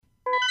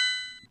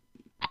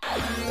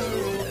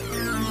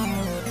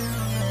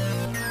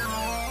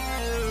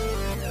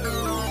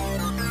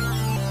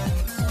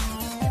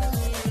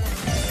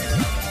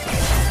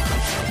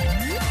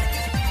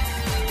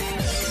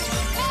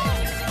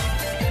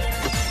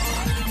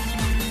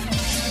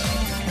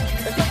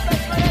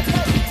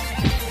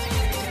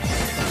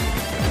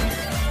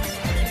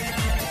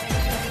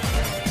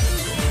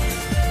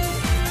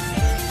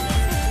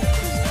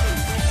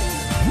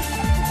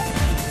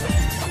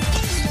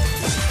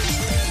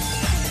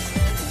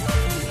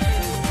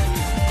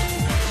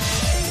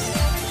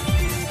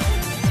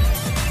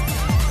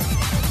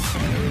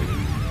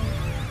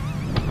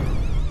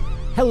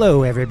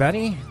Hello,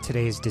 everybody.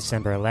 Today is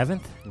December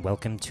 11th, and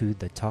welcome to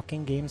the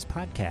Talking Games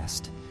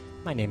Podcast.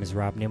 My name is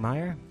Rob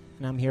Newmeyer,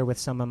 and I'm here with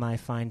some of my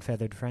fine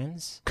feathered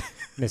friends,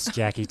 Miss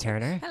Jackie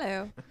Turner.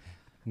 Hello.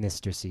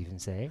 Mr. Stephen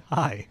Say.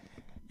 Hi.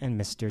 And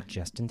Mr.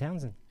 Justin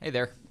Townsend. Hey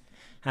there.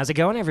 How's it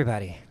going,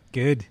 everybody?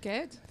 Good.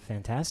 Good.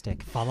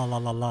 Fantastic. Fa la la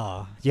la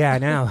la. Yeah, I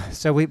know.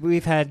 So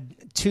we've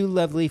had 2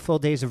 lovely full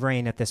days of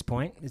rain at this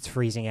point. It's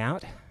freezing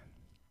out.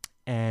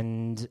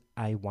 And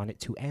I want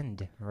it to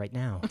end right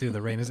now. Dude,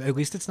 the rain is... At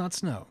least it's not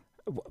snow.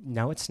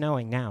 No, it's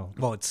snowing now.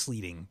 Well, it's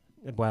sleeting.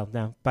 Well,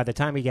 no. By the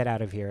time we get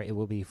out of here, it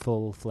will be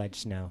full-fledged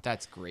snow.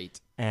 That's great.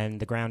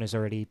 And the ground is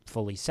already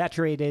fully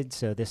saturated,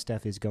 so this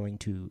stuff is going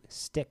to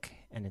stick,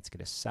 and it's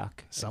going to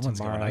suck. Someone's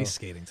going ice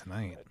skating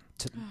tonight.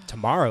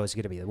 Tomorrow is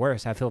going to be the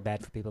worst. I feel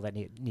bad for people that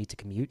need to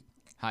commute.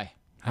 Hi.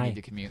 Hi. I need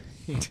to commute.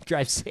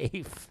 Drive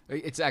safe.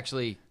 It's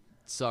actually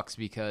sucks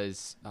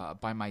because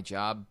by my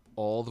job,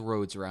 all the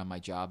roads around my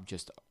job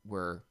just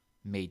were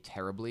made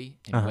terribly.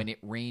 And when it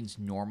rains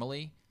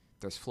normally,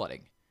 there's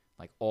flooding.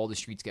 Like all the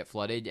streets get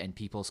flooded and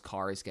people's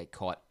cars get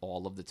caught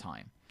all of the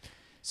time.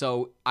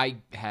 So I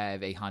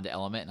have a Honda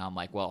Element and I'm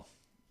like, well,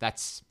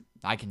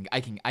 I can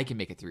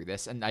make it through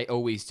this. And I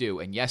always do.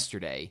 And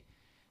yesterday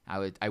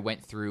I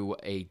went through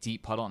a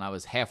deep puddle and I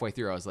was halfway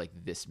through. I was like,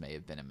 this may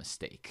have been a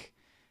mistake.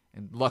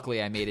 And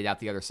luckily I made it out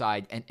the other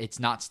side and it's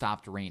not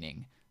stopped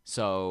raining.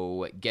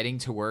 So getting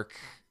to work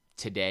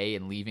today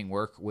and leaving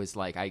work was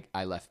like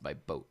I left by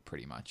boat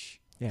pretty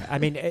much. Yeah, I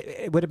mean,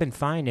 it would have been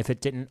fine if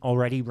it didn't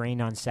already rain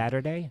on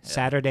Saturday. Yeah.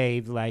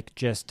 Saturday,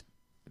 just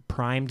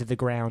primed the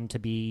ground to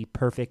be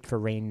perfect for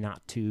rain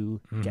not to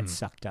get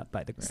sucked up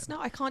by the ground. Snow.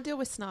 I can't deal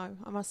with snow.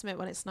 I must admit,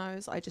 when it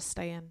snows, I just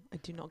stay in. I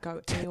do not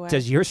go anywhere.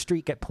 Does your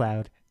street get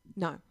plowed?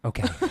 No.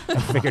 Okay, I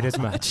figured as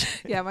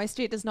much. Yeah, my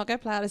street does not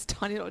get plowed. It's a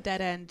tiny little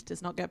dead end.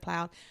 Does not get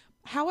plowed.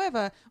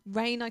 However,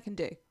 rain I can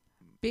do.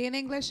 Being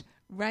English,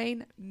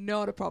 rain,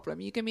 not a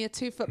problem. You give me a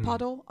 2-foot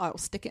puddle, I'll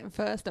stick it in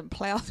first and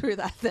plow through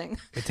that thing.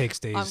 It takes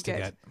days to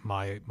get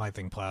my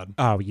thing plowed.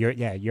 Oh,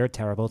 you're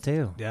terrible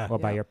too. Yeah. Well,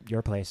 by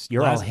your place,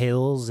 you're all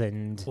hills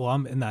and. Well,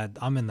 I'm in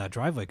that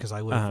driveway because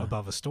I live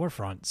above a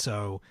storefront,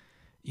 so.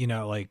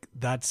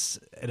 That's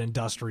an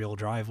industrial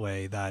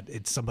driveway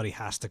that somebody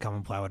has to come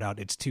and plow it out.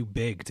 It's too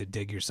big to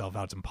dig yourself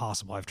out. It's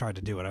impossible. I've tried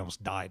to do it. I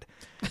almost died.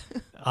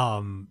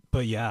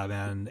 But yeah,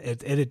 man,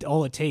 it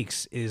all it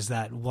takes is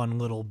that one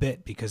little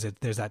bit because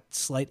there's that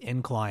slight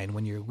incline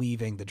when you're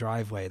leaving the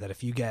driveway that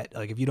if you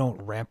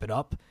don't ramp it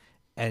up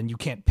and you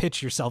can't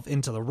pitch yourself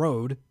into the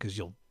road because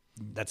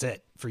that's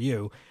it for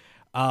you.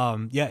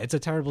 Yeah, it's a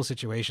terrible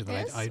situation.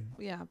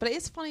 Yeah, but it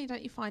is funny,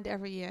 don't you find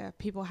every year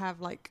people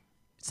have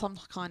some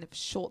kind of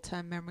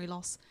short-term memory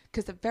loss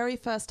because the very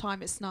first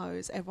time it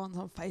snows, everyone's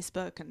on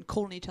Facebook and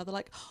calling each other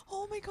like,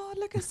 oh my God,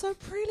 look, it's so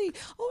pretty.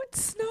 Oh,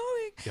 it's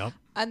snowing. Yep.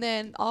 And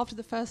then after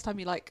the first time,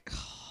 you're like,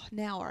 oh,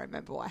 now I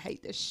remember why I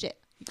hate this shit.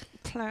 You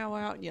plow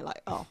out and you're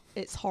like, oh,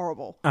 it's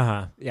horrible.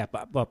 Yeah,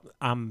 but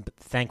I'm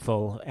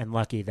thankful and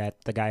lucky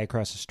that the guy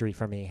across the street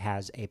from me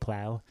has a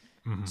plow.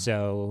 Mm-hmm.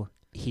 So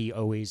he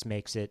always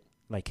makes it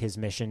his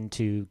mission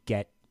to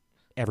get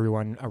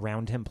everyone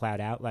around him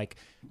plowed out. The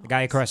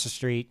guy across the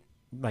street,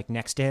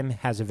 next to him,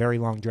 has a very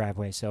long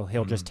driveway, so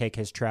he'll just take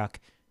his truck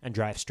and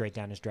drive straight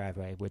down his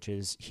driveway, which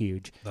is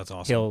huge. That's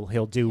awesome.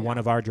 He'll do one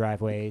of our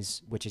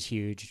driveways, which is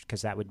huge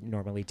because that would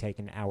normally take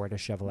an hour to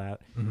shovel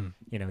out.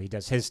 Mm-hmm. He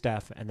does his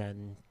stuff, and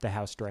then the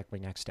house directly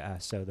next to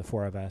us. So the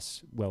 4 of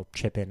us will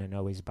chip in and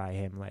always buy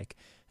him a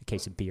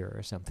case of beer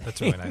or something. That's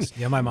really nice.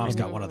 Yeah, my mom's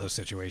got one of those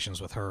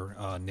situations with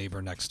her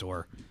neighbor next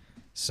door.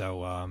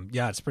 So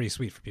yeah, it's pretty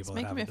sweet for people.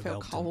 It's making me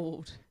feel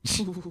cold.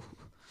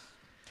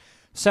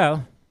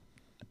 So.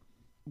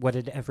 What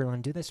did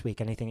everyone do this week?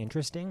 Anything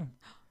interesting?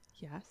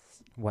 Yes.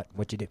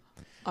 What'd you do?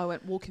 I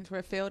went walking through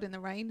a field in the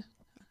rain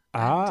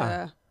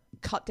and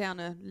cut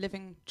down a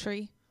living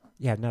tree.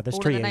 Yeah, no, this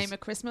all tree in the is name of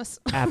Christmas.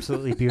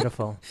 Absolutely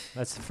beautiful.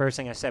 That's the first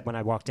thing I said when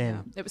I walked in.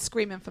 Yeah. It was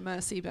screaming for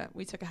mercy, but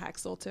we took a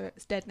hacksaw to it.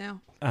 It's dead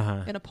now.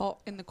 In a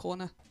pot in the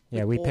corner.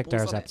 Yeah, we picked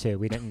ours up too.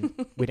 We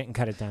didn't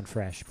cut it down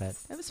fresh, but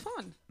it was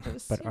fun.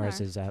 But ours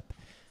is up.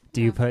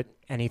 Do you put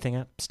anything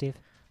up, Steve?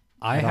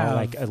 I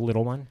have a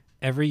little one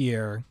every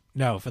year.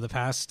 No, for the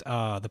past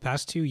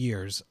 2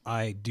 years,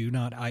 I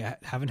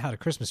haven't had a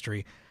Christmas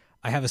tree.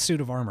 I have a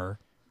suit of armor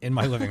in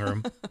my living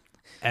room,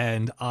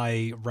 and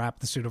I wrap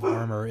the suit of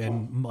armor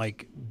in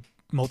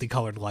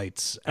multicolored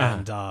lights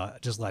and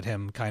just let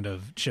him kind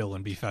of chill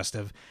and be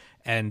festive.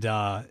 And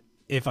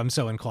if I'm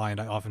so inclined,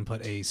 I often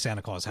put a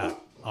Santa Claus hat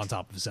on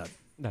top of a set.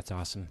 That's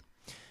awesome.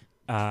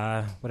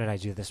 What did I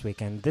do this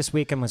weekend? This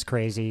weekend was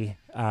crazy.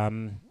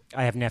 I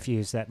have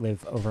nephews that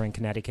live over in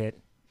Connecticut,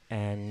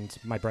 and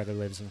my brother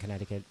lives in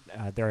Connecticut.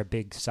 They're a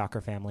big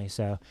soccer family,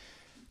 so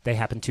they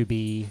happen to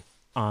be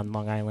on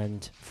Long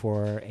Island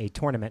for a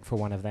tournament for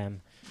one of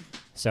them.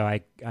 So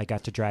I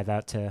got to drive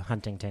out to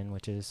Huntington,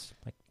 which is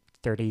like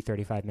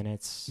 35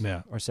 minutes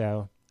or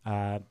so.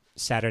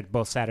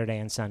 Both Saturday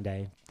and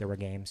Sunday, there were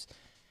games.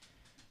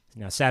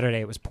 Now, Saturday,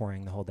 it was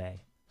pouring the whole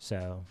day.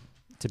 So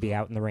to be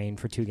out in the rain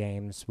for 2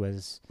 games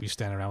was... Were you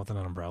standing around with an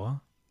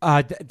umbrella?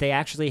 They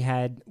actually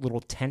had little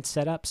tents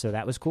set up, so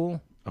that was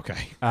cool. Okay.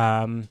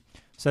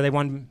 So they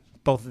won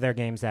both of their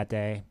games that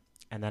day.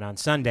 And then on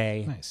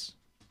Sunday, nice.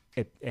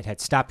 It had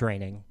stopped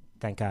raining,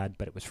 thank God,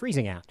 but it was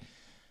freezing out.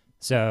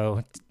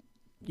 So,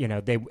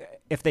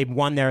 if they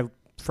won their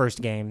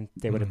first game,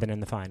 they would have been in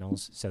the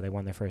finals. So they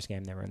won their first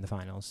game, they were in the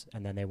finals.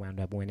 And then they wound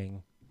up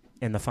winning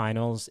in the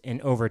finals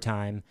in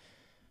overtime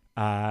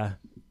on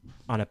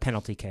a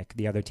penalty kick.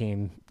 The other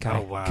team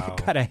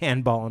got a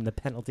handball in the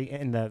penalty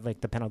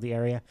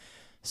area.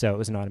 So it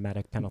was an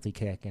automatic penalty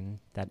kick, and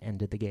that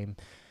ended the game.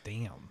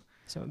 Damn.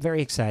 So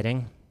very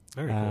exciting.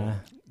 Very cool.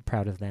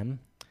 Proud of them.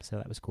 So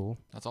that was cool.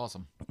 That's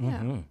awesome.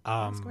 Mm-hmm.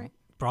 That's great.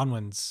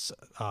 Bronwyn's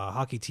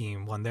hockey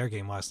team won their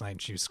game last night,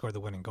 and she scored the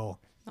winning goal.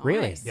 Nice.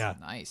 Really? Yeah.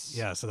 Nice.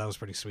 Yeah, so that was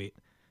pretty sweet.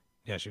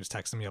 Yeah, she was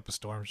texting me up a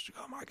storm. She's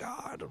like, oh, my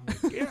God. I'm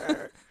like,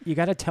 yeah. You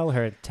got to tell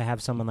her to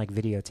have someone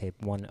videotape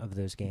one of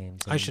those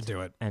games. I should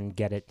do it. And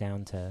get it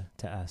down to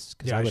us.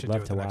 Because Yeah, I would should love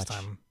do it to the watch. next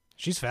time.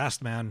 She's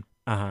fast, man.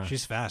 Uh-huh.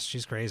 She's fast.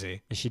 She's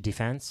crazy. Is she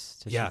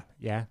defense? Yeah.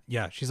 Yeah?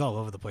 Yeah, she's all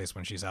over the place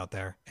when she's out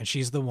there. And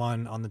she's the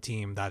one on the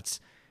team that's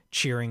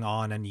cheering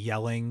on and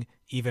yelling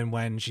even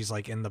when she's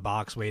in the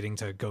box waiting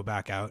to go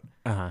back out.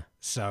 Uh-huh.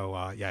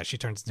 So, yeah, she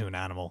turns into an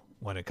animal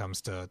when it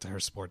comes to her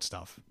sports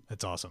stuff.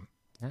 It's awesome.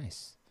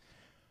 Nice.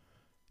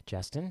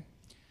 Justin?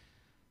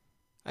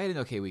 I had an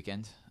okay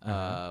weekend.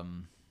 I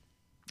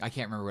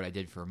can't remember what I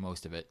did for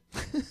most of it.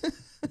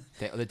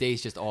 The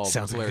days just all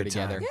Sounds like blur a good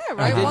time. together. Yeah,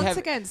 right. I Once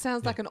again,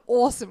 sounds like an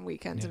awesome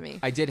weekend to me.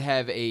 I did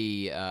have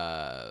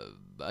a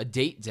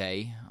date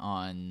day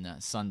on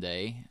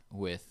Sunday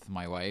with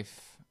my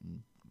wife.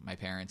 My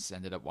parents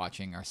ended up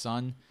watching our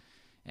son,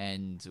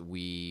 and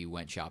we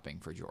went shopping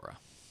for Jorah.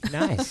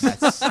 Nice.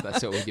 That's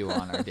what we do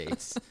on our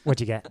dates. What'd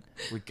you get?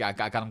 We got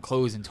him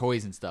clothes and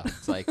toys and stuff.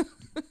 It's like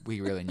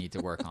we really need to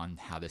work on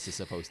how this is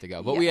supposed to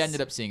go. But we Yes. ended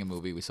up seeing a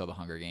movie. We saw The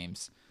Hunger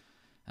Games.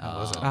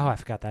 Was it? Oh, I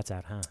forgot that's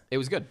out, huh? It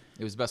was good.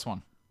 It was the best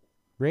one.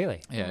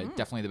 Really? Yeah,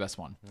 definitely the best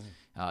one.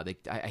 I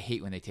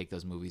hate when they take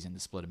those movies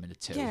and split them into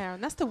 2. Yeah,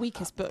 and that's the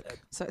weakest book.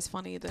 So it's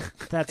funny that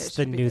That's it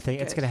the should be new good. thing.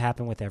 It's going to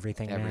happen with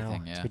everything now.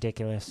 Everything, It's yeah.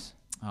 ridiculous.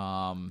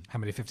 How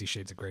many 50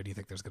 Shades of Grey do you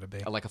think there's going to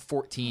be? Like a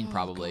 14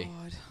 probably.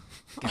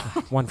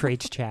 God. One for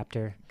each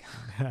chapter.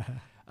 Did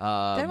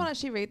anyone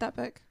actually read that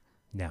book?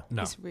 No.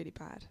 No. It's really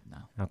bad. No.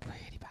 Okay.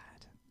 Really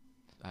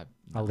bad.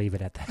 I'll leave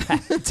it at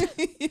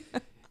that.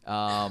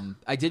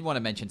 I did want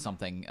to mention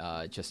something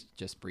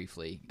just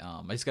briefly.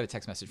 I just got a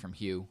text message from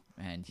Hugh,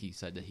 and he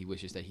said that he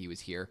wishes that he was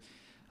here.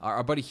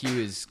 Our buddy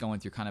Hugh is going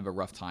through kind of a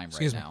rough time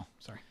Excuse me. now.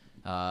 Sorry.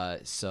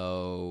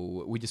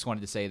 So we just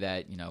wanted to say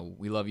that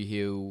we love you,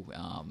 Hugh.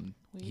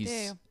 We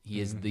do. He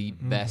is the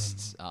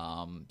best.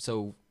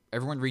 So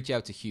everyone reach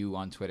out to Hugh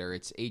on Twitter.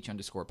 It's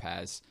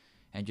H_Paz,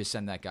 and just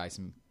send that guy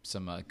some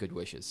good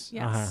wishes.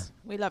 Yes. Uh-huh.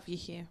 We love you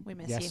here. We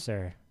miss Yes, you.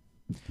 sir.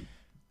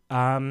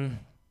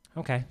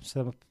 Okay,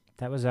 so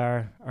that was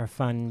our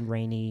fun,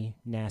 rainy,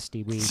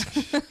 nasty week.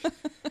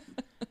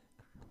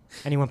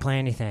 Anyone play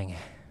anything?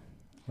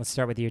 Let's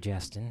start with you,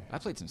 Justin. I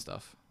played some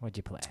stuff. What'd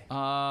you play?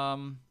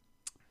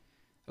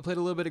 I played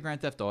a little bit of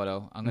Grand Theft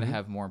Auto. I'm going to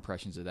have more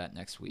impressions of that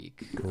next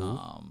week.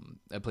 Cool.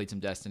 I played some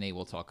Destiny.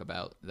 We'll talk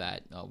about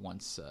that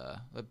once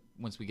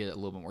we get a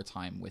little bit more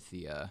time with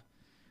the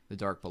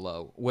Dark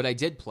Below. What I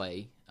did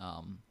play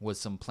was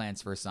some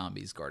Plants vs.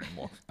 Zombies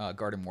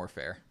Garden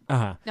Warfare.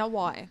 Uh-huh. Now,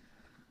 why?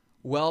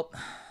 Well,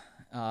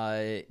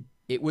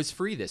 it was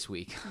free this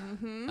week.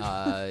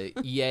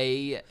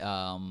 EA,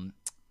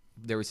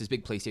 there was this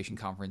big PlayStation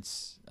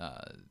conference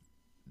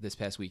this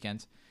past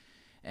weekend,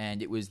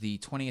 and it was the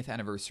 20th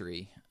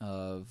anniversary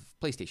of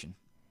PlayStation.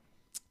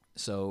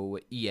 So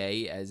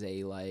EA, as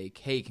a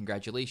hey,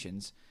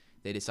 congratulations,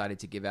 they decided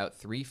to give out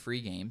 3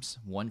 free games,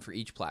 one for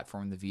each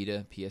platform, the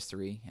Vita,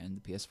 PS3, and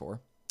the PS4.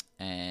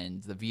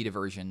 And the Vita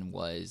version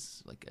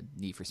was like a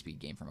Need for Speed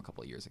game from a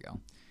couple of years ago.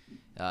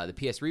 The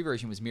PS3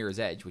 version was Mirror's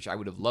Edge, which I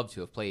would have loved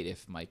to have played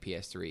if my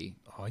PS3...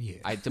 Oh,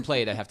 yeah. To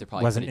play it, I'd have to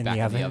probably Wasn't put it in back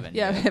the in the oven? oven.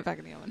 Yeah, back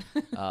in the oven.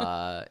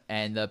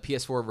 And the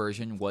PS4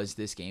 version was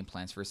this game,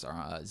 Plants vs.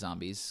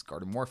 Zombies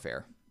Garden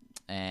Warfare.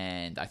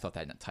 And I thought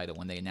that title,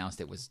 when they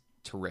announced it, was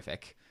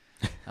terrific.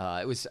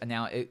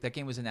 That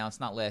game was announced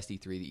not last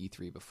E3, the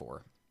E3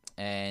 before.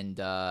 And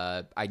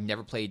I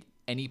never played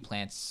any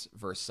Plants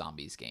vs.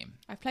 Zombies game.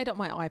 I've played it on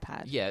my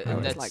iPad. Yeah, I and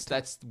always liked it.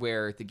 that's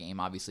where the game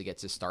obviously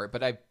gets its start,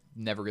 but I've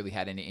never really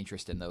had any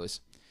interest in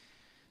those.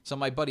 So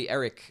my buddy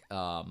Eric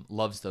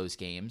loves those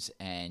games,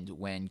 and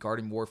when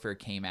Garden Warfare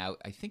came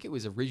out, I think it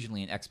was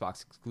originally an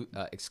Xbox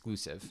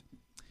exclusive,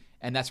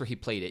 and that's where he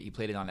played it. He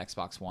played it on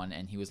Xbox One,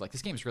 and he was like,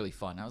 "This game's really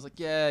fun." I was like,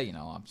 "Yeah,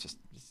 I'm just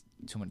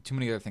too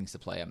many other things to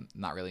play. I'm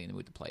not really in the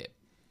mood to play it."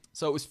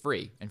 So it was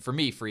free, and for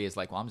me, free is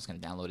like, well, I'm just going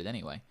to download it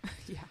anyway.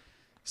 Yeah.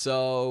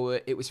 So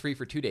it was free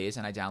for 2 days,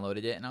 and I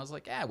downloaded it, and I was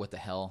like, what the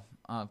hell?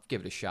 Give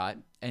it a shot.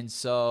 And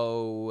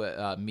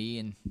so me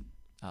and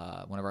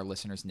one of our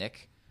listeners,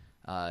 Nick,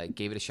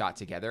 gave it a shot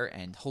together,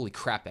 and holy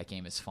crap, that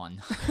game is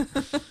fun.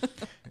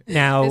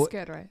 Now, It's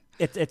good, right?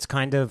 it's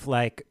kind of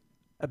like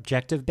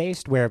objective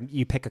based where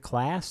you pick a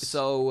class.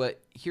 So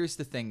here's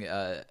the thing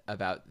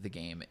about the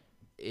game.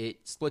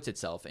 It splits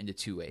itself into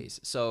 2 ways.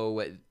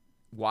 So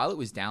while it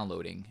was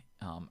downloading,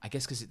 I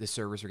guess because the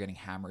servers were getting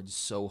hammered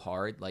so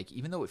hard, like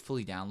even though it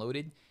fully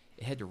downloaded,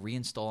 it had to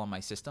reinstall on my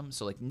system.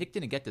 So like Nick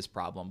didn't get this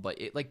problem, but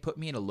it like put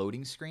me in a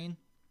loading screen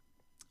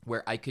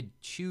where I could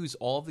choose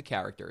all of the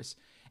characters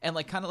and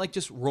like kind of like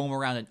just roam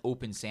around an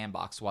open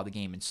sandbox while the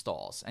game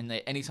installs. And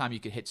anytime you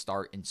could hit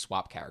start and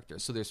swap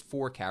characters. So there's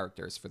 4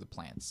 characters for the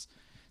plants.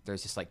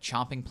 There's this like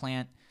chomping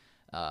plant.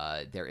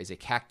 There is a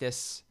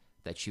cactus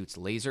that shoots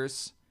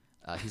lasers.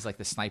 He's like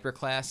the sniper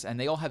class, and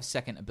they all have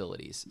second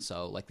abilities.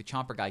 So like the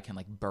chomper guy can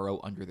like burrow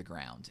under the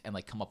ground and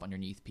like come up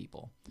underneath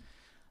people.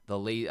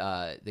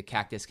 The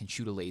cactus can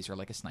shoot a laser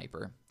like a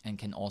sniper and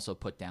can also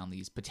put down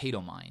these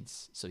potato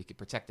mines so he can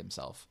protect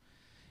himself.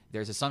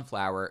 There's a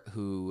sunflower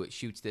who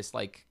shoots this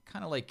like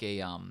kind of like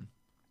a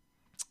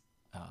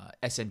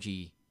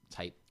SMG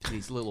type,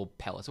 these little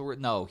pellets. Or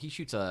no, he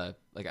shoots a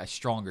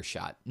stronger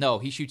shot. No,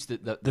 he shoots the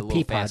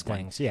little fast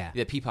things. One. Yeah,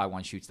 the Peapod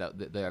one shoots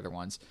the other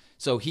ones.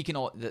 So he can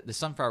the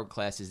sunflower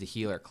class is the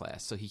healer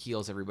class. So he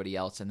heals everybody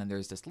else. And then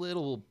there's this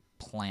little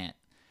plant,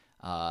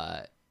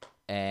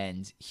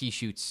 and he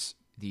shoots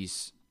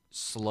these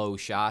slow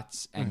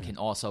shots and can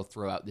also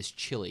throw out this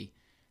chili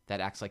that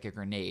acts like a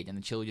grenade, and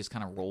the chili just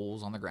kind of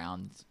rolls on the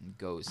ground and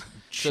goes.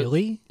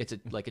 Chili? So it's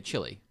like a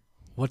chili.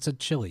 What's a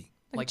chili?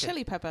 Like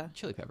chili pepper.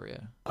 Chili pepper, yeah.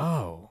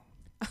 Oh.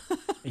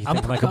 you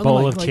think like a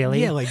bowl of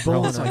chili. Yeah, like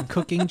bowls, like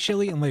cooking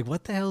chili. I'm like,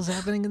 what the hell is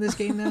happening in this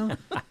game now?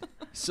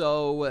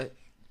 So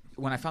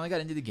when I finally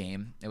got into the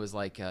game, it was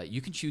like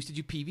you can choose to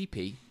do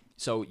PvP.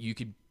 So you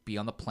could be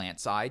on the plant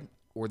side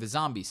or the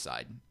zombie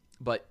side.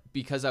 But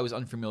because I was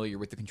unfamiliar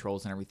with the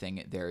controls and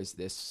everything, there's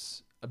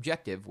this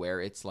objective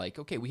where it's like,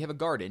 okay, we have a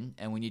garden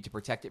and we need to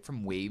protect it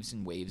from waves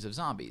and waves of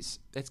zombies.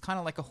 It's kind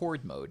of like a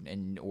horde mode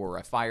or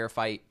a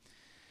firefight.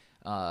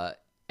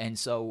 And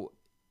so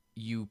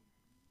you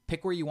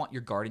pick where you want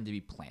your garden to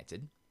be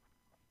planted.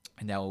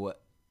 And now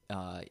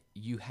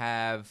you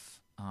have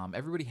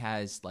everybody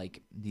has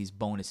like these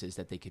bonuses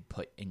that they could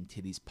put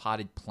into these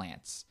potted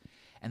plants.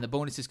 And the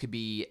bonuses could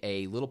be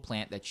a little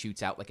plant that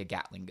shoots out like a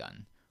Gatling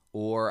gun,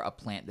 or a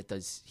plant that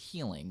does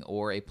healing,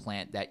 or a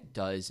plant that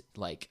does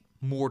like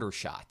mortar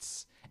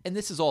shots. And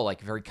this is all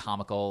like very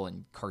comical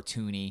and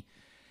cartoony.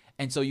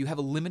 And so you have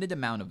a limited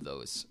amount of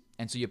those.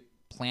 And so you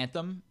plant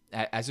them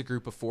as a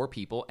group of 4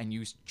 people, and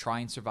you try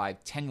and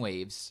survive 10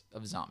 waves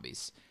of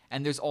zombies.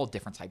 And there's all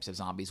different types of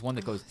zombies. One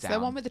that goes down. Is there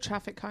one with the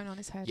traffic cone on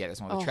his head? Yeah,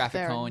 there's one with a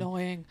traffic cone.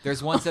 Annoying.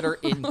 There's ones that are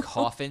in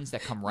coffins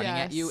that come running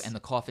at you, Yes. and the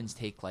coffins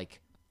take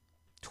like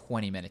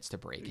 20 minutes to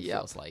break, it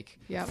feels like.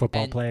 Yeah.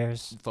 Football And-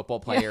 players. Football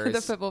players.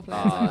 the football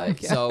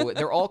players. So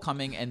they're all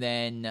coming, and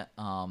then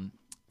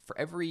for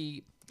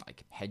every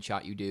like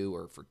headshot you do,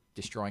 or for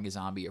destroying a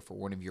zombie, or for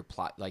one of your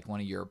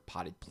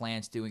potted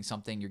plants doing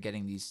something, you're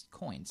getting these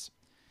coins.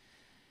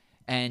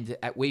 And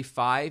at wave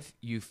 5,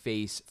 you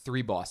face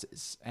 3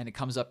 bosses, and it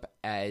comes up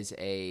as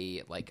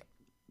a like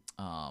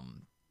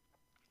an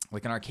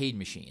arcade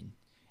machine,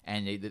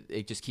 and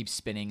it just keeps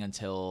spinning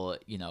until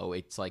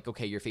it's like,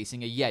 okay, you're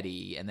facing a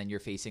Yeti, and then you're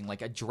facing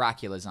like a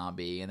Dracula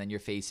zombie, and then you're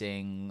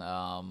facing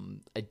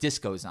a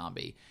disco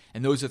zombie,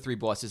 and those are 3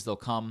 bosses. They'll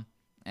come,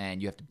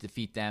 and you have to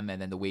defeat them,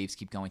 and then the waves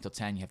keep going till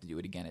 10. You have to do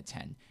it again at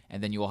 10,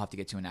 and then you all have to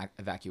get to an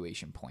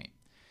evacuation point.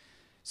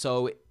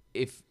 So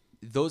if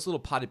those little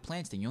potted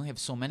plants thing, you only have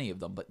so many of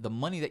them, but the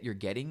money that you're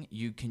getting,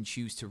 you can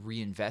choose to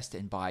reinvest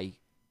and buy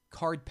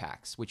card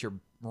packs, which are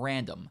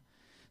random.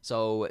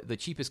 So the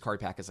cheapest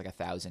card pack is like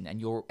 1,000, and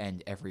you'll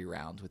end every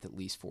round with at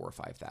least 4,000 or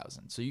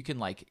 5,000. So you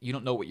can you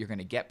don't know what you're going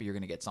to get, but you're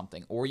going to get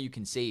something, or you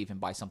can save and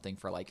buy something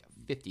for like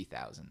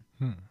 50,000.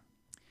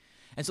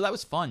 And so that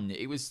was fun.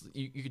 It was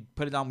you could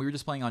put it on. We were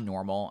just playing on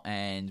normal,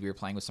 and we were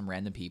playing with some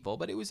random people,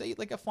 but it was a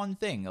fun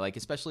thing. Like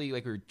especially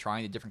like we were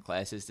trying the different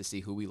classes to see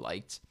who we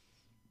liked.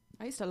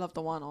 I used to love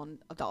the one on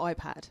the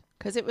iPad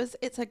because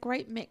it's a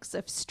great mix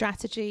of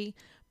strategy,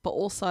 but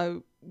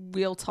also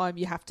real time.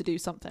 You have to do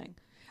something,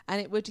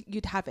 and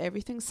you'd have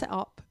everything set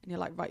up, and you're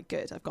like, right,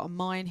 good. I've got a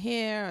mine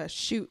here, a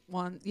shoot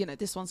one.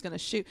 This one's going to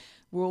shoot.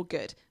 We're all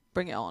good.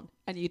 Bring it on.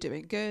 and you're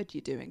doing good,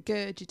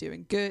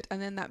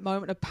 and then that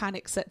moment of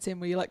panic sets in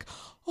where you're like,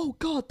 oh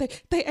God,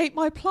 they ate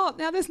my plant.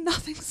 Now there's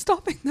nothing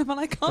stopping them and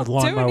I can't The do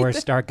anything. lawnmowers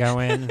start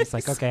going. It's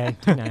like, okay,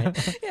 good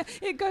night. Yeah,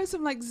 it goes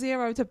from like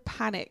 0 to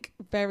panic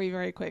very,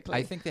 very quickly.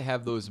 I think they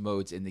have those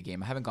modes in the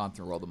game. I haven't gone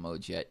through all the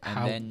modes yet.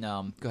 And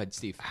then, go ahead,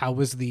 Steve. How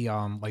was the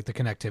like the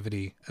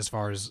connectivity as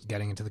far as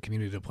getting into the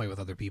community to play with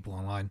other people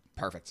online?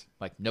 Perfect.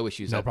 Like no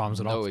issues. No problems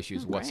at all. No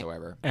issues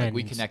whatsoever. And Like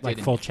we connected. like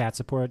full chat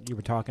support. You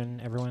were talking,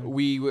 everyone.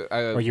 We were,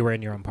 or you were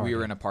in your own party. We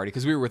were in a party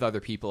because we were with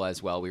other people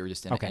as well. We were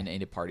just in, Okay.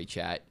 in a party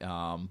chat.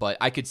 But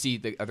I could see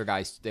the other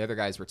guys. The other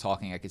guys were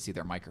talking. I could see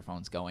their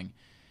microphones going.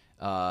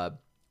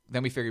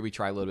 Then we figured we'd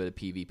try a little bit of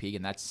PvP,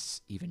 and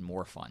that's even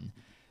more fun.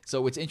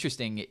 So what's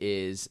interesting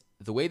is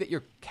the way that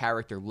your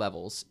character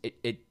levels.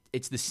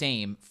 It's the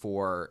same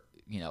for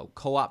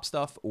co-op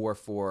stuff or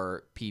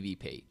for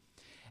PvP,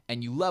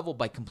 and you level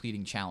by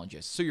completing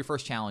challenges. So your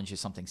first challenge is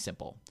something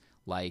simple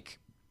like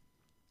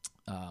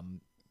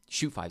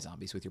shoot 5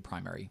 zombies with your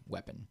primary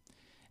weapon.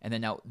 And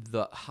then now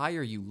the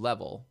higher you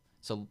level,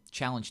 so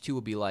challenge 2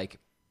 will be like,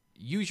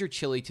 use your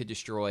chili to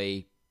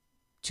destroy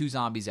 2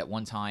 zombies at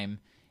one time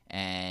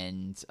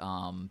and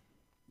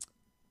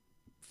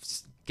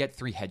get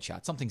 3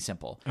 headshots, something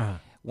simple.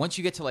 Once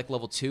you get to like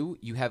level 2,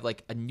 you have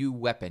like a new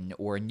weapon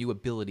or a new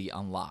ability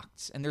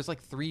unlocked. And there's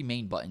like 3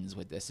 main buttons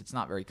with this. It's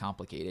not very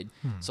complicated.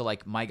 So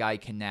like my guy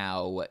can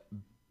now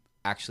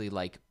actually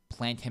like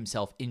plant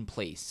himself in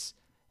place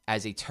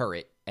as a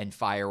turret and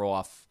fire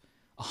off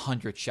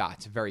 100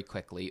 shots very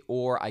quickly,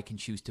 or I can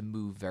choose to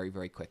move very,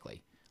 very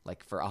quickly.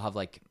 I'll have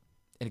like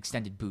an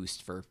extended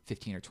boost for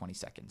 15 or 20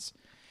 seconds.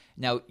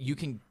 Now you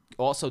can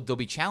also, there'll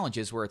be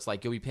challenges where it's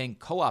like you'll be playing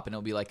co-op and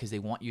it'll be like, because they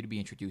want you to be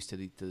introduced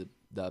to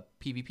the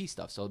PvP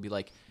stuff. So it'll be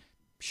like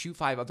shoot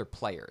 5 other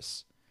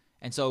players.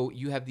 And so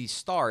you have these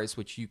stars,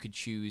 which you could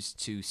choose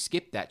to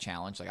skip that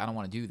challenge. Like, I don't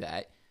want to do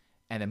that.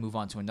 And then move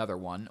on to another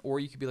one. Or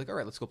you could be like, all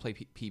right, let's go play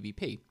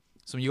PvP.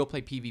 So when you go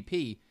play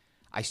PvP,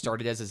 I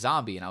started as a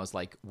zombie and I was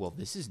like, well,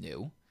 this is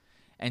new.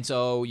 And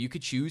so you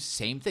could choose,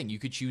 same thing. You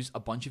could choose a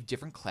bunch of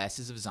different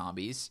classes of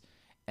zombies.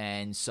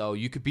 And so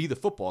you could be the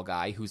football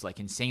guy who's like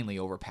insanely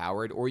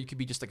overpowered, or you could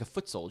be just like a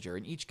foot soldier.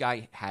 And each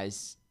guy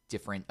has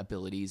different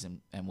abilities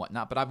and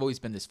whatnot. But I've always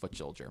been this foot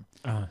soldier.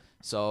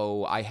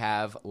 So I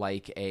have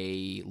like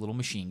a little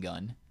machine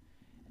gun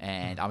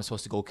and I'm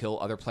supposed to go kill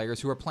other players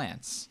who are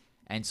plants.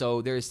 And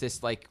so there's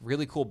this like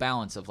really cool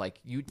balance of like,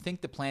 you'd think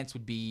the plants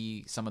would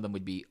be, some of them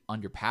would be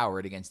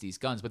underpowered against these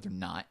guns, but they're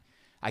not.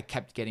 I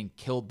kept getting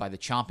killed by the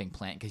chomping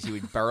plant because he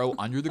would burrow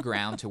under the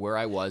ground to where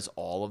I was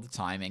all of the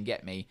time and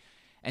get me.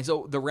 And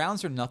so the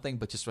rounds are nothing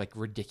but just like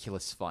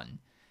ridiculous fun.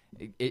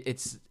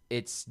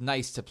 It's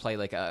nice to play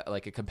like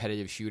a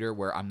competitive shooter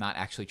where I'm not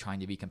actually trying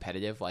to be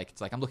competitive. Like,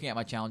 it's like I'm looking at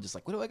my challenges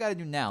like, what do I got to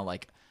do now?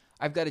 Like,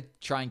 I've got to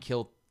try and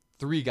kill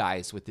 3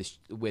 guys with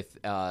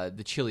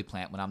the chili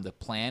plant when I'm the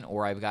plant,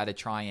 or I've got to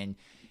try and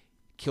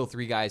kill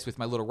 3 guys with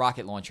my little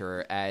rocket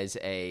launcher as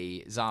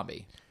a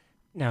zombie.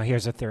 Now,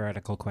 here's a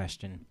theoretical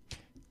question.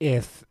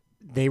 If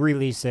they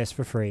release this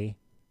for free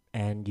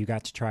and you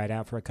got to try it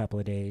out for a couple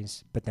of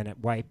days, but then it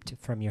wiped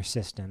from your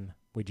system,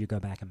 would you go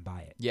back and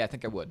buy it? Yeah, I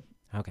think I would.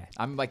 Okay.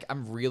 I'm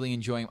really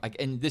enjoying, like,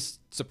 and this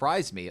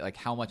surprised me, like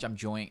how much I'm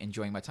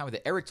enjoying my time with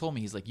it. Eric told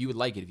me, he's like, you would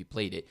like it if you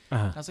played it.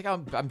 And I was like,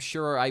 I'm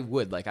sure I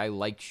would. Like, I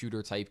like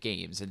shooter type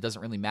games. It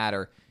doesn't really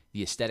matter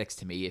the aesthetics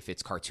to me if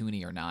it's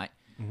cartoony or not.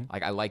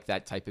 Like, I like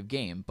that type of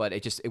game, but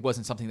it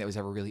wasn't something that was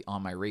ever really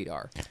on my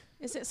radar.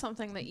 Is it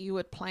something that you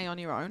would play on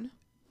your own?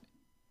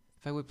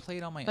 If I would play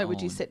it on my Like, own,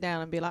 would you sit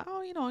down and be like,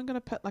 oh, I'm going to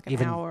put like an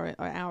Even- hour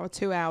or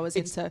 2 hours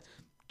into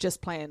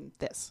just playing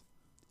this?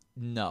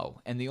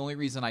 No. And the only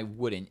reason I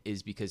wouldn't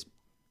is because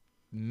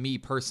me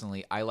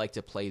personally, I like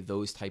to play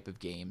those type of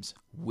games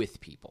with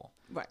people.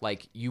 Right.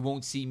 Like, you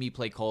won't see me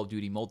play Call of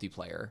Duty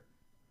multiplayer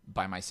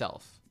by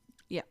myself.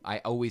 Yeah. I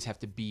always have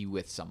to be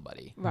with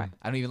somebody. Right.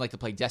 I don't even like to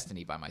play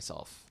Destiny by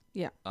myself.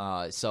 Yeah.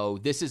 So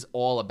this is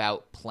all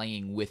about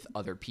playing with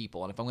other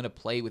people. And if I'm going to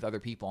play with other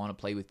people, I want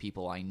to play with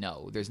people I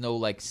know. There's no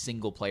like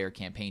single player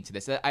campaign to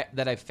this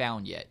that I've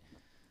found yet.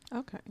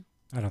 Okay.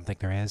 I don't think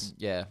there is.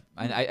 Yeah.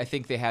 And I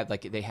think they have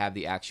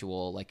the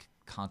actual like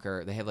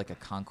they have like a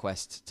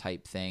conquest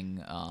type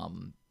thing.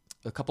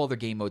 A couple other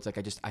game modes like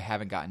I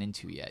haven't gotten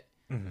into yet.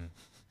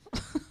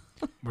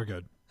 We're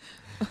good.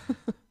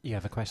 You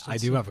have a question? I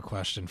do have a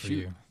question for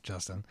you,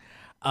 Justin.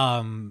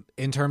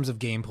 In terms of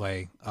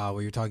gameplay, what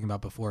you were talking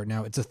about before,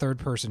 now it's a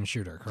third-person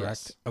shooter, correct?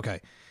 Yes.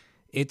 Okay.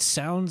 It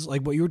sounds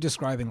like what you were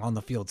describing on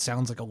the field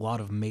sounds like a lot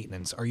of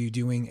maintenance. Are you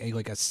doing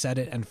a set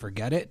it and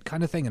forget it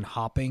kind of thing and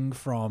hopping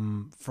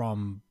from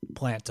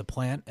plant to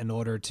plant in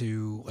order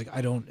to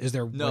is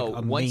there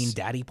a main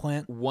daddy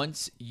plant?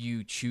 Once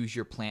you choose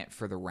your plant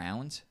for the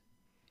round,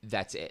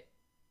 that's it.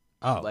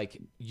 Oh. Like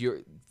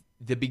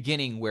the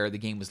beginning where the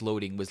game was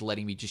loading was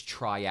letting me just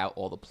try out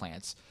all the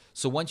plants.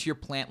 So once your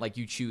plant, like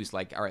you choose,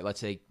 like, all right, let's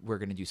say we're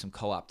going to do some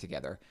co-op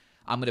together.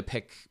 I'm going to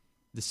pick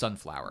the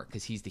sunflower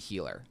because he's the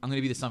healer. I'm going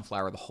to be the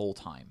sunflower the whole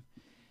time.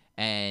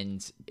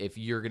 And if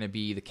you're going to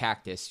be the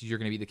cactus, you're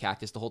going to be the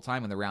cactus the whole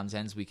time. When the round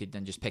ends, we could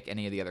then just pick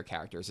any of the other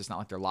characters. It's not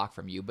like they're locked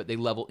from you, but they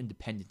level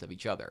independent of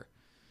each other.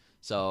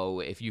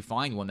 So if you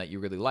find one that you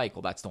really like,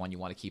 well, that's the one you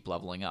want to keep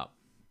leveling up.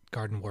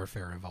 Garden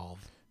Warfare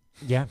Evolved.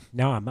 Yeah,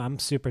 no, I'm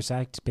super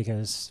psyched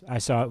because I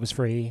saw it was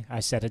free. I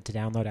set it to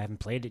download. I haven't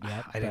played it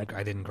yet. I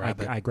didn't grab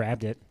it. I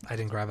grabbed it. I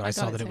didn't grab it. I I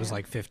saw got that it it was too.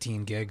 like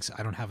 15 gigs.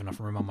 I don't have enough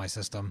room on my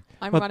system.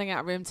 I'm Well- running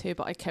out of room too,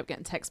 but I kept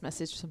getting text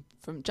messages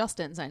from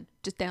Justin saying,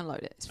 just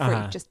download it. It's free.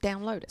 Uh-huh. Just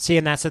download it. See,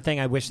 and that's the thing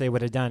I wish they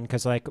would have done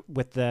because, like,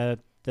 with the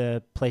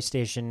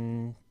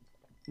PlayStation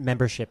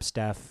membership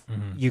stuff,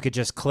 you could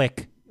just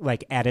click,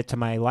 like, add it to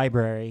my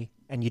library,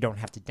 and you don't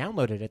have to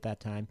download it at that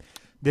time.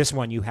 This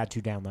one you had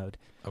to download.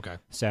 Okay.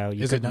 So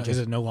you Is couldn't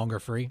it no longer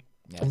free?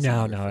 Yeah, it's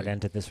No, not it free.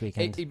 ended this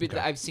weekend. But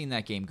I've seen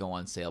that game go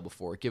on sale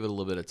before. Give it a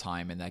little bit of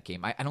time in that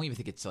game. I don't even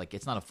think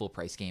it's not a full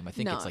price game. I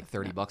think No, it's like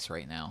 $30 no.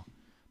 right now.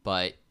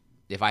 But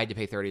if I had to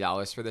pay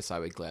 $30 for this, I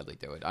would gladly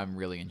do it. I'm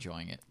really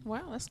enjoying it.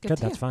 Wow, that's good. Good,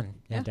 to that's hear. fun.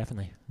 Yeah, Yeah.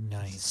 definitely.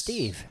 Nice.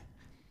 Steve,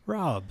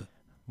 Rob,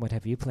 what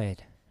have you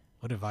played?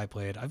 what have I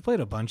played? I've played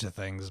a bunch of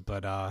things,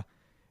 but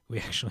we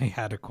actually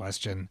had a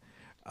question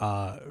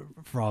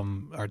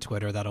from our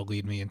Twitter that'll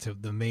lead me into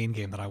the main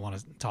game that I want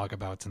to talk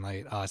about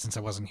tonight, since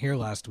I wasn't here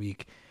last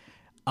week.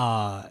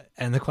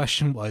 And the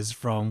question was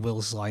from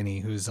Will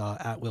Sliney, who's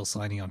at Will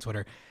Sliney on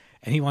Twitter,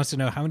 and he wants to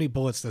know how many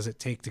bullets does it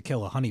take to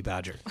kill a honey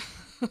badger?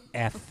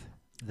 F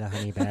the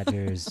honey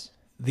badgers.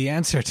 The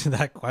answer to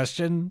that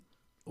question,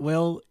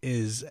 Will,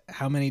 is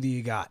how many do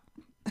you got?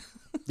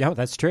 Yeah,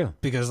 that's true.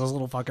 Because those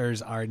little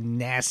fuckers are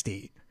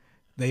nasty.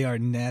 They are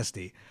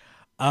nasty.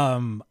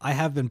 I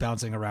have been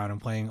bouncing around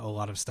and playing a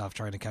lot of stuff,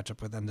 trying to catch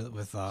up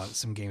with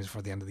some games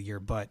before the end of the year.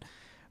 But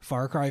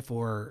Far Cry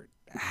 4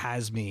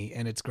 has me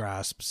in its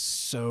grasp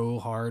so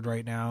hard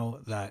right now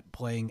that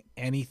playing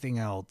anything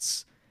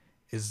else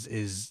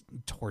is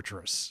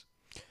torturous.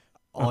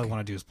 All I want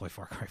to do is play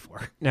Far Cry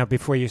 4. Now,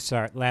 before you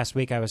start, last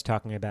week I was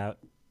talking about,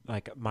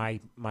 like, my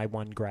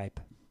one gripe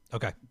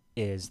Okay.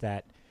 is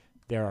that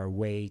there are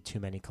way too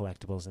many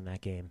collectibles in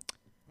that game.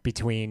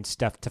 Between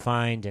stuff to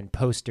find and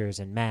posters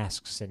and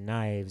masks and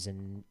knives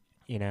and,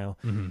 you know.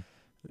 Mm-hmm.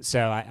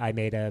 So I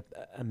made a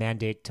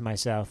mandate to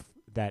myself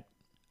that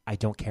I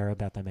don't care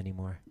about them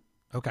anymore.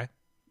 Okay.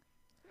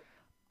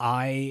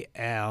 I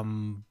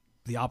am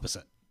the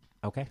opposite.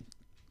 Okay.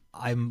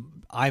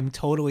 I'm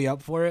totally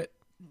up for it,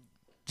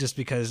 just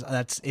because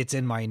it's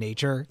in my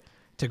nature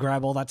to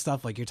grab all that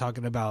stuff. Like you're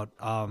talking about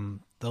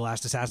the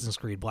last Assassin's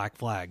Creed, Black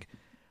Flag.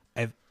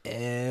 I have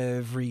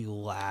every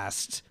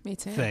last Me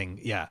too. thing.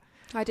 Yeah.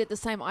 I did the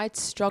same. I'd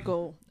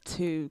struggle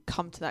to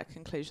come to that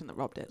conclusion that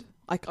Rob did.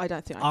 I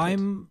don't think I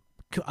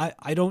could.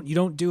 You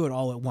don't do it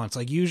all at once.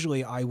 Like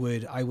usually I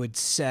would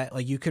set,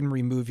 like you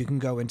can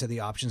go into the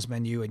options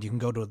menu and you can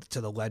go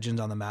to the legend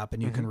on the map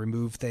and you can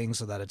remove things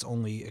so that it's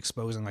only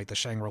exposing like the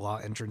Shangri-La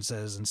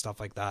entrances and stuff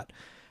like that.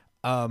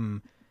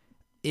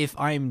 If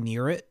I'm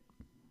near it,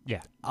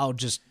 Yeah.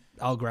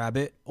 I'll grab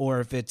it. Or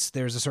if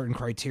there's a certain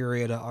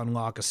criteria to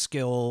unlock a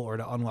skill or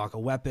to unlock a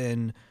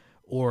weapon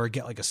or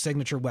get like a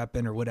signature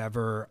weapon or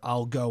whatever,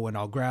 I'll go and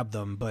I'll grab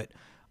them. But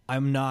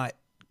I'm not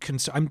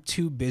I'm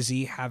too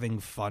busy having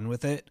fun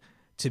with it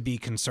to be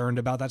concerned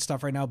about that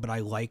stuff right now. But I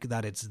like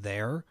that it's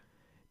there,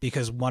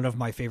 because one of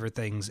my favorite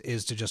things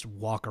is to just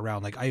walk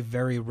around. Like I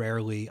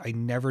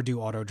never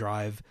do auto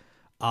drive.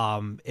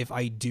 If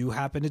I do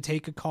happen to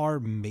take a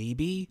car,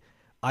 maybe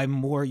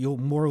you'll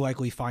more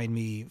likely find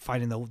me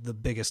finding the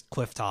biggest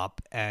cliff top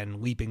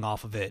and leaping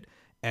off of it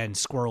and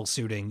squirrel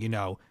suiting,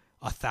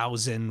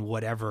 1,000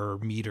 whatever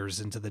meters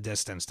into the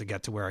distance to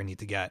get to where I need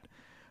to get.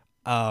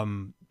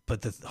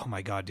 But oh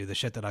my God, dude, the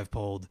shit that I've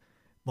pulled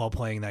while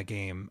playing that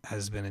game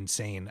has been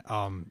insane.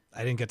 I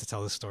didn't get to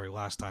tell this story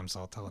last time, so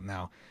I'll tell it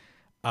now.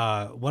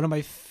 One of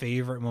my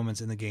favorite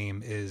moments in the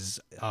game is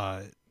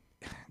the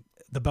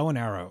bow and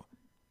arrow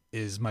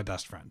is my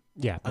best friend.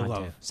 Yeah, mine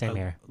too. Same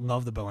here.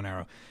 Love the bow and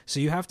arrow. So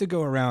you have to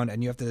go around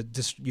and you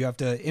have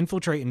to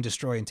infiltrate and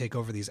destroy and take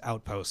over these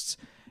outposts,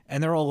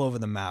 and they're all over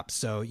the map.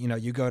 So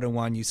you go to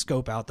one, you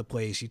scope out the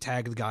place, you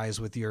tag the guys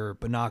with your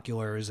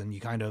binoculars, and you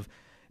kind of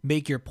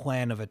make your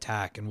plan of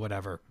attack and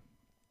whatever.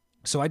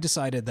 So I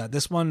decided that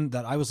this one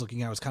that I was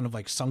looking at was kind of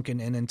like sunken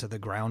into the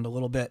ground a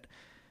little bit.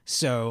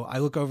 So I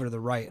look over to the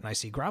right and I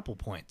see grapple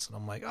points, and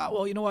I'm like, oh,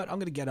 well, you know what? I'm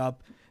going to get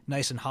up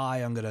nice and high.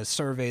 I'm going to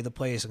survey the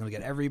place. I'm going to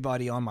get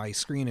everybody on my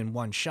screen in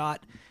one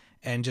shot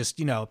and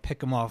just, pick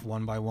them off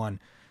one by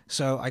one.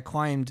 So I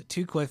climbed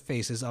 2 cliff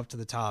faces up to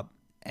the top,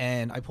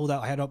 and I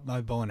had up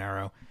my bow and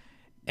arrow,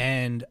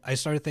 and I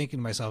started thinking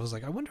to myself, I was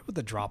like, I wonder what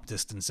the drop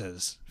distance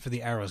is for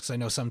the arrows, because I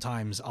know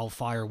sometimes I'll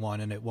fire one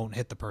and it won't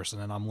hit the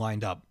person and I'm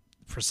lined up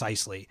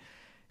precisely.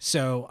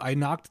 So I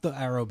knocked the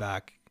arrow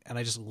back and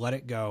I just let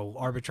it go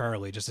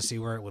arbitrarily just to see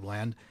where it would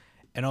land.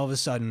 And all of a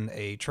sudden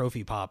a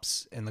trophy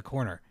pops in the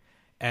corner,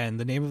 and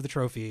the name of the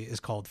trophy is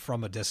called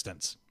From a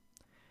Distance.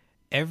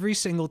 Every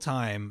single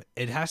time,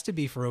 it has to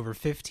be for over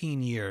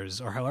 15 years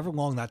or however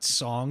long that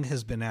song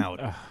has been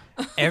out.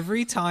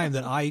 Every time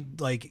that I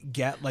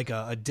get like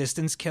a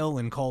distance kill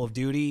in Call of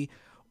Duty,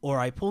 or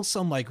I pull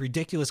some like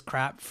ridiculous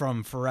crap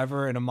from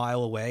Forever and a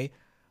Mile Away,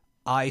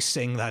 I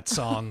sing that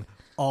song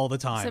all the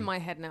time. It's in my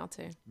head now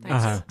too.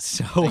 Thanks.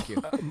 So Thank you.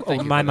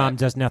 Thank you my for mom that.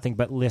 does nothing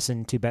but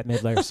listen to Bette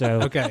Midler,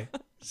 so okay,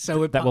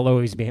 so that will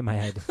always be in my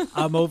head.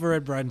 I'm over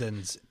at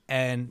Brendan's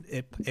and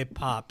it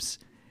pops.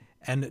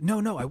 And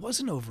no, I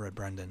wasn't over at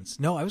Brendan's.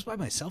 No, I was by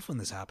myself when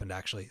this happened,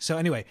 actually. So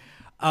anyway,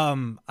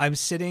 I'm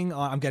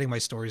getting my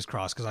stories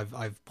crossed because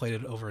I've played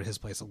it over at his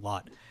place a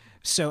lot.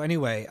 So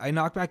anyway, I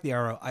knock back the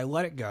arrow, I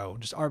let it go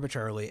just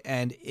arbitrarily,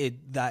 and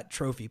that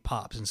trophy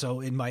pops. And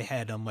so in my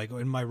head, I'm like,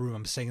 in my room,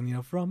 I'm singing,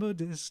 from a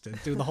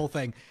distance, doing the whole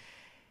thing.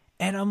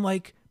 And I'm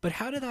like, but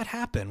how did that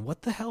happen?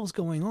 What the hell's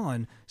going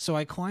on? So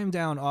I climb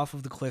down off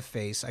of the cliff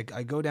face.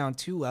 I go down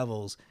 2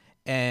 levels.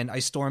 And I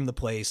storm the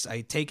place.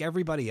 I take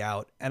everybody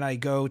out, and I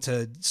go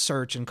to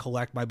search and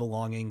collect my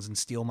belongings and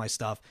steal my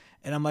stuff.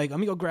 And I'm like, let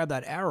me go grab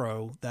that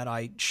arrow that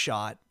I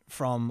shot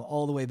from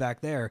all the way back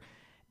there.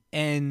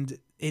 And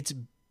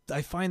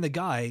I find the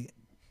guy,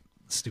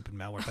 stupid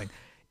malware thing,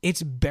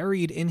 it's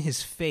buried in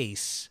his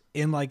face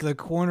in like the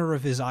corner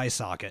of his eye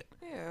socket.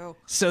 Ew.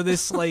 So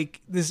this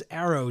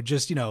arrow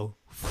just,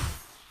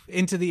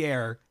 into the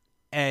air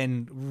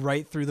and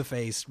right through the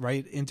face,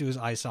 right into his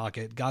eye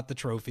socket, got the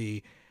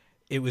trophy.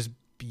 It was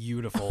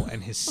beautiful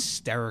and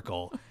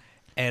hysterical.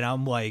 And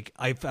I'm like,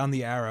 I found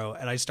the arrow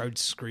and I started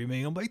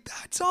screaming. I'm like,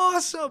 that's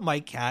awesome. My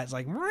cat's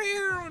like,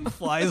 meow, and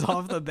flies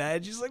off the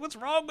bed. She's like, what's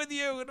wrong with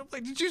you? And I'm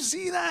like, did you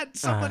see that?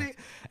 Somebody.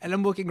 And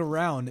I'm looking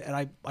around, and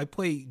I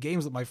play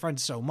games with my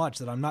friends so much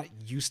that I'm not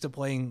used to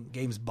playing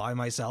games by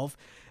myself.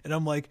 And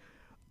I'm like,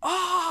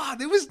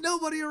 there was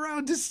nobody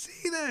around to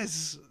see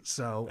this.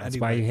 So That's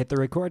anyway, why you hit the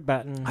record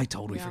button. I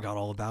totally Yeah. forgot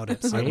all about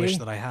it. I wish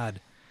that I had.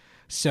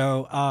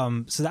 So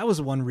that was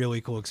one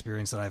really cool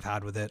experience that I've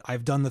had with it.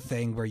 I've done the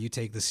thing where you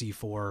take the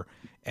C4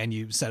 and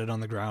you set it on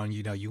the ground,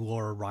 you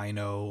lure a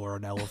rhino or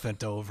an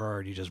elephant over,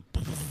 and you just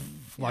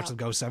watch them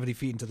go 70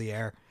 feet into the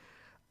air.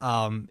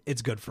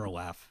 It's good for a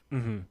laugh.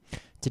 Mm-hmm.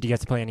 Did you get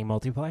to play any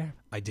multiplayer?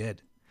 I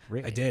did.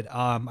 Really? I did.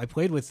 I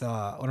played with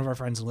one of our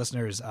friends and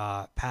listeners,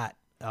 Pat,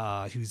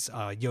 who's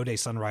Yode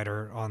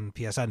Sunrider on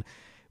PSN.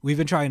 We've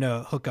been trying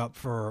to hook up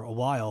for a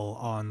while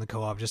on the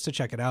co-op just to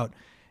check it out.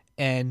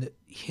 And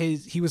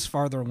he was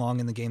farther along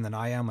in the game than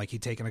I am. Like,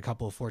 he'd taken a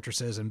couple of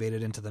fortresses and made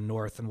it into the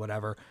north and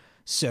whatever.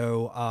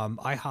 So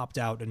I hopped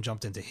out and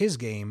jumped into his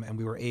game, and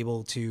I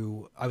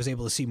was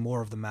able to see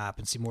more of the map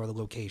and see more of the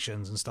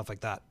locations and stuff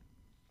like that.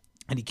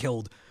 And he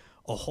killed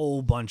a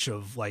whole bunch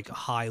of like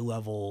high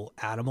level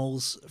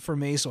animals for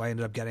me. So I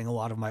ended up getting a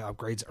lot of my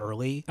upgrades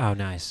early. Oh,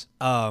 nice.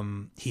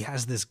 He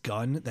has this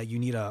gun that you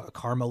need a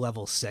karma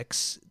level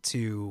 6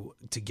 to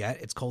get.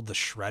 It's called the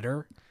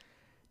Shredder.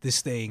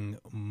 This thing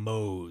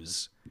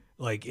mows.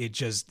 Like, it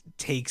just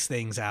takes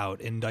things out,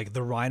 and like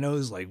the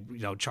rhinos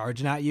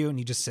charging at you, and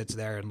he just sits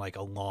there in like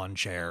a lawn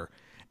chair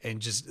and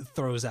just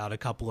throws out a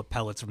couple of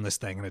pellets from this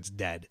thing, and it's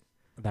dead.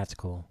 That's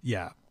cool.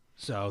 Yeah.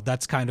 So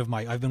that's kind of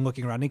I've been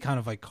looking around any kind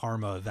of like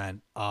karma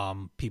event,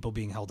 people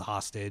being held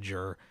hostage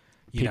or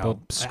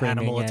People screaming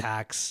animal at-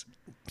 attacks.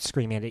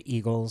 Screaming at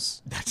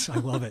eagles. I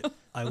love it.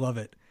 I love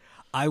it.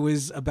 I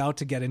was about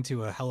to get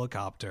into a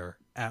helicopter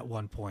at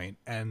one point,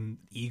 and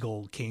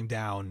eagle came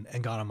down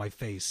and got on my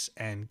face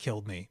and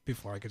killed me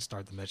before I could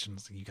start the mission.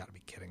 Like, you got to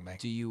be kidding me.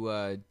 Do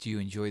you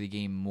enjoy the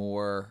game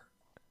more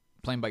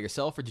playing by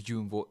yourself, or did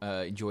you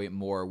enjoy it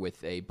more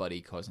with a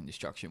buddy causing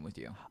destruction with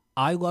you?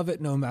 I love it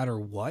no matter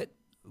what,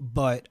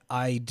 but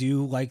I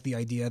do like the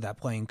idea that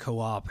playing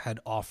co-op had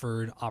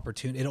offered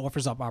opportunity. It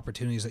offers up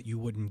opportunities that you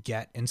wouldn't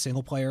get in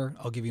single player.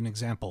 I'll give you an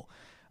example.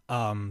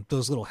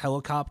 Those little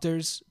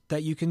helicopters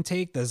that you can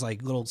take, those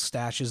like little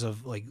stashes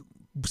of like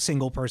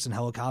single person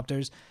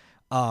helicopters.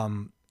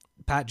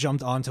 Pat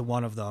jumped onto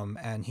one of them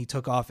and he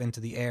took off into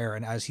the air.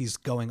 And as he's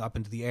going up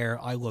into the air,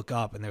 I look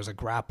up and there's a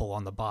grapple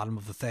on the bottom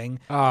of the thing.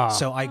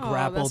 So I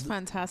grappled. That's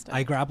fantastic.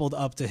 I grappled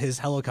up to his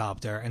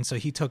helicopter, and so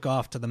he took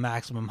off to the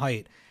maximum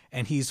height,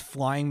 and he's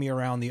flying me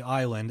around the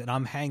island, and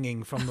I'm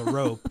hanging from the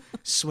rope,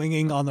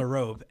 swinging on the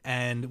rope,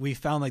 and we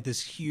found like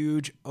this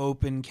huge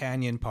open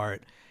canyon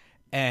part,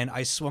 and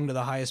I swung to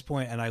the highest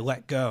point, and I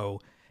let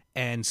go,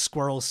 and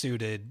squirrel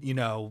suited,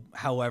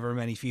 however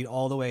many feet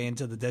all the way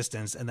into the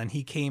distance, and then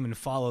he came and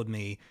followed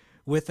me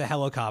with the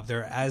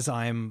helicopter as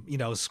I'm,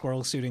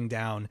 squirrel suiting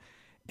down,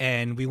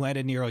 and we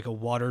landed near like a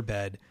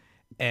waterbed.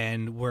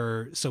 And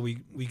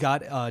we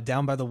got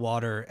down by the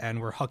water, and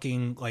we're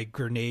hucking like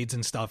grenades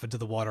and stuff into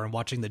the water and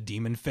watching the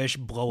demon fish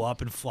blow up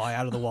and fly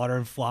out of the water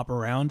and flop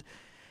around.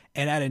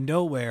 And out of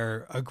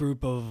nowhere, a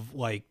group of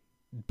like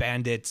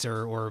bandits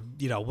or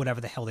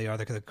whatever the hell they are,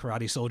 the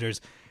karate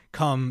soldiers,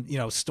 come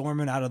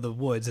storming out of the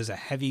woods. There's a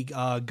heavy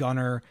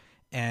gunner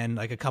and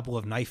like a couple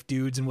of knife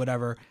dudes and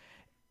whatever.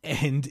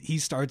 And he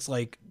starts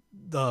like,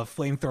 the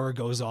flamethrower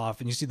goes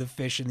off and you see the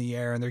fish in the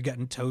air and they're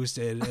getting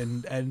toasted,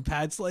 and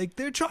Pat's like,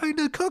 they're trying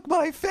to cook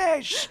my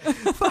fish.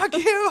 Fuck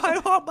you,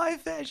 I want my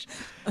fish.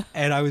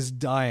 And I was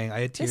dying.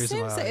 I had tears in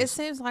my eyes. It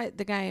seems like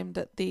the game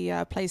that the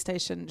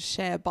PlayStation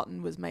share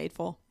button was made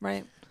for,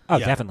 right? Oh,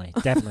 Yeah.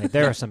 definitely.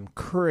 There are some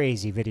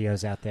crazy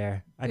videos out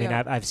there. I mean,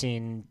 Yeah. I've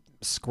seen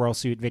squirrel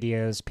suit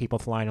videos, people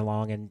flying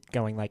along and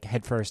going like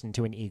headfirst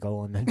into an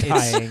eagle and then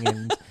dying,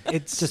 and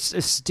it's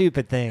just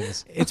stupid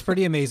things. It's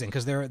pretty amazing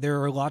because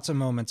there are lots of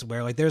moments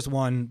where like there's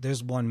one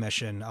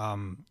mission.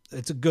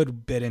 It's a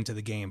good bit into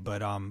the game,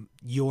 but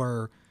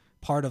your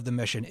part of the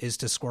mission is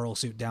to squirrel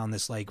suit down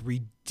this like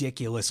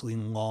ridiculously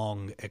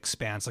long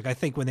expanse. Like I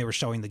think when they were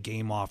showing the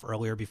game off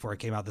earlier before it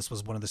came out, this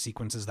was one of the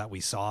sequences that we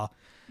saw.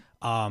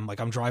 Like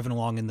I'm driving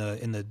along in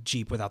the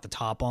Jeep without the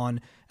top on,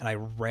 and I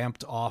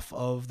ramped off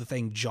of the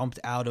thing, jumped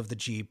out of the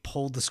Jeep,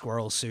 pulled the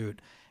squirrel suit,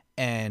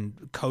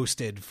 and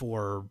coasted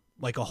for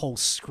like a whole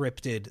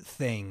scripted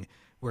thing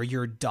where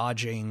you're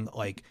dodging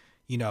like,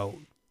 you know,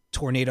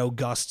 tornado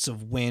gusts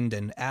of wind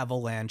and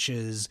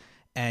avalanches,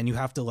 and you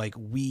have to like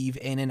weave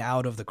in and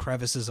out of the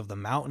crevices of the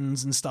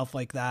mountains and stuff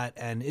like that.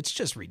 And it's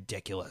just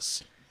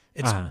ridiculous.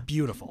 It's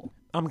beautiful.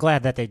 I'm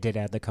glad that they did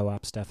add the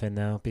co-op stuff in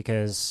though,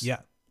 because yeah,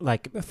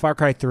 like Far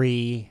Cry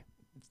 3,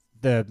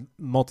 the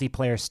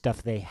multiplayer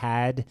stuff they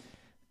had,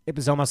 it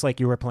was almost like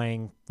you were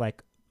playing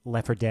like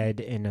Left 4 Dead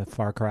in a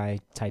Far Cry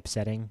type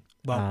setting.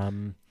 Well,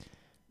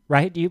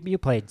 right? You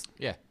played.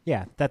 Yeah.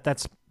 Yeah.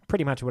 That's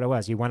pretty much what it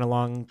was. You went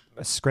along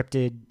a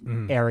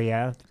scripted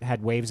area,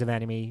 had waves of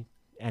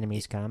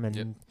enemies come,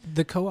 and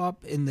the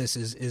co-op in this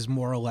is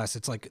more or less,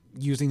 it's like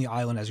using the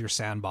island as your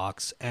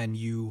sandbox, and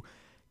you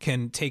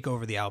can take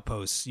over the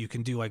outposts. You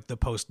can do like the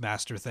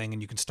postmaster thing,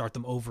 and you can start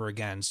them over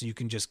again. So you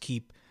can just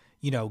keep,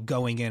 you know,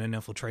 going in and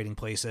infiltrating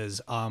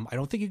places. I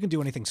don't think you can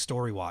do anything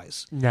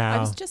story-wise. No. I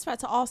was just about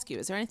to ask you,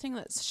 is there anything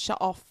that's shut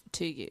off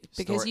to you?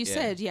 Because you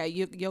said,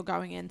 you're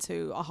going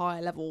into a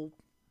higher level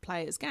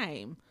player's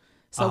game.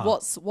 So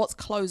what's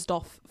closed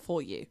off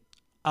for you?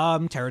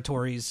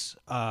 Territories,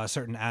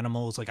 certain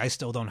animals. Like I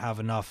still don't have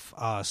enough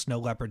snow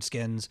leopard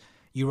skins.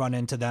 You run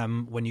into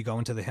them when you go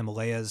into the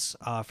Himalayas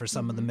for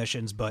some of the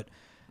missions, but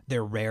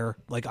they're rare.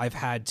 Like I've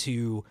had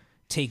to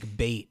take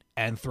bait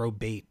and throw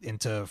bait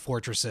into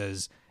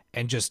fortresses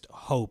and just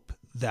hope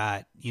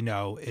that, you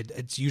know,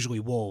 it's usually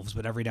wolves,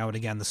 but every now and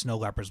again the snow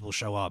leopards will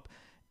show up,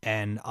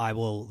 and I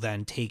will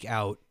then take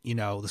out, you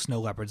know, the snow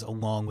leopards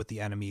along with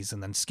the enemies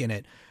and then skin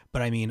it.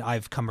 But I mean,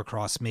 I've come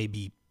across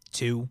maybe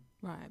 2.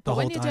 Right. But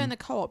when you're doing the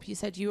co-op, you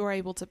said you were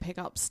able to pick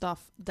up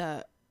stuff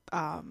that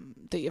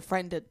that your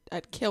friend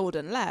had killed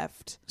and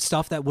left.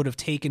 Stuff that would have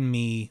taken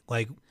me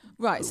like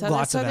right. So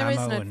lots of there is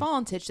an ammo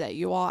advantage there.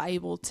 You are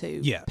able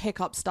to pick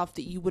up stuff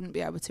that you wouldn't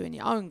be able to in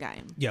your own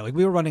game. Yeah, like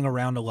we were running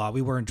around a lot.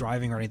 We weren't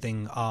driving or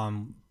anything.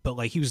 But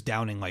like he was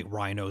downing like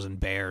rhinos and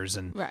bears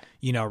and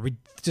you know,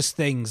 just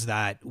things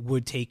that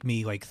would take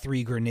me like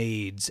 3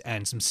 grenades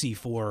and some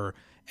C4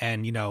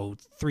 and, you know,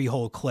 3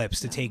 whole clips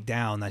to take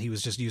down, that he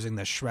was just using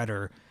the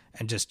shredder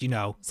and just, you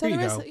know, so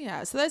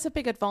so there's a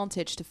big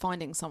advantage to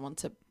finding someone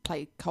to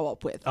play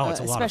co-op with, it's a lot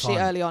of especially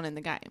fun. early on in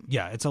the game.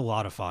 Yeah, it's a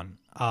lot of fun.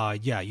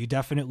 You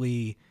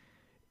definitely,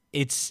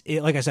 it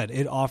like I said,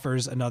 it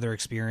offers another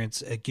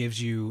experience. It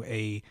gives you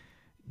a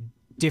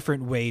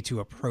different way to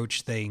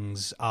approach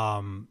things.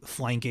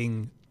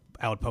 Flanking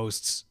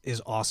outposts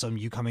is awesome.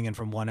 You coming in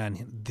from one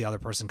end, the other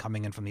person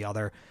coming in from the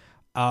other.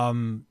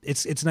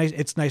 It's nice.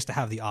 It's nice to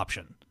have the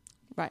option.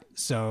 Right.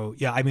 So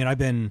yeah, I mean, I've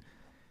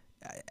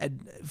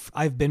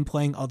been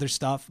playing other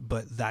stuff,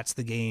 but that's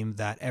the game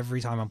that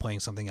every time I'm playing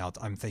something else,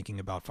 I'm thinking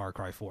about Far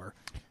Cry 4.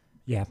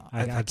 Yeah,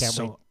 I can't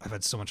wait. I've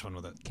had so much fun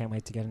with it. Can't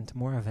wait to get into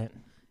more of it.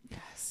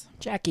 Yes.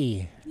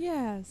 Jackie.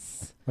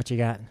 Yes. What you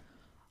got?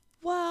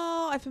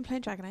 Well, I've been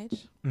playing Dragon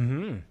Age,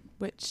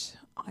 which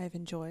I've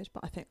enjoyed,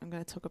 but I think I'm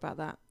going to talk about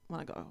that when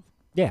I got a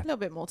little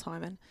bit more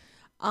time in.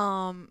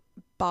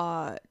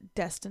 But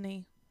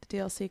Destiny, the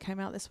DLC came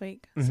out this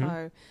week.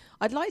 So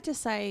I'd like to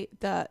say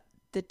that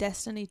the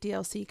Destiny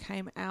DLC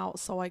came out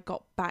so I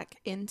got back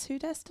into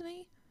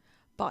Destiny,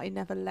 but I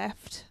never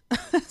left.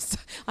 So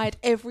I had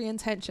every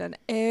intention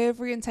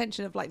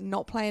of like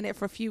not playing it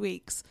for a few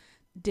weeks.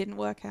 Didn't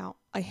work out.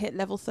 I hit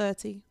level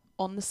 30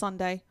 on the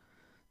Sunday.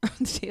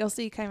 The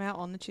DLC came out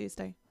on the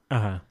Tuesday.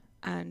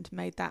 And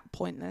made that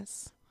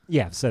pointless.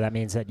 Yeah, so that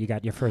means that you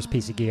got your first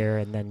piece of gear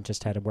and then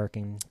just had to work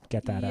and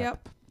get that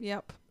up.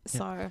 Yep.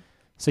 So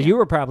you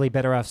were probably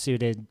better off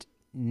suited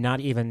not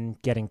even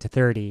getting to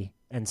 30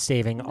 and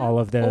saving all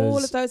of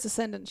those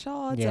Ascendant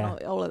shards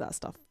and all of that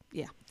stuff.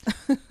 Yeah.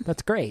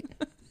 That's great.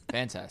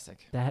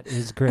 Fantastic. That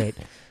is great.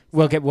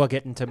 We'll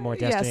get into more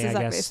Destiny, yes,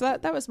 exactly. I guess. So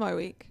that was my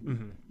week.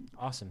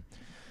 Awesome.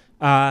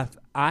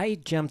 I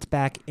jumped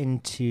back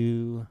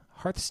into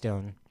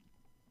Hearthstone.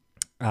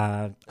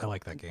 I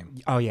like that game.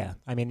 Oh yeah,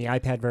 I mean the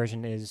iPad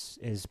version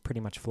is pretty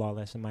much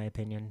flawless in my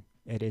opinion.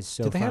 It is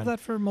so. Did they fun. have that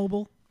for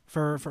mobile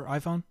for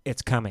iPhone?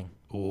 It's coming.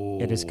 Ooh.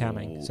 It is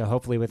coming. So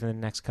hopefully within the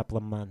next couple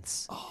of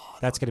months.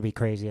 That's going to be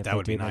crazy if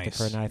they do make it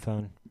for an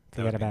iPhone.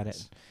 Forget about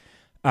it.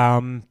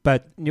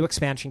 But new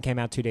expansion came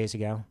out 2 days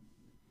ago.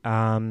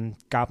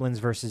 Goblins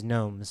versus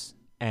Gnomes,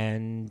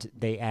 and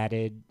they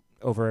added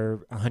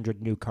over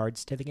 100 new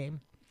cards to the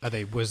game.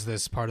 Was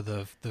this part of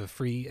the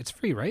free? It's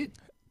free, right?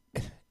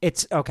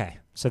 It's okay.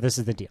 So this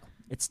is the deal.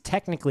 It's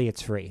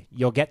free.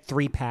 You'll get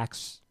 3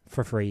 packs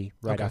for free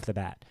right off the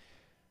bat.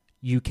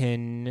 You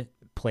can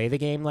play the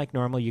game like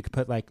normal. You could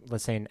put like,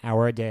 let's say, an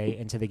hour a day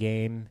into the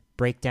game,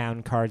 break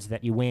down cards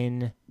that you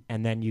win,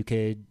 and then you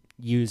could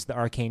use the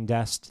arcane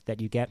dust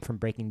that you get from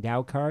breaking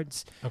down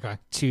cards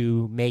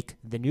to make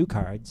the new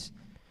cards.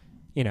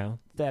 You know,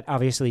 that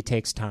obviously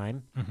takes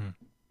time. Mm-hmm.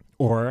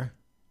 Or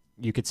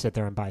you could sit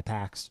there and buy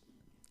packs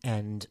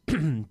and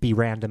be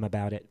random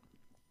about it.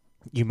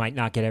 You might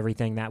not get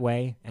everything that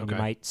way, and you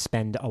might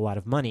spend a lot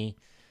of money,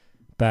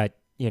 but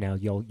you know,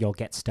 you'll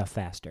get stuff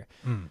faster.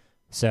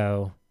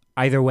 So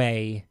either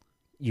way,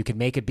 you can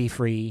make it be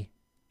free,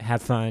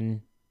 have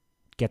fun,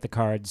 get the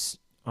cards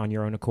on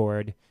your own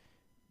accord,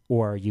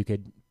 or you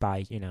could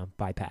buy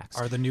packs.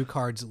 Are the new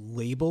cards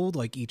labeled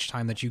like each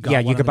time that you got? Yeah,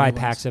 you could buy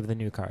packs of the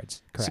new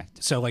cards.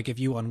 Correct. So like if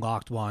you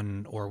unlocked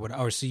one or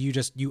whatever, so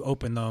you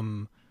open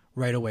them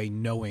right away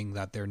knowing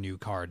that they're new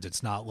cards.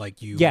 It's not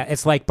like you... Yeah,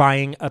 it's like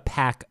buying a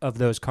pack of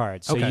those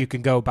cards. So Okay. you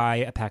can go buy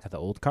a pack of the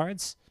old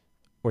cards,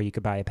 or you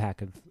could buy a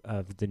pack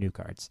of the new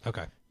cards.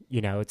 Okay.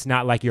 You know, it's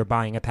not like you're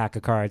buying a pack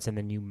of cards and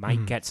then you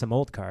might get some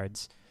old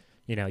cards.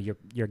 You know,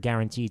 you're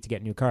guaranteed to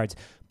get new cards.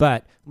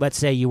 But let's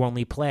say you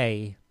only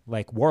play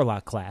like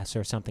Warlock class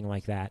or something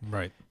like that.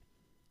 Right.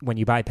 When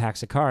you buy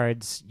packs of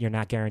cards, you're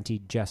not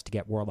guaranteed just to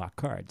get Warlock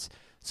cards.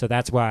 So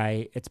that's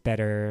why it's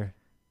better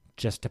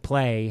just to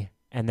play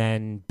and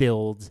then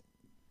build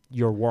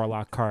your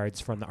Warlock cards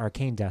from the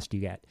arcane dust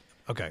you get.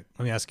 Okay,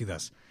 let me ask you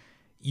this.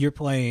 You're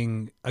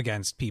playing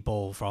against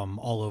people from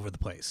all over the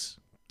place.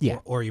 Yeah.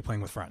 Or are you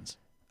playing with friends?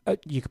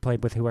 You could play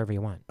with whoever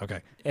you want.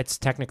 Okay. It's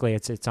technically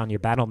it's on your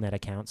Battle.net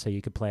account, so you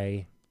could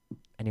play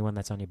anyone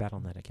that's on your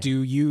Battle.net account.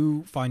 Do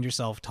you find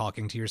yourself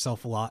talking to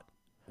yourself a lot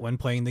when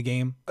playing the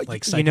game?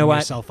 Like psyching you know what?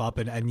 yourself up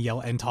and yell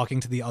and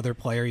talking to the other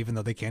player even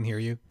though they can't hear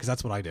you? Because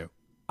that's what I do.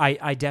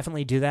 I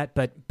definitely do that,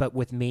 but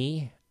with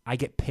me, I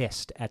get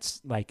pissed at,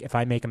 like, if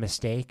I make a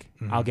mistake,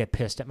 I'll get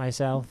pissed at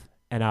myself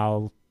and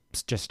I'll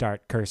just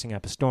start cursing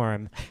up a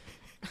storm.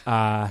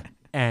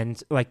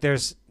 And like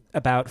there's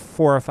about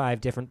 4 or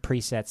 5 different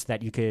presets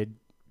that you could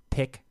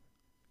pick,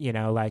 you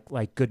know,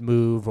 like good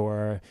move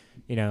or,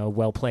 you know,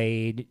 well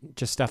played,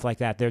 just stuff like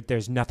that.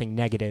 There's nothing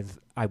negative.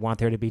 I want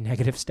there to be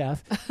negative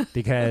stuff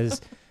because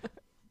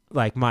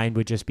like mine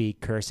would just be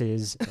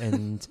curses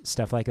and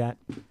stuff like that.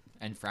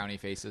 And frowny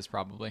faces,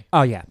 probably.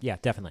 Oh yeah,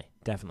 definitely.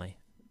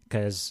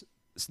 Because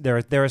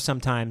there are some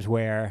times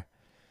where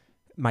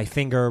my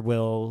finger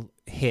will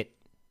hit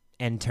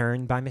end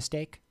turn by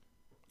mistake,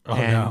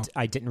 and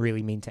I didn't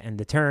really mean to end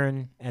the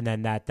turn, and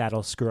then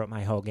that'll screw up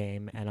my whole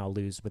game, and I'll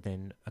lose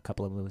within a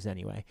couple of moves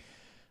anyway.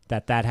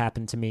 That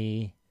happened to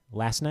me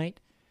last night.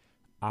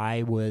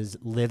 I was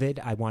livid.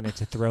 I wanted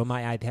to throw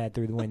my iPad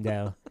through the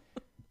window.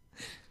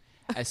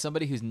 As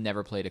somebody who's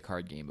never played a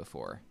card game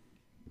before,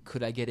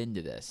 could I get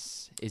into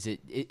this? Is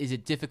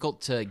it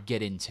difficult to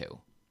get into?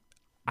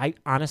 I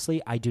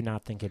honestly do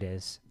not think it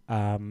is.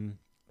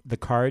 The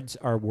cards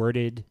are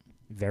worded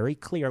very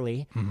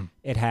clearly.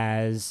 It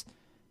has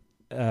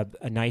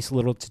a nice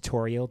little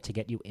tutorial to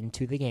get you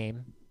into the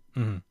game.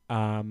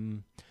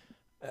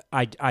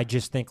 I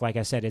just think, like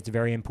I said, it's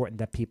very important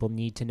that people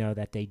need to know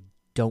that they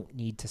don't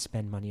need to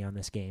spend money on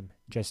this game.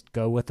 Just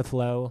go with the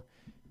flow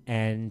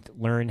and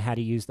learn how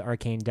to use the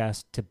arcane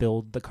dust to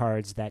build the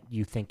cards that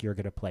you think you're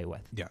going to play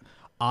with. Yeah.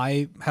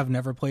 I have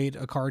never played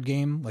a card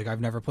game. Like,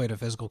 I've never played a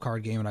physical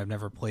card game, and I've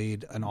never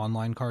played an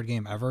online card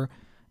game ever.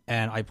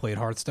 And I played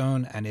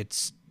Hearthstone, and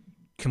it's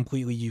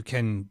completely, you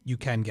can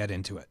get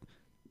into it.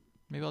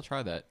 Maybe I'll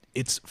try that.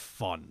 It's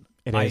fun.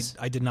 It is.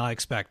 I did not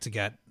expect to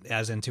get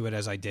as into it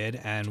as I did,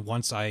 and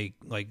once I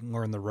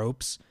learned the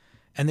ropes,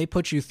 and they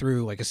put you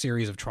through like a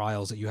series of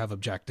trials that you have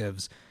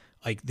objectives.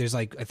 Like there's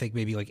I think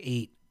maybe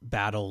 8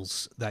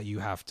 battles that you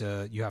have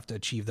to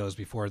achieve those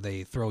before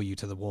they throw you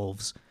to the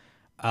wolves.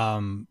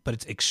 But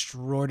it's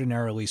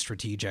extraordinarily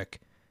strategic.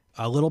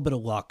 A little bit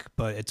of luck,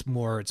 but it's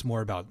more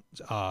about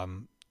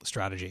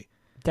strategy.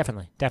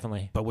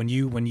 Definitely. But when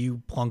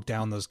you plunk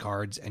down those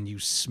cards and you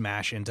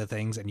smash into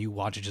things and you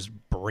watch it just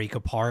break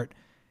apart,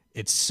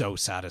 it's so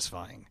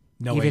satisfying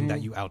knowing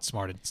that you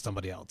outsmarted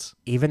somebody else.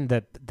 Even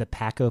the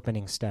pack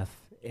opening stuff,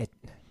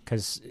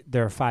 because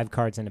there are 5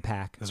 cards in a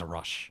pack. There's a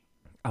rush.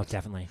 Oh,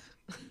 definitely.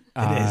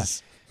 It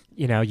is.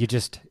 You know,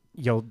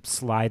 you'll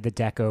slide the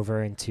deck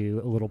over into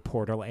a little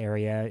portal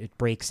area. It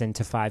breaks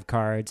into 5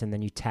 cards, and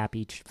then you tap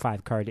each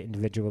 5 card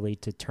individually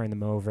to turn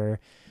them over.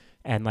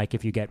 And like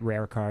if you get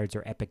rare cards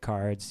or epic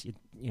cards,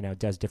 you know, it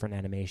does different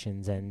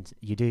animations, and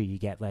you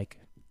get like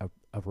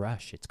a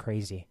rush. It's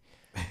crazy.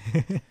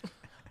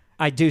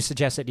 I do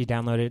suggest that you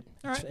download it.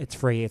 All right. It's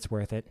free. It's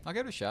worth it. I'll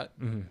give it a shot.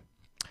 Mm-hmm.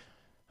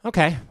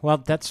 Okay, well,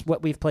 that's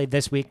what we've played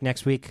this week.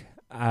 Next week,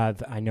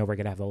 I know we're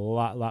going to have a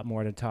lot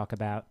more to talk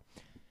about,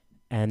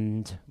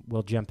 and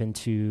we'll jump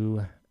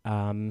into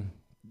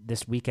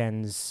this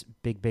weekend's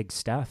big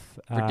stuff.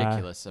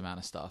 Ridiculous amount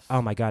of stuff.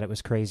 Oh my God, it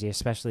was crazy,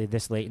 especially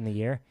this late in the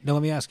year. Now,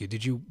 let me ask you,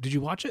 did you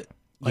watch it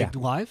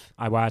live?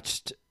 I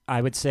watched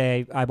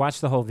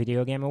the whole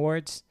Video Game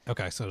Awards.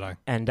 Okay, so did I.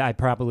 And I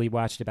probably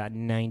watched about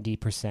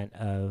 90%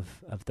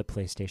 of the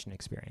PlayStation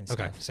experience.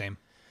 Okay, stuff. same.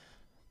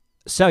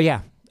 So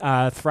yeah,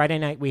 Friday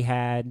night we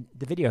had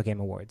the Video Game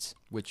Awards.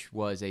 Which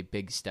was a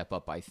big step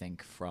up, I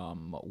think,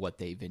 from what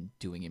they've been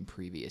doing in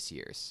previous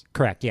years.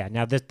 Correct, yeah.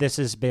 Now, this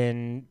has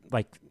been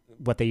like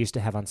what they used to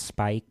have on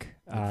Spike.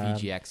 The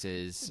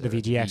VGXs. The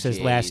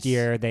VGXs. Last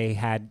year, they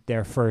had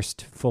their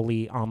first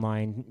fully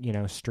online,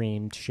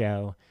 streamed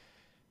show.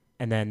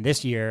 And then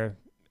this year,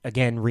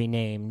 again,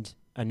 renamed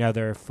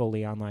another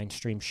fully online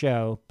stream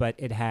show, but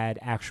it had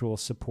actual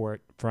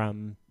support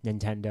from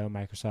Nintendo,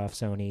 Microsoft,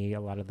 Sony, a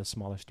lot of the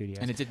smaller studios.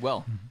 And it did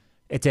well.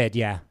 It did,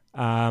 yeah.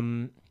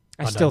 I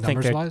still think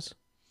numbers-wise?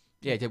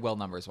 Yeah, it did well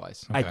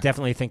numbers-wise. Okay. I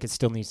definitely think it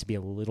still needs to be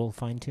a little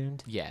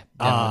fine-tuned. Yeah,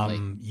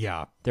 definitely.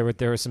 Yeah. There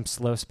were some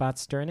slow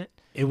spots during it.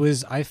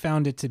 I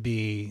found it to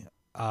be,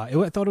 I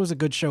thought it was a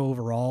good show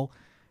overall,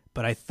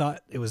 but I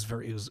thought it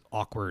was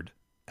awkward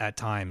at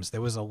times.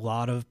 There was a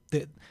lot of...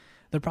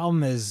 The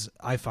problem is,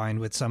 I find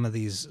with some of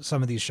these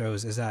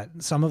shows is that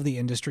some of the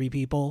industry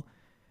people,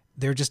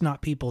 they're just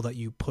not people that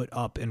you put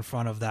up in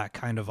front of that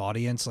kind of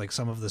audience, like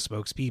some of the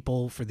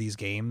spokespeople for these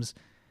games,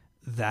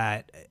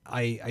 that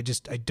I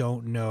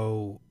don't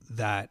know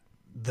that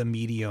the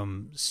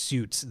medium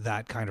suits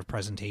that kind of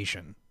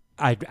presentation.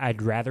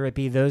 I'd rather it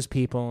be those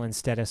people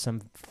instead of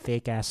some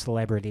fake ass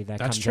celebrity that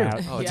That's comes true.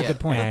 out That's a good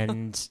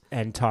point.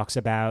 and talks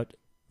about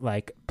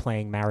like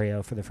playing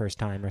Mario for the first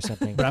time or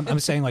something. But I'm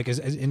saying like as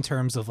in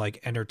terms of like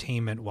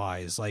entertainment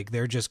wise, like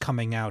they're just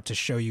coming out to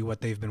show you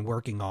what they've been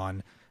working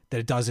on. That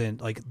it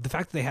doesn't, like, the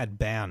fact that they had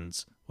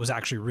bands was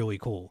actually really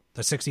cool.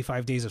 The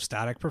 65 Days of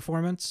Static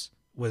performance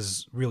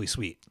was really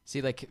sweet.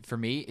 See, like for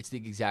me, it's the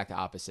exact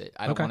opposite.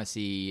 I don't want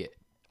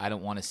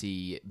to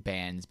see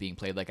bands being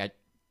played. Like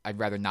I'd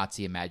rather not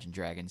see Imagine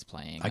Dragons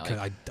playing.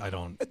 I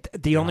don't.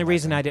 The only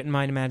reason I didn't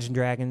mind Imagine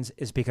Dragons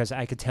is because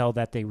I could tell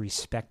that they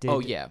respected. Oh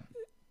yeah.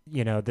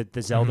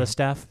 The Zelda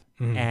stuff,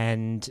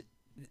 and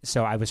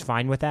so I was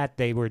fine with that.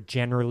 They were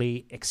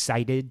generally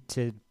excited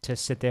to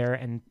sit there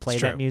and play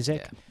that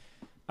music.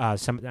 Yeah.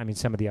 Some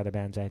of the other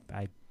bands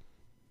I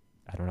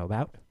don't know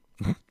about,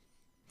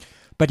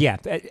 but yeah,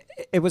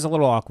 it was a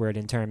little awkward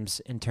in terms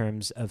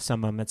of some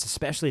moments,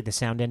 especially the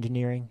sound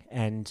engineering.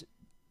 And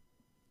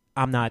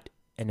I'm not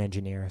an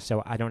engineer,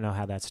 so I don't know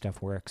how that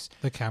stuff works.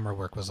 The camera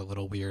work was a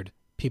little weird.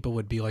 People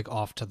would be like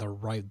off to the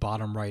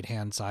bottom right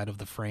hand side of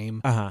the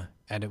frame,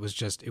 and it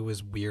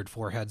was weird.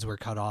 Foreheads were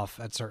cut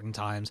off at certain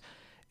times.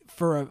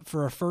 For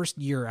a first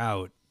year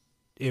out,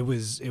 it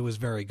was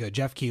very good.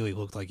 Jeff Keighley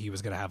looked like he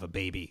was going to have a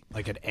baby,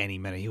 like at any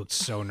minute. He looked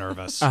so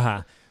nervous.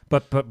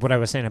 But what I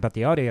was saying about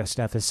the audio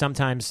stuff is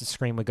sometimes the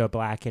screen would go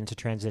black into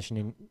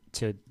transitioning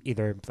to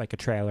either like a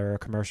trailer or a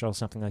commercial,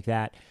 something like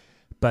that.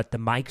 But the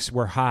mics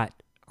were hot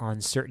on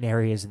certain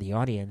areas of the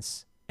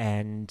audience,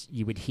 and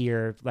you would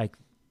hear like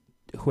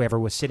whoever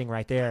was sitting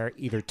right there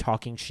either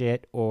talking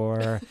shit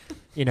or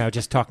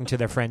just talking to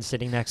their friend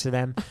sitting next to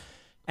them.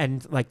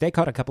 And like they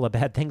caught a couple of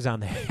bad things on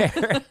there.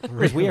 It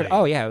was weird.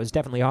 Oh yeah, it was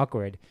definitely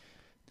awkward.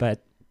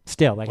 But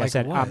still, like I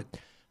said,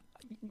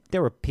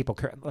 there were people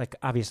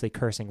obviously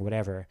cursing,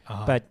 whatever.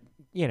 But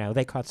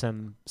they caught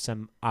some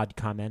odd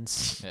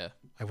comments. Yeah,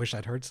 I wish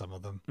I'd heard some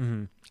of them.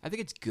 Mm-hmm. I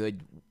think it's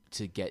good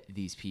to get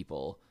these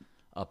people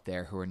up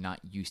there who are not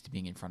used to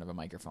being in front of a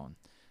microphone.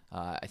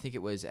 I think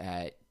it was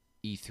at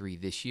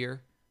E3 this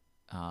year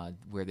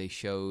where they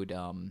showed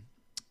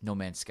No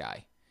Man's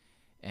Sky.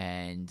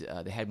 And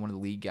they had one of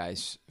the lead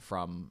guys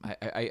from,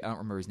 I don't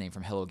remember his name,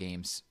 from Hello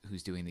Games,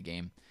 who's doing the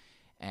game.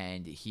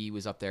 And he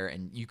was up there,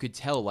 and you could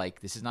tell,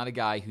 like, this is not a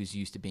guy who's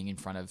used to being in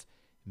front of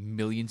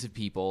millions of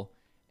people.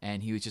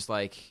 And he was just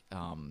like,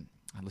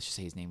 let's just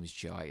say his name was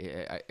Joe.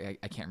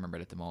 I can't remember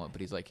it at the moment,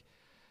 but he's like,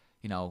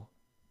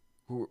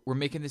 we're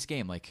making this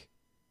game. Like,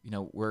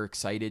 we're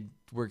excited.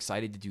 We're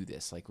excited to do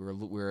this. Like,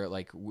 we're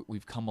like,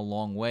 we've come a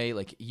long way.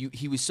 Like,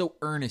 he was so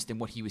earnest in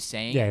what he was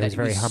saying. Yeah, he that was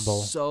very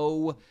humble.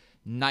 So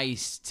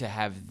nice to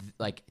have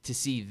to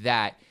see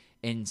that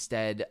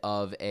instead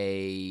of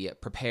a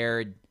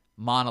prepared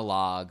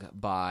monologue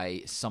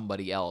by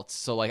somebody else.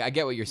 So like I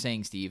get what you're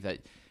saying, Steve, that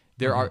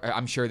there are,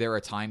 I'm sure there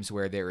are times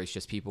where there is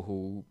just people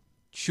who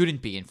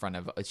shouldn't be in front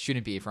of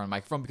a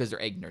microphone because they're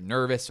ignorant,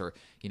 nervous, or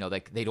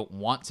like they don't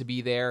want to be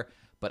there.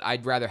 But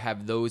I'd rather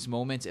have those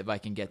moments if I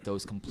can get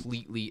those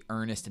completely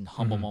earnest and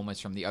humble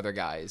moments from the other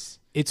guys.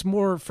 It's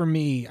more for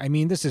me, I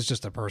mean, this is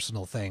just a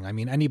personal thing. I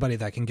mean, anybody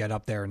that can get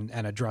up there and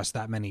address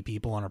that many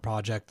people on a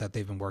project that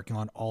they've been working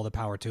on, all the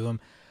power to them.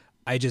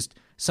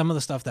 Some of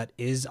the stuff that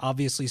is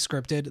obviously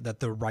scripted, that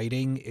the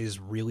writing is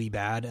really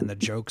bad and the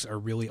jokes are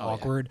really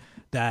awkward,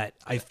 that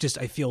I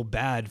feel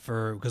bad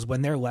for, because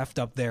when they're left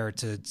up there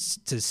to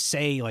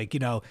say like,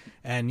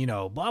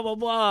 and blah, blah,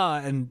 blah,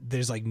 and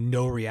there's like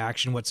no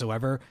reaction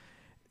whatsoever,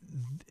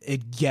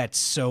 it gets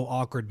so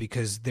awkward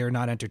because they're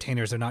not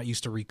entertainers. They're not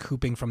used to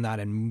recouping from that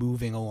and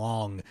moving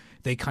along.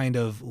 They kind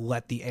of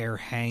let the air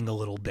hang a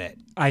little bit.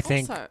 I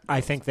think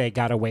they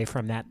got away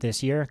from that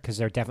this year because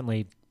there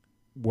definitely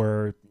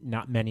were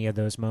not many of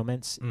those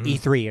moments.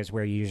 E3 is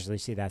where you usually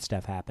see that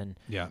stuff happen.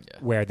 Yeah.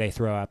 Where they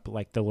throw up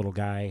like the little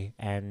guy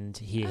and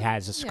he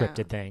has a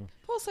scripted thing.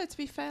 Also, to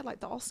be fair, like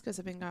the Oscars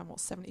have been going,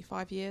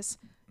 75 years?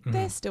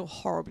 They're still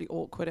horribly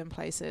awkward in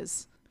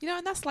places. You know,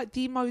 and that's like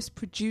the most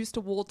produced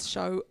awards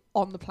show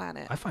on the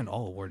planet. I find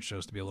all award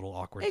shows to be a little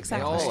awkward.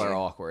 Exactly. They all are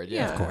awkward.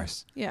 Yeah. Of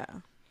course. Yeah.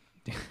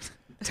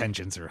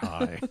 Tensions are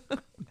high.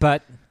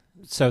 But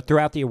so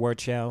throughout the award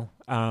show,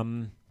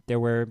 there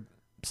were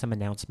some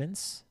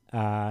announcements,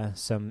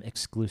 some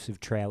exclusive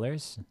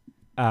trailers.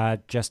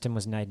 Justin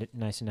was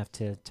nice enough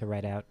to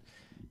write out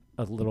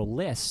a little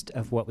list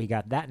of what we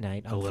got that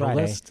night on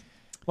Friday. List?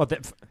 Well,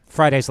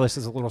 Friday's list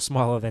is a little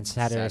smaller than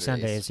Saturday,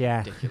 Sundays.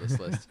 Yeah. Ridiculous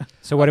list.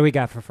 So what do we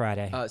got for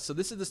Friday? So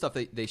this is the stuff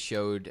they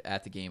showed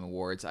at the Game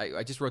Awards.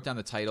 I just wrote down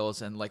the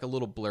titles and like a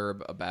little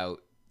blurb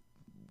about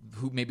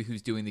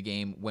who's doing the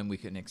game, when we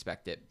can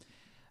expect it.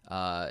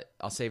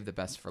 I'll save the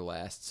best for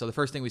last. So the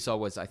first thing we saw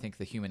was, I think,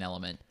 The Human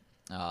Element,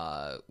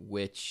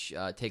 which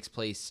takes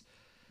place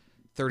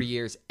 30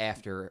 years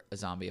after a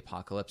zombie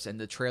apocalypse. And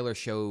the trailer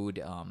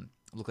showed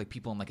looked like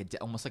people in like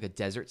almost like a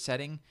desert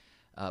setting,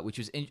 which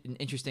was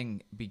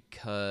interesting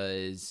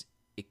because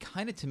it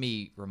kind of, to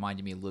me,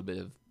 reminded me a little bit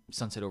of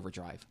Sunset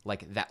Overdrive,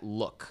 like that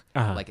look,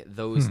 like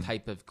those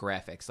type of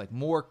graphics, like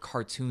more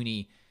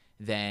cartoony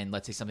than,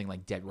 let's say, something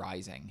like Dead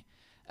Rising.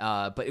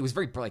 But it was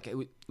very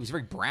it was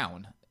very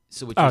brown,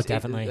 so which was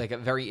definitely like a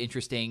very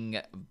interesting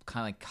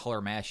kind of like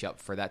color mashup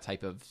for that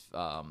type of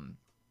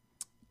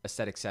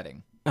aesthetic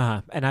setting.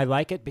 And I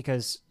like it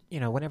because, you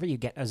know, whenever you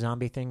get a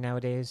zombie thing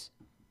nowadays,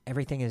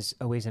 everything is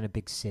always in a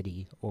big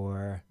city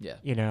or,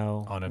 you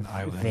know, on an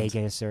island,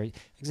 Vegas or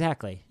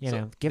exactly. You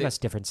know, give us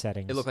different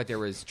settings. It looked like there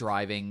was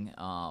driving,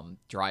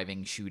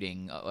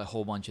 shooting, a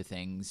whole bunch of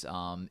things.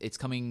 It's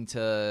coming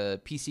to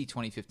PC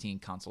 2015,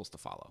 consoles to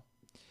follow.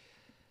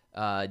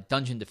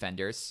 Dungeon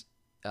Defenders,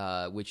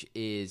 which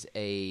is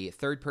a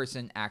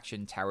third-person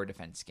action tower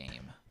defense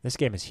game. This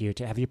game is huge.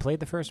 Have you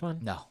played the first one?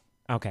 No.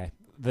 Okay.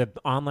 The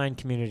online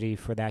community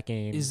for that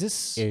game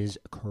is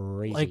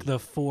crazy. Like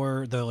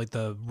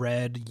the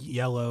red,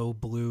 yellow,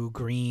 blue,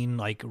 green,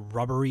 like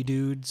rubbery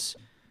dudes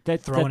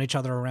throwing each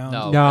other around.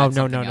 No.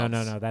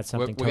 No. That's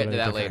something we'll totally get to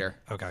that different. later.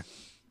 Okay.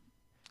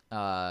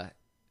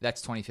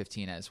 That's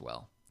 2015 as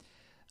well.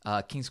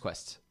 King's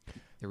Quest.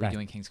 They're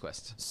redoing King's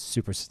Quest.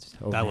 Super.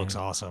 That looks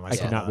awesome. I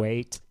cannot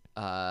wait.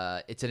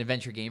 It's an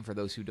adventure game for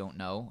those who don't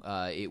know.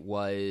 It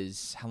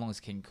was, how long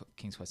has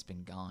King's Quest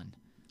been gone?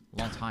 A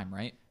long time,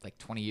 right? Like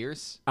 20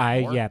 years? I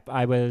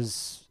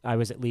was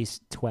at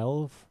least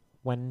 12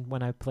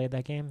 when I played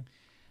that game.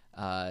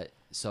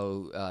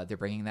 So they're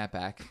bringing that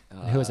back.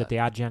 Who was it? The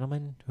Odd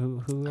Gentleman?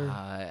 Who?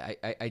 I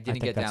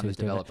didn't get down to the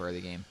developer of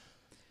the game.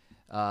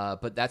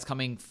 But that's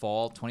coming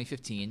fall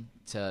 2015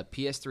 to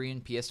PS3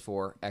 and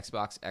PS4,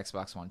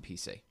 Xbox One,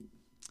 PC.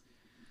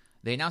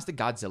 They announced the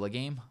Godzilla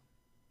game.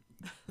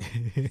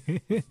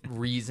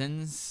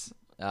 Reasons.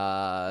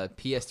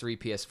 PS3,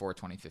 PS4,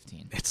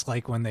 2015. It's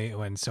like when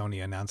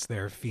Sony announced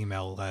their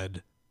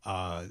female-led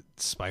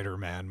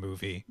Spider-Man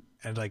movie,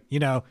 and like, you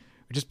know,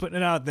 we're just putting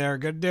it out there,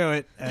 gonna do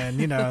it,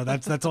 and you know,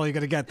 that's all you're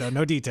gonna get though.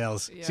 No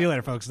details. Yeah. See you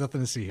later, folks.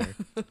 Nothing to see here.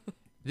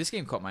 This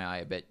game caught my eye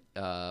a bit.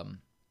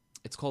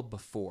 It's called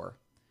Before.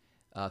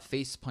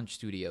 Face Punch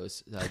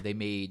Studios. They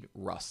made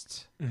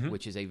Rust,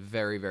 which is a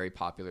very, very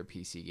popular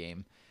PC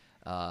game.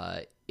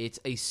 It's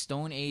a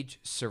Stone Age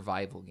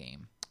survival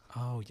game.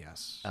 Oh,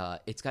 yes.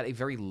 It's got a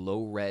very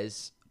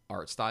low-res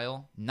art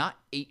style, not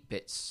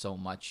 8-bit so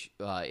much.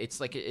 It's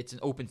like it's an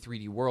open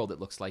 3D world, it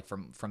looks like,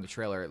 from the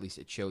trailer. At least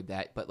it showed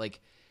that. But, like,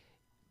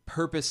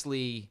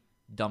 purposely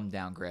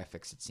dumbed-down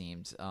graphics, it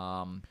seems.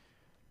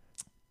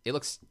 It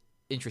looks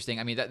interesting.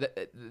 I mean,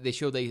 they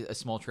showed a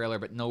small trailer,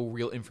 but no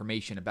real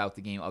information about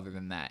the game other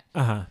than that.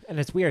 And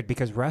it's weird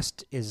because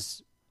Rust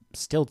is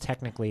still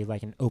technically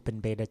like an open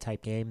beta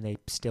type game. They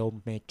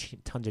still make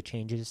tons of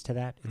changes to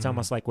that. It's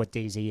almost like what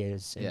DayZ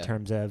is in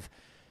terms of,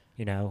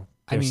 you know,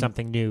 there's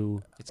something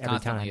new. It's every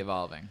constantly time.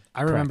 evolving.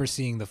 I remember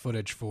seeing the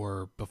footage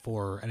for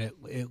Before, and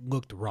it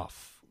looked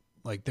rough.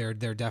 Like they're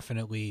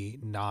definitely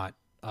not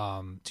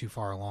too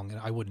far along, and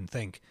I wouldn't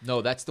think.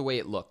 No, that's the way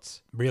it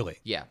looked. Really?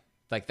 Yeah.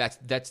 Like that's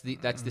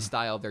the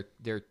style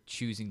they're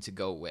choosing to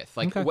go with.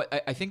 Like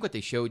what I think what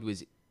they showed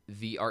was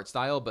the art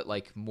style, but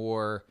like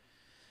more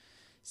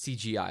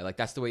CGI. Like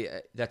that's the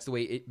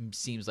way it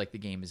seems like the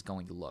game is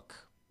going to look.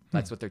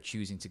 That's what they're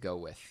choosing to go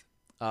with.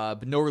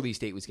 But no release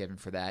date was given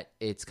for that.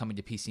 It's coming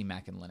to PC,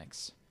 Mac, and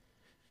Linux.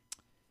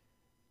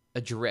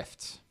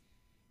 Adrift,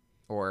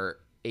 or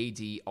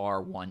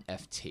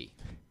ADR1FT.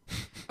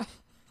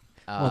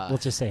 We'll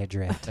just say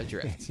Adrift.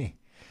 Adrift.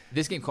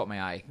 This game caught my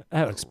eye.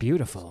 That looks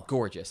beautiful.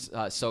 Gorgeous.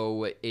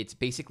 So it's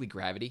basically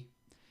Gravity.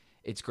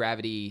 It's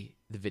Gravity,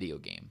 the video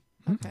game.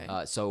 Okay.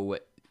 So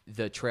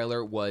the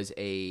trailer was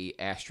a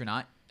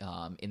astronaut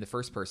in the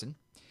first person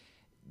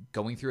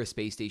going through a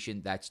space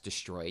station that's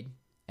destroyed.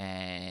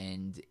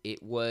 And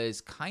it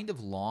was kind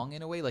of long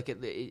in a way. Like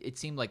it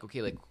seemed like,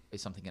 okay, like,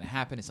 is something going to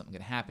happen? Is something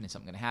going to happen? Is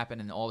something going to happen?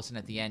 And all of a sudden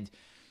at the end,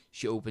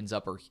 she opens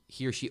up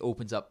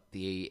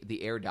the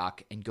air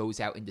dock and goes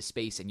out into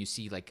space, and you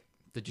see like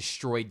the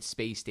destroyed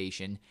space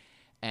station,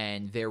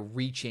 and they're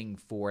reaching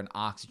for an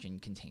oxygen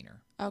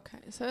container. Okay,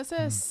 so it's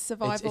a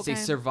survival game.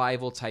 It's a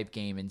survival type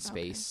game in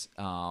space.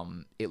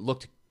 Okay. It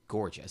looked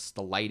gorgeous.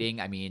 The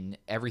lighting, I mean,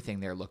 everything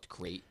there looked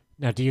great.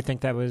 Now, do you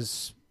think that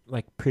was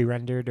like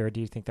pre-rendered, or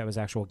do you think that was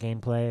actual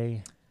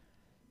gameplay?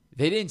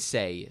 They didn't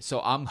say,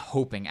 so I'm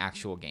hoping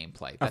actual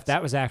gameplay. If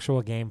that was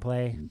actual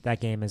gameplay, that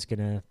game is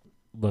gonna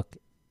look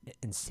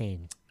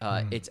insane.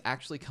 It's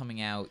actually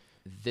coming out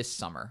this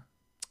summer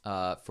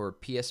for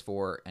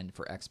PS4 and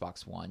for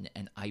Xbox One,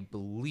 and I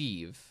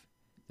believe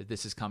that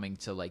this is coming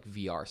to like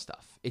VR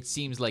stuff. It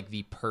seems like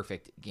the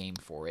perfect game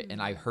for it, and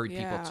I heard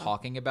people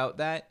talking about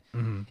that.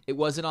 It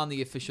wasn't on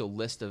the official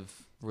list of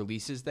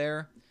releases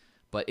there,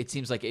 but it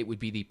seems like it would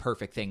be the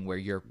perfect thing where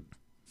you're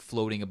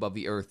floating above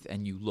the earth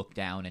and you look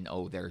down and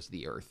there's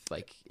the earth.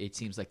 Like, it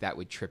seems like that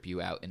would trip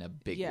you out in a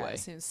big way. Yeah, it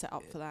seems set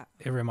up for that.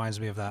 It reminds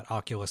me of that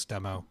Oculus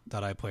demo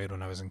that I played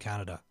when I was in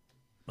Canada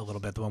a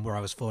little bit, the one where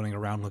I was floating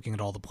around looking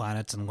at all the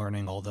planets and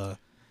learning all the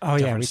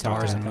different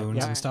stars and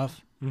moons and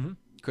stuff.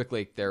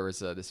 Quickly, there was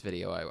this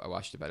video I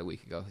watched about a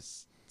week ago.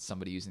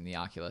 Somebody using the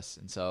Oculus,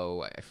 and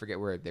so I forget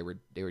where they were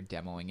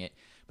demoing it,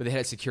 but they had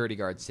a security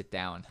guard sit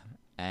down,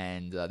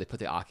 and they put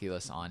the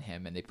Oculus on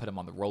him, and they put him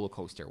on the roller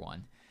coaster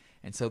one,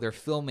 and so they're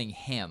filming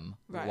him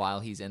while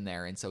he's in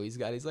there, and so he's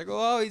got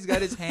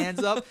his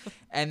hands up,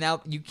 and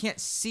now you can't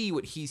see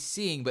what he's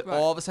seeing, but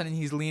all of a sudden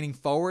he's leaning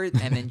forward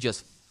and then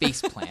just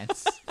face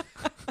plants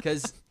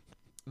because.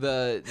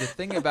 The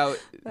thing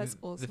about That's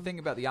awesome. The thing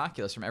about the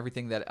Oculus, from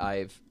everything that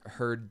I've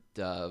heard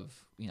of,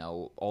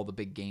 all the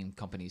big game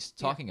companies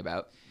talking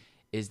about,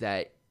 is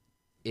that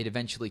it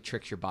eventually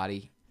tricks your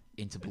body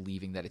into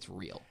believing that it's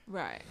real.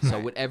 Right. So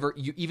whatever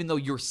even though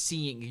you're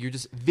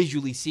just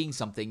visually seeing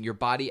something, your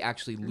body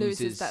actually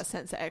loses that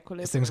sense of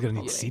equilibrium. This thing's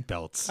gonna need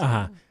seatbelts.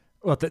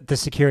 Well, the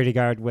security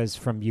guard was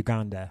from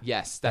Uganda.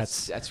 Yes,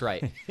 that's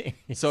right.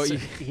 So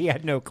he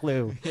had no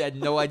clue. He had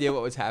no idea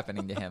what was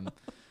happening to him.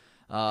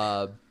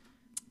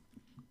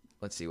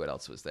 Let's see what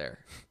else was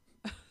there.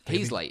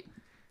 Hazelight.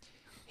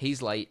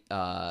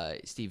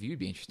 Steve, you'd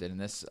be interested in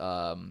this.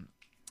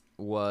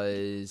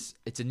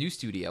 It's a new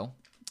studio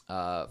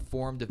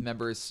formed of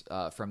members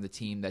from the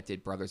team that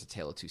did Brothers: A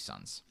Tale of Two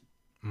Sons.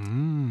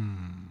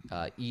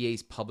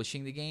 EA's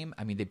publishing the game.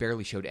 I mean, they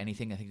barely showed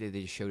anything. I think they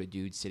just showed a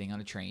dude sitting on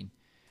a train.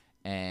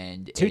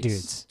 And two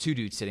dudes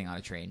sitting on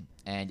a train,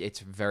 and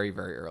it's very,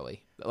 very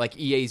early. Like,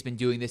 EA's been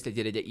doing this. They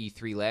did it at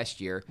E3 last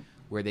year,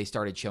 where they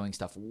started showing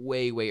stuff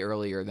way, way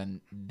earlier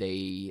than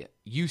they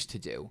used to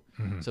do.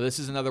 So this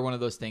is another one of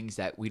those things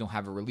that we don't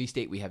have a release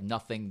date. We have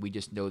nothing. We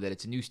just know that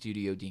it's a new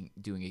studio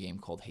doing a game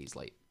called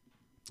Hazelight.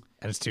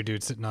 And it's two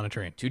dudes sitting on a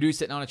train. Two dudes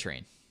sitting on a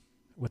train.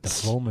 With the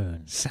full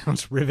moon.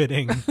 Sounds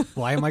riveting.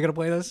 Why am I going to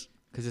play this?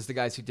 Because it's the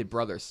guys who did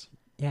Brothers.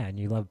 Yeah, and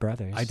you love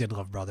Brothers. I did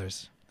love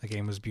Brothers. The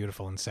game was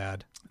beautiful and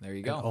sad. There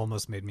you go. It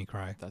almost made me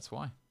cry. That's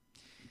why.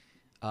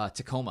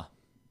 Tacoma.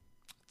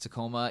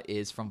 Tacoma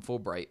is from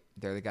Fulbright.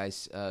 They're the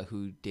guys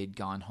who did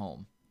Gone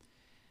Home.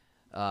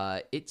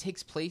 It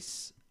takes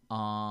place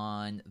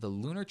on the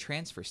Lunar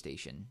Transfer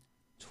Station,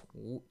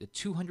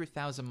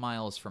 200,000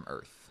 miles from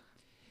Earth.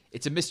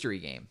 It's a mystery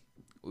game.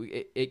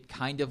 It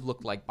kind of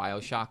looked like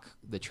BioShock,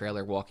 the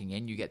trailer walking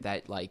in. You get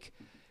that, like,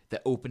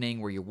 the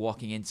opening where you're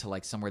walking into,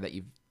 like, somewhere that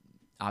you've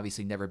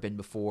obviously never been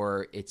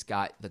before. It's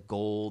got the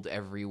gold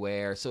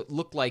everywhere. So it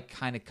looked like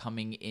kind of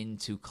coming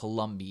into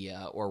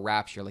Columbia or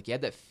Rapture. Like, you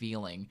had that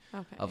feeling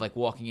of, like,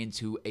 walking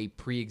into a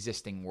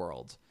pre-existing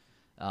world.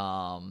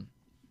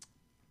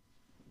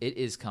 It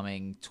is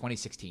coming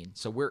 2016.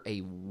 So we're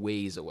a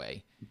ways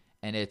away.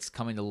 And it's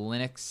coming to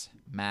Linux,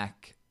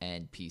 Mac,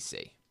 and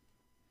PC.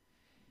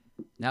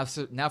 Now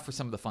for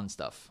some of the fun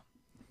stuff.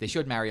 They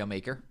showed Mario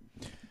Maker.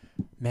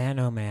 Man,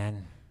 oh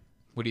man.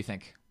 What do you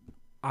think?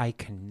 I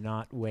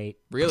cannot wait.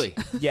 Really?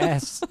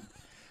 Yes.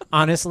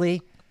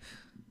 Honestly,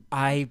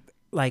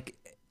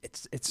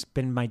 it's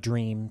been my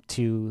dream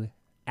to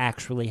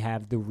actually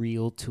have the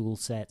real tool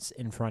sets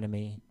in front of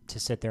me to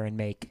sit there and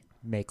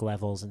make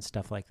levels and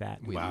stuff like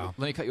that. Wow.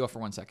 Let me cut you off for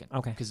 1 second.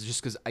 Okay.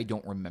 Because I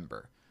don't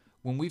remember.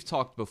 When we've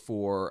talked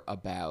before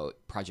about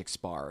Project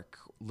Spark,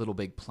 Little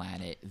Big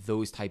Planet,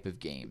 those type of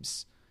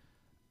games,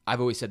 I've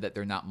always said that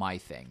they're not my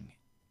thing.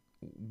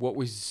 What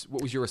was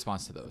your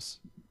response to those?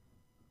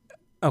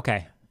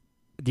 Okay.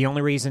 The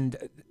only reason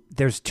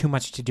there's too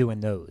much to do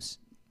in those.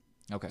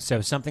 Okay. So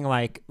something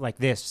like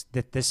this,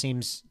 this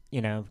seems,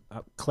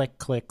 click,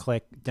 click,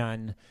 click,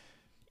 done.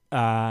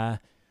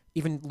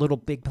 Even Little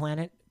Big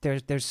Planet,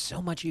 there's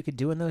so much you could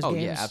do in those games. Oh,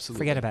 yeah, absolutely.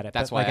 Forget about it.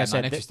 That's but why like I'm I said,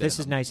 not interested this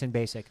in is them. nice and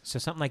basic. So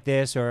something like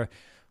this or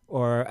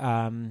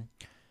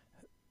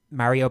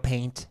Mario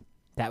Paint.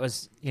 That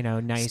was,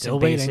 nice Still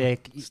and waiting.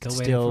 basic. Still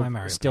waiting for my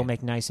Mario Still Paint.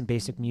 make nice and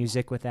basic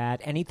music with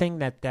that. Anything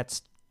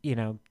that's,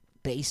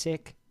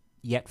 basic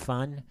yet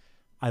fun,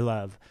 I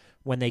love.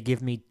 When they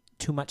give me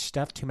too much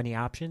stuff, too many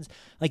options.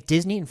 Like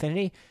Disney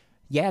Infinity,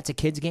 yeah, it's a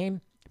kid's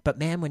game, but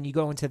man, when you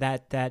go into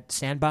that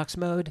sandbox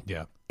mode,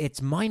 Yeah.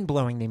 it's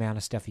mind-blowing the amount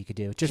of stuff you could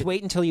do. Just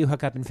wait until you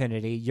hook up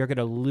Infinity. You're going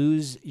to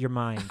lose your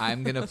mind.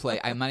 I'm going to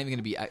play. I'm not even going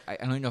to be. I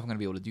don't even know if I'm going to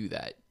be able to do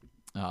that.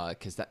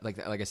 Because like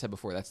I said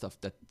before, that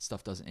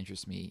stuff doesn't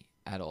interest me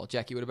at all.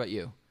 Jackie, what about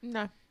you?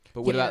 No.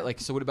 But what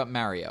about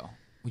Mario?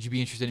 Would you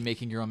be interested in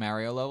making your own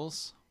Mario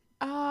levels?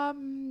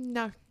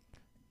 No,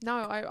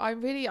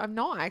 I'm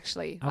not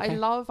actually. Okay.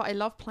 I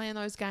love playing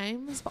those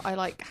games, but I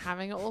like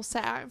having it all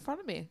set out in front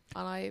of me.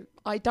 And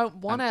I don't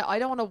want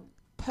to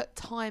put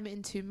time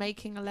into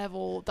making a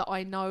level that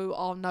I know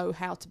I'll know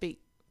how to beat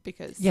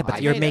because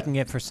but you're making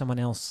it for someone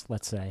else,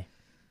 let's say.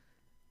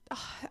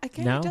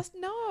 Again, No?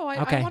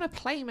 I want to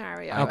play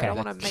Mario. Okay. I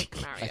don't want to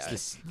make Mario.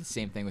 That's the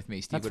same thing with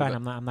me, Steve. That's fine.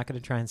 I'm not going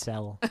to try and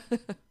sell.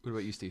 What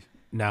about you, Steve?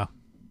 No,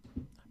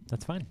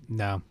 That's fine.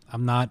 no,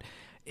 I'm not.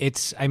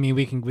 It's. I mean,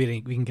 we can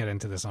get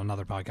into this on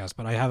another podcast,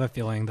 but I have a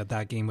feeling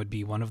that game would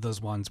be one of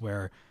those ones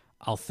where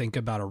I'll think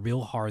about it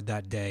real hard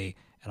that day,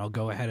 and I'll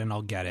go ahead and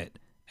I'll get it,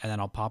 and then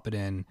I'll pop it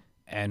in,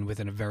 and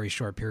within a very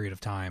short period of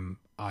time,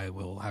 I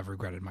will have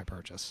regretted my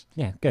purchase.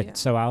 Yeah, good. Yeah.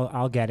 So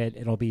I'll get it.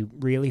 It'll be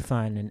really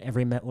fun. And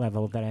every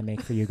level that I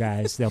make for you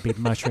guys, there'll be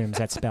mushrooms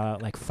that spell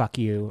out like "fuck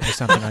you" or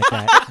something like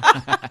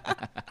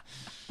that.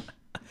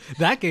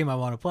 That game I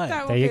want to play.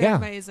 That would There you be go.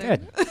 amazing.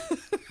 Good.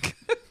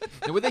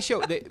 Now, would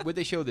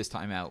they show this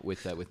time out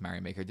with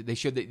Mario Maker? Did they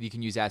show that you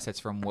can use assets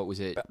from what was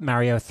it?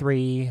 Mario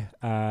 3,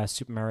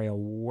 Super Mario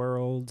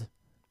World.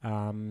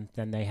 Then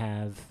they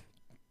have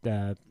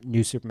the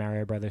new Super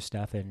Mario Brothers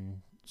stuff and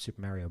Super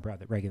Mario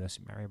Brothers, regular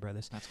Super Mario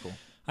Brothers. That's cool.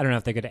 I don't know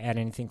if they're going to add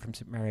anything from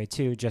Super Mario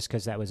 2 just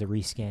because that was a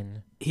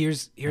reskin.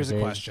 Here's As a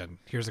is. question.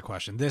 Here's a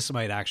question. This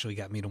might actually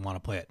get me to want to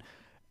play it.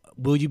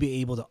 Will you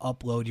be able to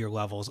upload your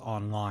levels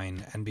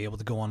online and be able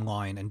to go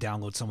online and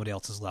download somebody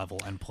else's level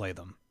and play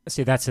them?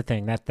 See, that's the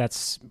thing.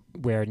 That's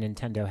where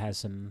Nintendo has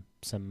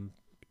some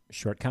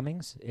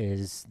shortcomings.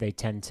 Is they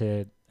tend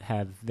to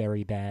have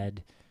very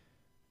bad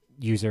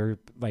user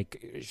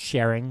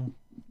sharing,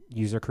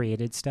 user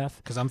created stuff.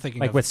 Because I'm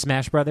thinking With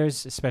Smash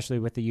Brothers, especially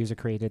with the user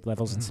created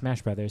levels in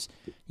Smash Brothers,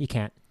 you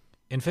can't.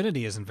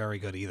 Infinity isn't very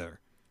good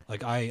either.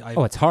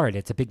 It's hard.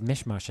 It's a big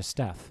mishmash of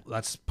stuff.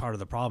 That's part of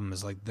the problem.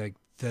 Is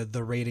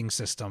the rating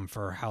system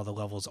for how the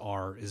levels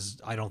are is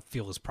I don't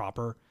feel is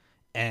proper.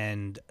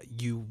 And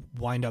you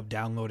wind up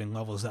downloading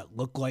levels that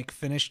look like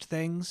finished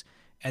things,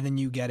 and then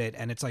you get it,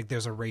 and it's like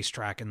there's a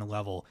racetrack in the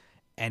level,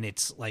 and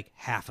it's like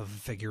half of a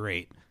figure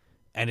eight,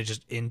 and it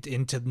just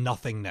into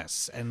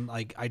nothingness. And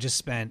I just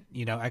spent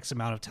X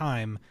amount of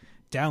time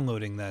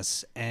downloading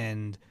this,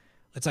 and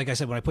it's like I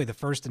said, when I played the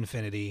first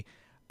Infinity,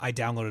 I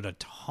downloaded a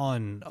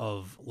ton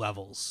of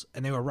levels,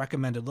 and they were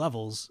recommended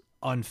levels,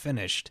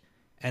 unfinished.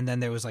 And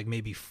then there was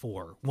maybe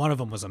 4. One of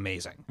them was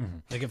amazing.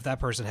 Mm-hmm. If that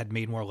person had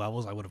made more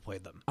levels, I would have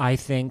played them. I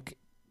think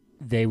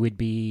they would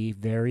be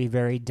very,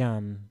 very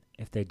dumb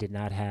if they did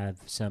not have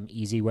some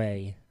easy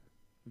way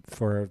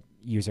for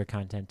user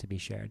content to be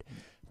shared.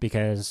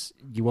 Because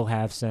you will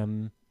have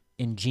some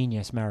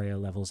ingenious Mario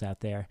levels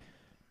out there.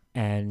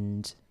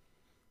 And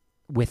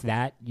with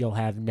that, you'll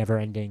have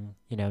never-ending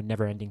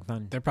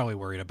fun. They're probably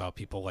worried about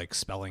people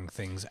spelling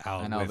things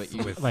out. I know, with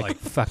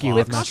fuck you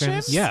with fonts.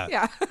 mushrooms.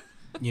 Yeah.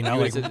 You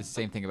would say the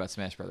same thing about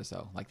Smash Brothers,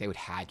 though. They would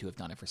had to have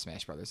done it for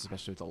Smash Brothers,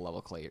 especially with the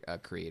level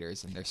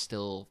creators, and they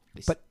still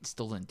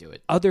didn't do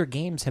it. Other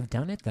games have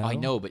done it, though. I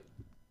know, but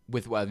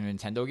with other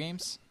Nintendo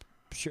games,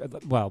 Sure.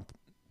 Well,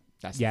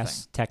 that's the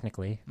yes, thing.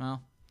 technically.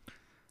 Well,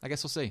 I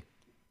guess we'll see.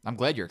 I'm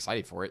glad you're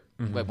excited for it.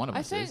 I'm glad one of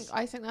us is.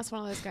 I think that's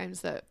one of those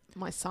games that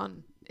my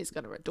son is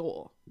going to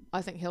adore.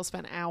 I think he'll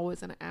spend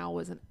hours and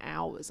hours and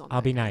hours on it.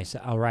 I'll be nice.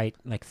 I'll write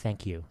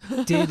thank you.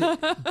 Did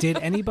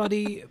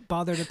anybody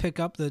bother to pick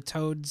up the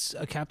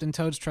Captain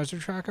Toad's Treasure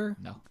Tracker?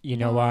 No. You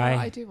know why?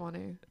 I do want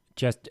to.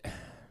 Just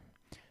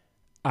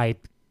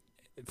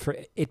for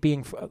it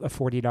being a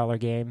 $40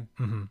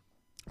 game,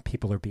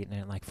 people are beating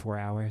it in 4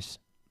 hours.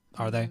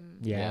 Are they?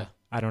 Yeah.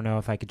 I don't know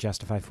if I could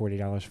justify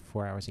 $40 for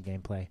 4 hours of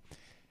gameplay.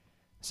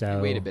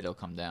 So Wait a bit, it'll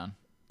come down.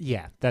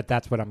 Yeah,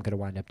 that's what I'm going to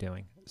wind up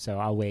doing. So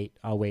I'll wait.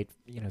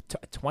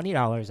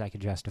 $20 I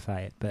could justify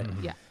it, but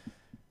Yeah.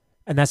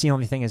 And that's the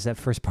only thing is that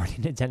first party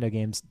Nintendo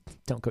games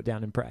don't go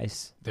down in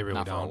price. They really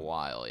Not don't. for a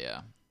while,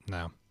 yeah.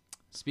 No.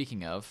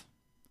 Speaking of,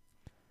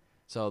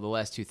 so the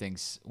last two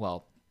things,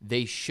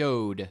 they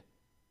showed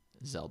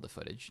Zelda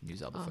footage, new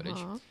Zelda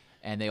footage.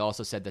 And they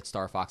also said that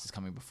Star Fox is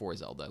coming before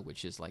Zelda,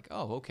 which is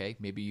oh, okay,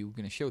 maybe you're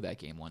going to show that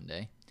game one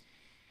day.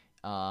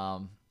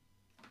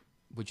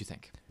 What'd you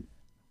think?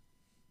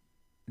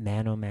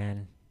 Man, oh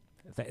man.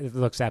 It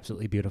looks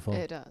absolutely beautiful.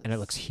 It does. And it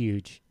looks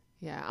huge.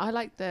 Yeah, I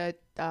like the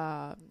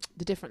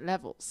different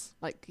levels.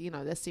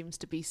 There seems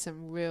to be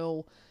some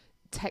real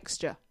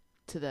texture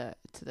to the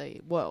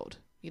world.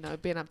 Being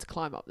able to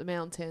climb up the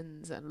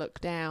mountains and look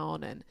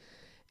down, and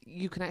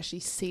you can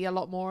actually see a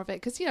lot more of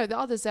it. Because the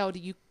other Zelda,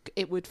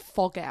 it would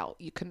fog out.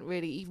 You couldn't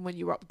really, even when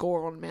you were up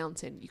Goron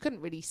Mountain, you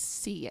couldn't really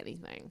see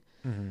anything.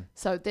 Mm-hmm.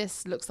 So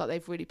this looks like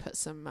they've really put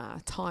some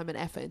time and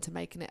effort into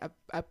making it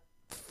a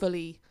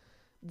fully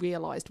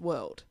realized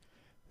world.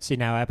 See,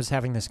 now I was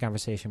having this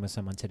conversation with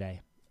someone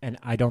today, and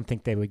I don't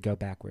think they would go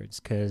backwards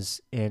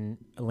because in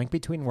A Link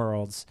Between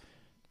Worlds,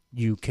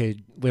 you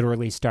could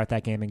literally start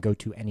that game and go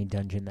to any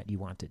dungeon that you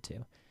wanted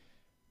to.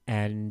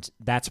 And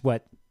that's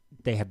what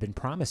they have been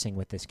promising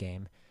with this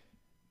game.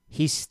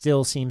 He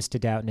still seems to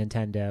doubt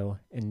Nintendo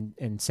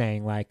and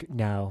saying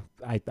no,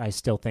 I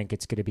still think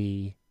it's going to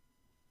be,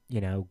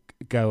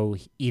 go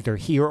either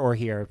here or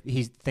here.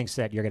 He thinks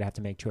that you're going to have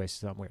to make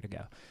choices on where to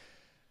go.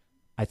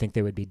 I think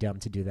they would be dumb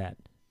to do that.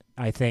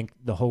 I think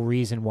the whole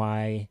reason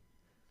why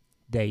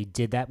they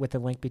did that with the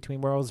Link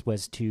Between Worlds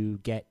was to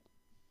get,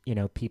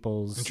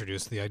 people's...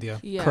 Introduce the idea.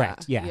 Yeah.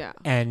 Correct, yeah.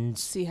 And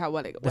see how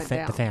well it went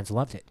down. The fans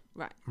loved it.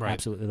 Right.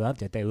 Absolutely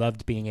loved it. They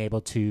loved being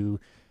able to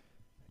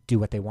do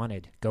what they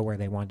wanted, go where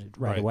they wanted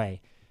right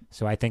away.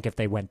 So I think if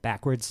they went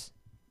backwards,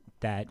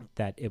 that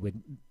it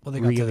would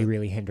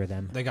really hinder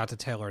them. They got to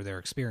tailor their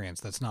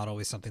experience. That's not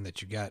always something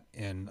that you get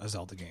in a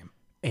Zelda game.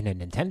 In a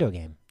Nintendo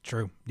game.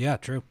 True. Yeah,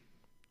 true.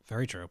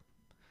 Very true.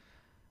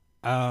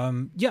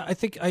 I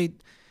think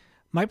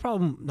my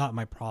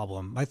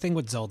thing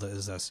with Zelda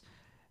is this.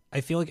 I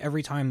feel like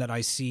every time that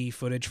I see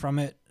footage from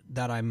it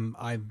that I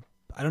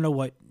don't know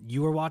what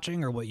you were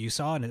watching or what you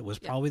saw, and it was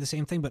probably the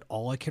same thing, but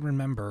all I can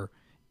remember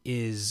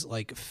is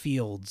like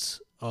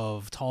fields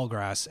of tall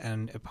grass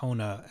and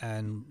Epona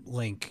and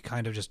Link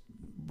kind of just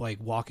like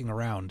walking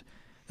around.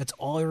 That's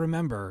all I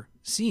remember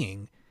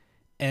seeing.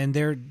 And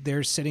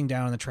they're sitting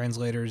down and the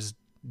translators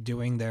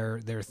doing their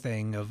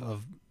thing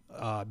of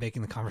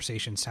making the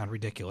conversation sound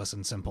ridiculous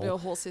and simple. Real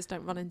horses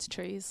don't run into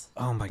trees.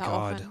 Oh my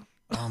God. Often.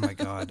 Oh my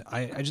God.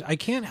 I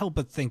can't help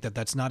but think that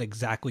that's not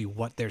exactly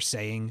what they're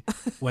saying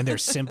when they're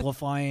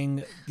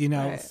simplifying,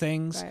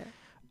 things. Right.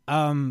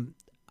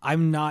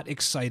 I'm not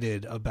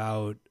excited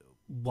about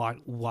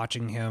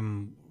watching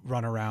him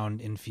run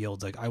around in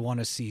fields. Like I want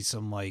to see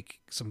some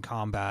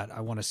combat.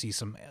 I want to see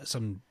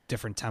some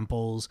different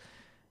temples.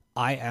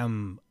 I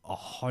am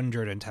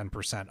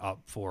 110%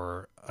 up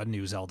for a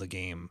new Zelda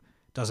game.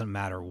 Doesn't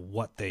matter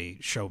what they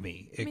show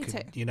me. Me too.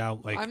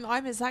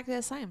 I'm exactly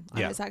the same.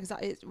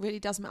 It really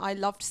doesn't matter. I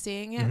loved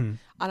seeing it, and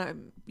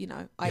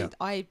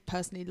I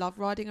personally love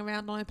riding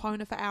around on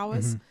Epona for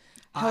hours.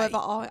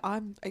 However,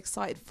 I'm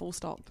excited. Full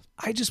stop.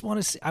 I just want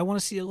to see. I want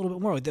to see a little bit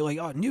more. They're like,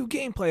 oh, new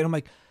gameplay, and I'm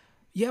like,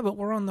 yeah, but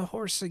we're on the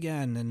horse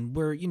again, and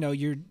we're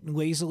you're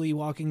lazily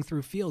walking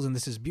through fields, and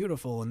this is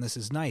beautiful, and this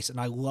is nice, and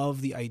I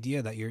love the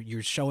idea that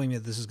you're showing me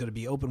that this is going to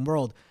be open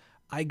world.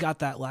 I got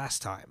that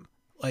last time.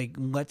 Like,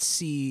 let's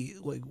see,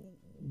 like,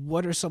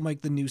 what are some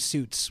the new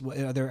suits?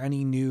 Are there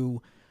any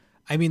new?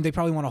 I mean, they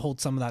probably want to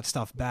hold some of that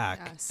stuff back.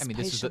 Yes, I mean,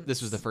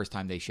 this was the first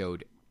time they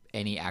showed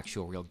any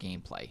actual real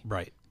gameplay,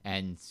 right?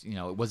 And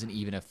it wasn't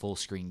even a full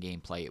screen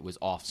gameplay; it was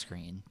off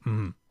screen.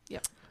 Mm-hmm.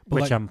 Yep,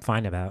 which I'm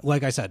fine about.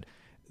 Like I said,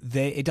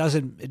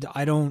 doesn't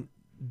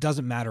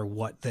matter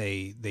what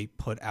they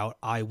put out.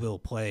 I will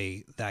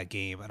play that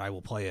game, and I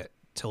will play it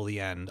till the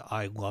end.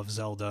 I love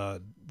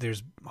Zelda.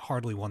 There's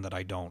hardly one that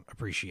I don't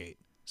appreciate.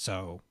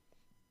 So,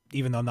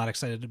 even though I'm not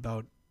excited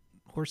about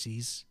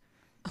horsies,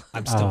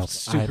 I'm still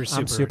super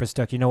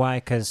stoked. You know why?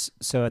 Because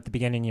at the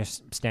beginning you're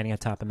standing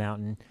atop a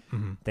mountain.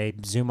 Mm-hmm. They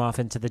zoom off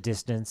into the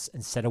distance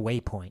and set a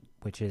waypoint,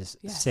 which is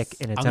sick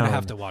in its own. I'm gonna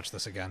have to watch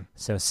this again.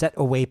 So set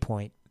a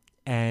waypoint,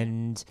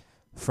 and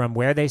from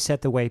where they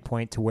set the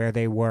waypoint to where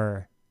they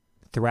were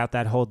throughout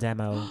that whole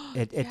demo,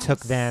 it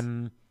took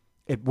them.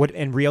 It would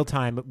in real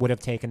time. It would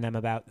have taken them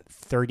about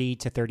 30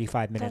 to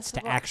 35 minutes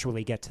to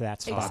actually get to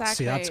that spot. Exactly.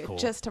 See, that's cool.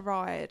 Just to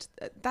ride.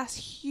 That's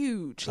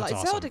huge. That's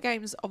awesome. Zelda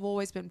games have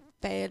always been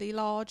fairly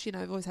large.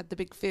 They've always had the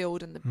big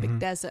field and the big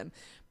desert.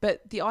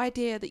 But the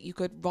idea that you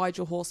could ride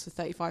your horse for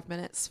 35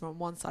 minutes from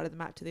one side of the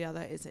map to the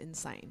other is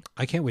insane.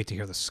 I can't wait to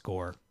hear the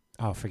score.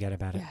 Oh, forget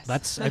about it. Yes.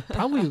 That's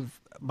probably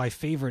my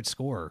favorite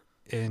score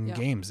in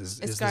games is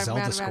the Zelda score.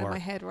 It's going round in my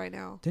head right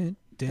now.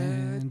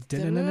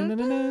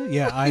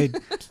 Yeah,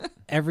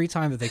 every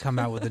time that they come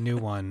out with a new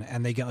one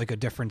and they get a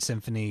different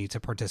symphony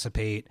to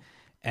participate,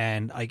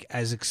 and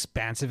as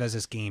expansive as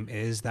this game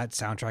is, that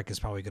soundtrack is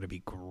probably going to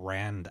be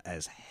grand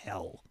as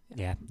hell.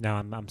 Yeah, no,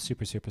 I'm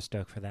super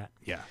stoked for that.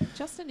 Yeah,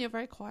 Justin, you're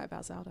very quiet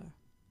about Zelda.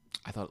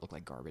 I thought it looked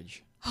like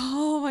garbage.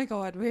 Oh my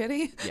God,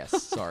 really?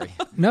 Yes, sorry.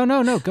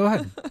 No, go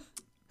ahead.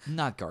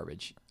 Not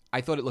garbage.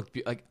 I thought it looked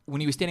like when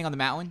he was standing on the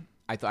mountain.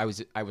 I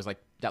was like,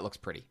 that looks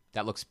pretty.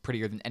 That looks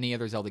prettier than any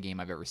other Zelda game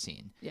I've ever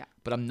seen. Yeah.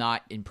 But I'm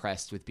not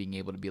impressed with being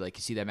able to be like,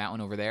 you see that mountain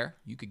over there?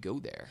 You could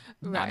go there.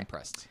 Not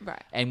impressed.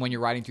 Right. And when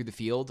you're riding through the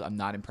field, I'm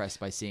not impressed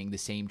by seeing the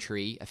same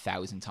tree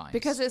 1,000 times.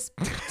 Because it's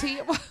to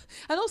you,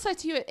 and also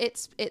to you,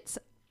 it's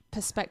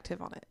perspective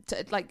on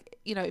it.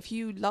 If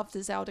you love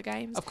the Zelda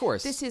games, of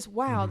course, this is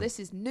this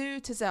is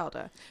new to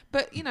Zelda.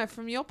 But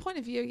from your point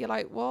of view, you're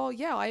like, well,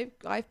 yeah,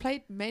 I've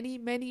played many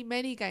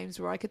games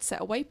where I could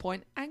set a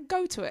waypoint and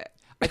go to it.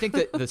 I think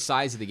that the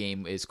size of the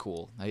game is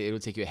cool. It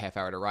would take you a half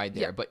hour to ride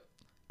there. Yeah. But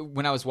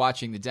when I was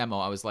watching the demo,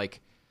 I was like,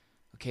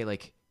 okay,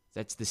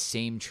 that's the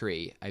same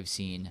tree I've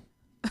seen.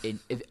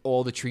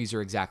 All the trees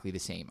are exactly the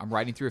same. I'm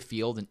riding through a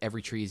field and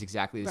every tree is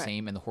exactly the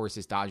same, and the horse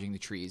is dodging the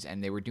trees.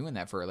 And they were doing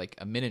that for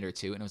a minute or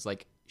two. And I was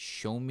like,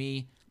 show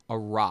me a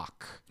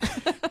rock.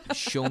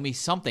 Show me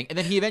something. And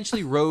then he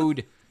eventually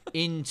rode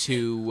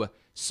into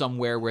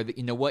somewhere where,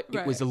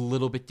 it was a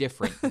little bit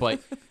different.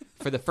 But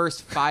for the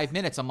first 5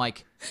 minutes, I'm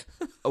like,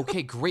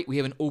 okay, great. We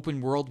have an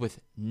open world with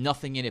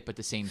nothing in it but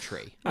the same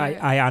tree.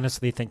 I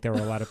honestly think there were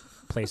a lot of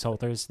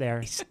placeholders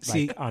there.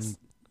 See,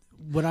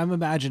 what I'm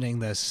imagining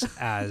this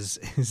as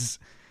is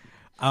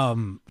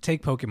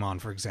Take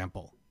Pokemon, for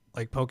example.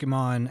 Like,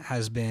 Pokemon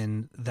has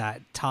been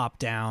that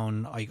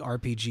top-down, like,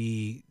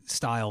 RPG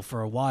style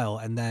for a while,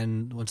 and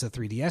then once the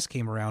 3DS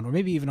came around, or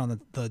maybe even on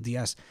the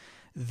DS,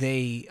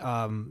 they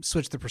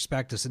switched the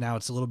perspective, so now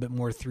it's a little bit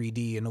more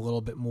 3D and a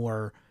little bit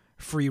more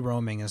free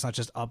roaming. It's not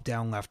just up,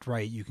 down, left,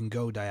 right. You can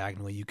go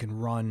diagonally. You can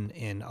run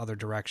in other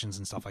directions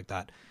and stuff like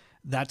that.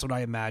 That's what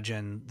I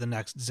imagine the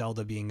next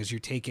Zelda being, is you're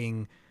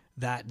taking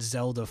that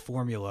Zelda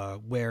formula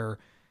where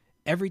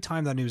every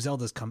time that new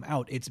Zelda's come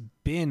out, it's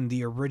been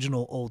the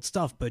original old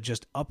stuff, but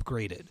just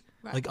upgraded.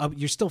 Right. Like,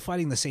 you're still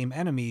fighting the same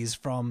enemies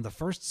from the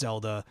first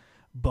Zelda,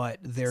 but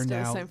they're Still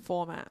now the same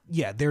format.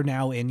 Yeah, they're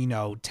now in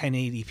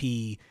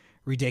 1080p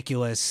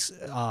ridiculous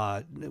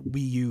Wii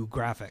U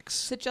graphics.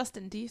 So,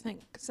 Justin, do you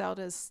think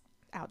Zelda's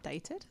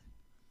outdated?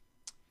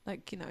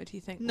 Like, do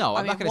you think? No,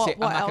 I'm not going to say.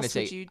 What I'm not else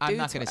going would to you say. I'm do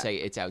not to going to it? say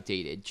it's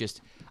outdated.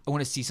 Just I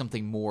want to see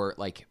something more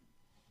like.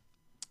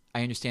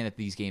 I understand that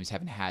these games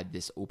haven't had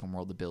this open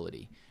world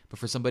ability, but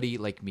for somebody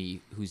like me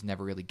who's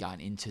never really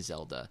gotten into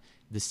Zelda,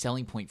 the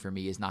selling point for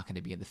me is not going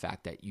to be in the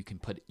fact that you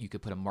could put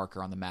a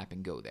marker on the map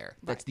and go there.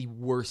 That's the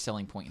worst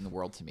selling point in the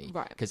world to me,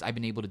 Right. Because I've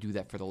been able to do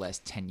that for the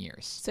last 10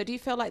 years. So, do you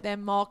feel like they're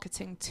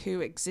marketing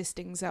to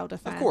existing Zelda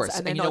fans? Of course,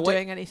 and they're you know not what?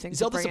 doing anything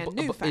Zelda's to bring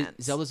in new fans?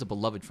 Zelda's a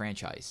beloved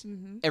franchise.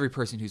 Mm-hmm. Every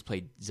person who's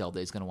played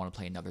Zelda is going to want to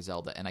play another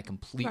Zelda, and I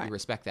completely Right.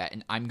 respect that.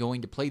 And I'm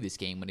going to play this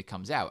game when it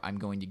comes out. I'm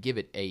going to give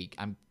it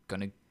I'm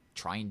going to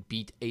try and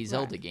beat a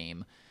Zelda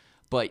game.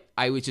 But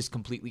I was just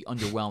completely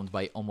underwhelmed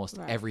by almost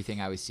Right.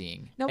 everything I was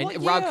seeing. Now, and what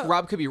Rob, year-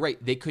 Rob could be right.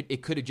 It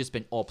could have just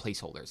been all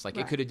placeholders. Like,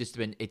 Right. it could have just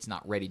been, it's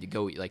not ready to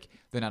go. Like,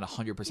 they're not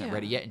 100%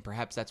 ready Yeah. yet, and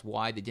perhaps that's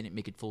why they didn't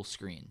make it full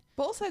screen.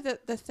 But also,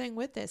 the thing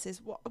with this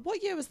is,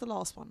 what year was the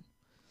last one?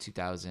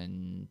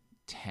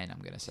 2010, I'm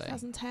going to say.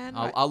 2010.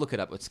 I'll look it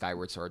up what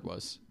Skyward Sword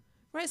was.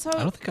 Right. So,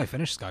 I don't think I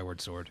finished Skyward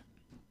Sword.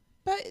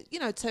 but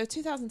so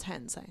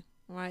 2010, say,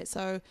 right?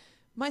 So,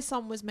 my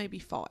son was maybe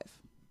 5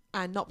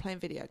 and not playing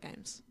video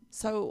games.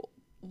 So,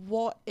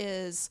 what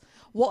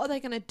are they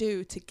going to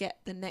do to get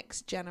the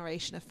next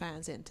generation of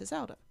fans into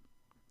Zelda?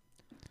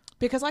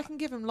 Because I can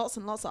give him lots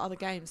and lots of other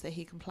games that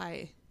he can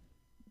play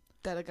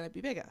that are going to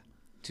be bigger.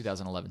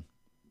 2011.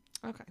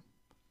 Okay.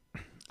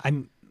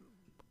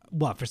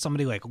 For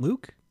somebody like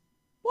Luke?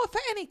 Well, for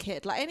any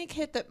kid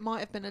that might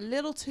have been a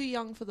little too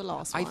young for the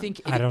last one. I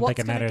think I don't what's think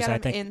it gonna matters. Get I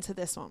them think into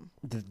this one,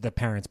 the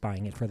parents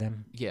buying it for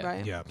them. yeah.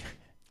 right? Yeah.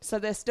 So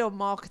they're still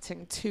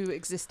marketing to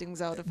existing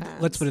Zelda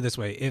fans. Let's put it this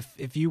way.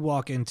 If you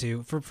walk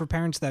into, for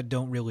parents that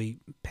don't really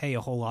pay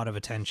a whole lot of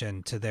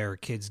attention to their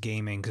kids'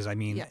 gaming, because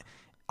Yeah.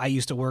 I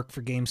used to work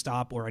for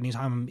GameStop, or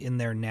anytime I'm in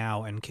there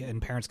now and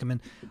parents come in,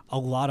 a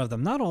lot of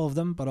them, not all of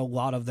them, but a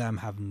lot of them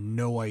have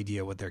no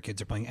idea what their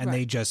kids are playing. And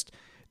Right.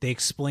 they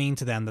explain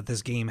to them that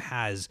this game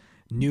has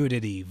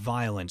nudity,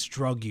 violence,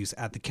 drug use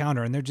at the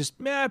counter, and they're just,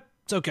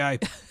 it's okay.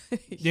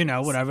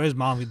 Whatever, his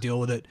mom can deal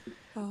with it.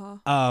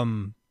 Uh-huh.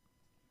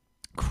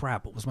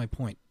 Crap, what was my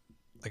point?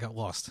 I got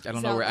lost. I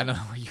don't know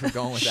where you were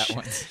going with that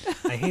one.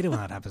 I hate it when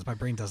that happens. My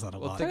brain does that a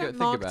Well, lot. think About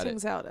about marketing it.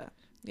 Zelda.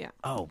 Yeah.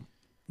 Oh,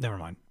 never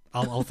mind.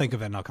 I'll think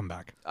of it and I'll come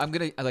back. I'm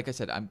gonna, like I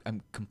said,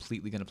 I'm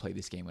completely gonna play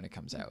this game when it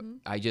comes Mm-hmm.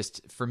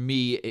 out. For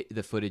me,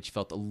 the footage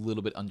felt a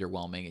little bit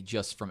underwhelming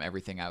just from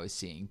everything I was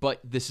seeing. But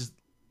this is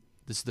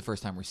the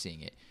first time we're seeing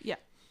it. Yeah.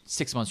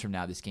 6 months from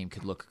now, this game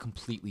could look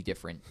completely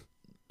different,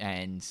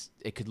 and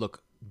it could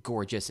look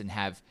gorgeous and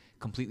have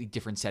completely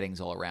different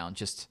settings all around.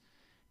 Just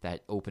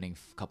that opening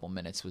couple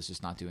minutes was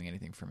just not doing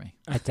anything for me.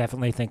 I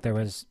definitely think there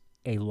was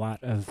a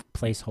lot of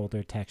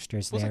placeholder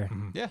textures Was it? there.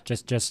 Yeah.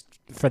 Just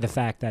for the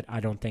fact that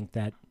I don't think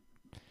that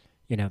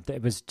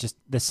it was just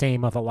the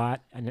same of a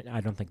lot, and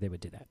I don't think they would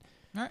do that.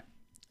 All right.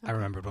 I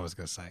remembered what I was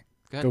going to say.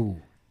 Go ahead.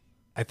 Ooh.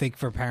 I think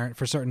for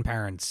certain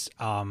parents,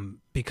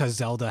 because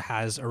Zelda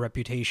has a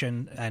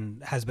reputation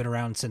and has been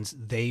around since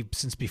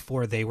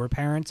before they were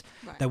parents,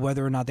 Right. that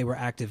whether or not they were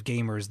active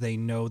gamers, they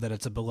know that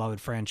it's a beloved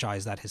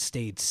franchise that has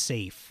stayed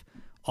safe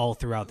all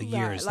throughout the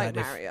years. Like that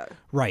if- Mario.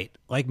 Right,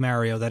 like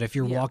Mario, that if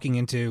you're Yeah. walking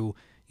into,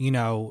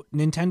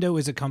 Nintendo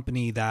is a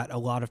company that a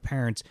lot of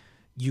parents,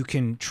 you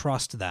can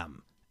trust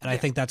them. And I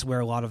think that's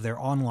where a lot of their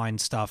online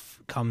stuff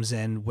comes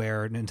in,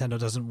 where Nintendo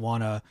doesn't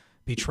want to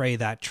betray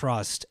that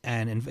trust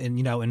and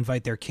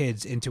invite their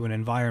kids into an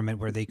environment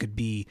where they could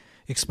be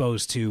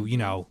exposed to,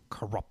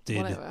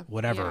 corrupted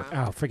whatever.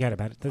 Yeah. Oh, forget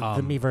about it. The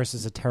Miiverse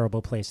is a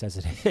terrible place as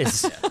it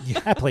is.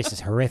 That place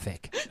is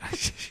horrific.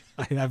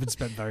 I haven't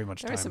spent very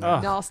much There are time some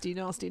there. nasty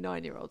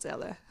 9-year-olds out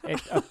there.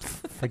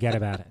 Forget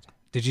about it.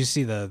 Did you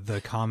see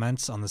the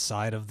comments on the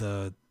side of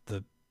the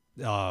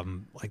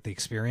like the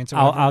experience? Or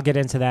I'll whatever? I'll get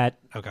into that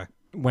Okay.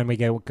 when we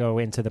go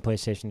into the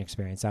PlayStation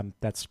experience.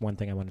 That's one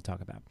thing I want to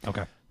talk about.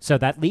 Okay. So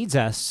that leads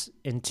us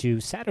into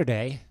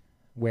Saturday,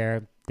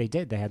 where they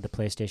had the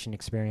PlayStation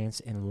experience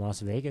in Las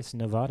Vegas,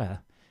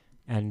 Nevada.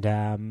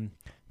 And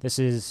this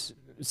is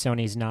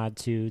Sony's nod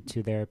to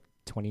their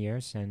 20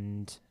 years.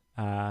 And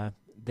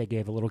they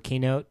gave a little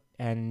keynote.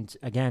 And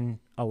again,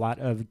 a lot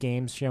of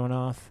games showing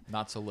off.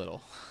 Not so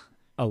little.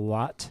 A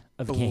lot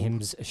of Ooh.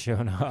 games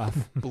shown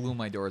off. Blew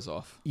my doors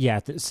off. Yeah,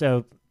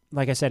 so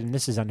like I said, and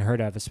this is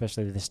unheard of,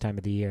 especially this time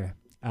of the year.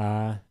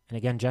 And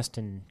again,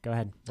 Justin, go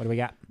ahead. What do we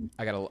got?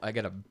 I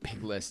got a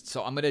big list.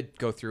 So I'm gonna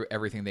go through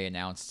everything they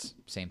announced.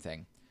 Same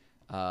thing.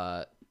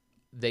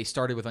 They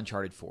started with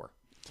Uncharted 4,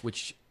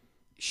 which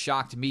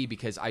shocked me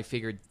because I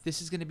figured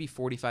this is gonna be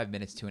 45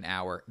 minutes to an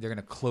hour. They're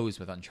gonna close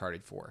with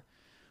Uncharted 4.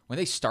 When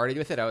they started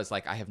with it, I was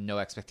like, I have no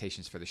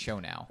expectations for the show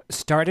now.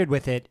 Started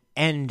with it,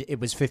 and it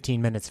was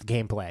 15 minutes of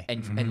gameplay.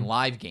 And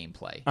live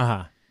gameplay.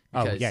 Uh-huh.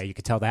 Oh, Because- yeah, you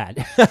could tell that.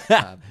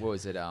 What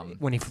was it?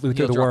 When he flew Neil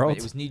through the Druckmann. world.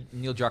 It was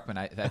Neil Druckmann,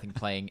 I think,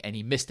 playing, and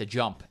he missed a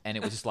jump, and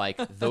it was just like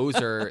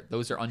those are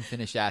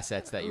unfinished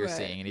assets that you're Right,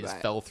 seeing, and he just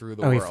right. fell through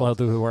the Oh, world. he flew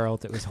through the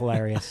world. It was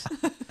hilarious.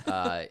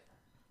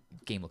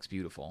 Game looks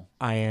beautiful.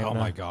 I am Oh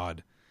my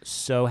god.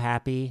 so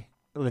happy.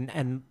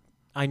 And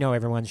I know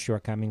everyone's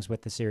shortcomings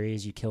with the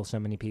series. You kill so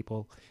many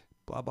people,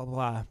 blah, blah,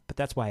 blah. But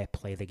that's why I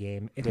play the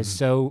game. It is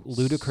so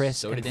ludicrous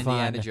So and did fun.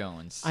 Indiana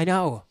Jones. I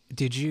know.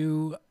 Did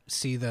you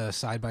see the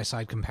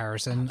side-by-side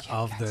comparison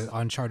of the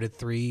Uncharted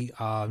 3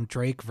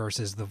 Drake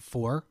versus the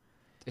 4?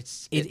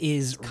 It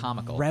It's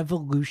comical.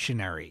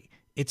 revolutionary.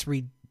 It's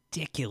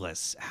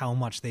ridiculous how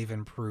much they've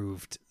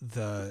improved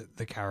the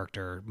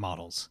character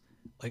models.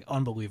 Like,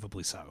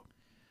 unbelievably so.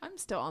 I'm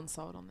still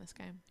unsold on this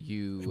game.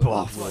 You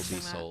Well, will be watching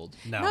that. sold.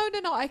 No.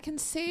 No. I can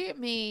see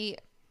me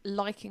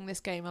liking this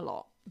game a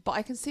lot, but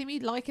I can see me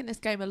liking this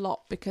game a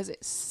lot because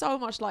it's so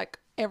much like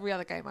every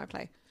other game I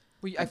play.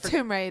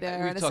 Tomb Raider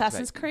and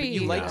Assassin's Creed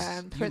You liked,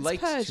 and you Prince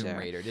liked Persia. Tomb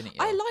Raider, didn't you?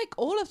 I like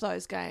all of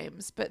those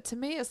games, but to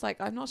me, it's like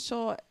I'm not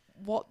sure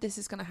what this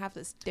is going to have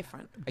that's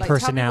different. Like,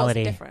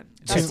 Personality. Tell me what's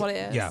different. That's what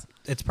it is. Yeah,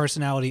 it's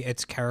personality,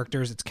 it's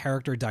characters, it's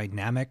character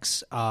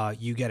dynamics.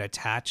 You get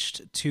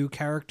attached to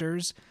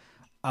characters.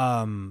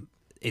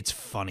 It's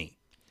funny.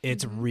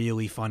 It's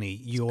really funny.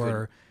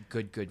 You're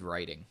good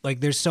writing.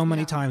 like, there's so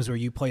many Yeah. times where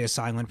you play a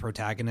silent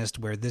protagonist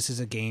where this is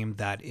a game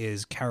that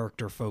is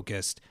character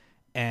focused,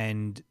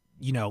 and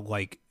you know,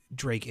 like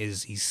Drake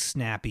he's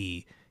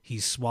snappy,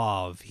 he's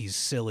suave, he's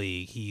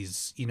silly,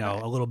 he's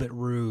a little bit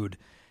rude,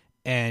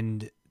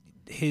 and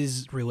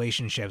his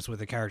relationships with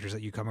the characters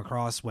that you come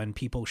across when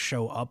people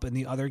show up in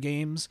the other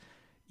games,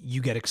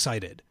 you get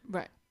excited.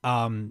 Right.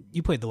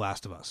 You played The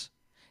Last of Us.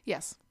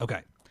 Yes.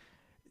 Okay.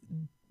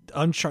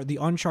 The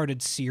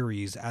Uncharted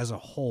series as a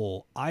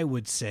whole, I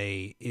would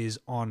say, is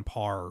on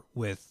par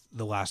with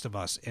The Last of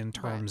Us in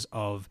terms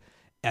of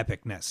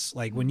epicness.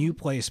 Like, when you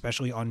play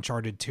especially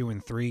Uncharted 2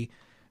 and 3,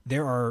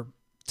 there are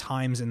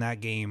times in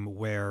that game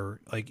where,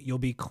 like, you'll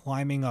be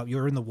climbing up,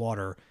 you're in the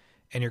water,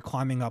 and you're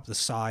climbing up the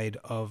side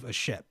of a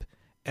ship,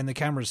 and the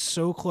camera's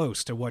so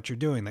close to what you're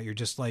doing that you're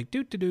just like,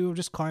 do,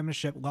 just climbing a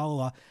ship, la la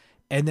la,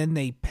 and then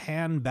they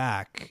pan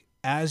back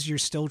as you're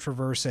still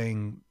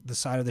traversing the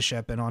side of the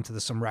ship and onto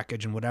some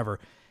wreckage and whatever,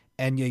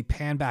 and you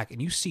pan back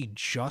and you see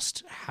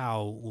just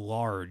how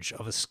large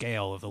of a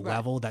scale of the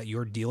level that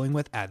you're dealing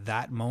with at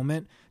that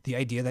moment. The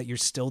idea that you're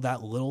still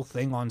that little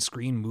thing on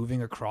screen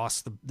moving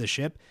across the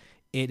ship,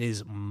 it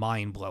is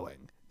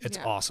mind-blowing. It's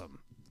awesome.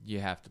 You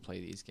have to play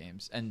these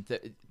games, and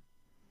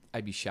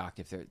I'd be shocked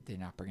if they're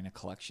not bringing a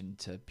collection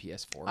to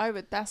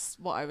PS4. That's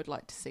what I would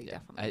like to see.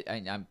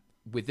 Definitely. I'm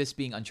with this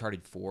being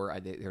Uncharted 4.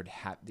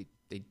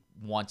 They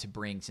want to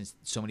bring, since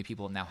so many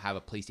people now have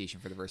a PlayStation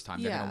for the first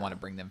time, they're going to want to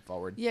bring them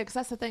forward. Yeah, because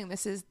that's the thing.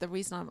 This is the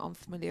reason I'm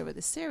unfamiliar with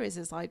this series.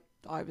 Is I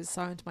was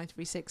so into my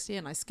 360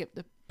 and I skipped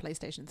the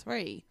PlayStation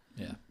 3.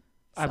 Yeah.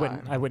 I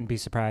wouldn't be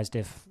surprised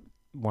if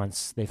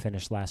once they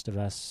finished Last of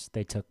Us,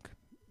 they took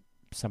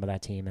some of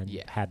that team and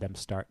had them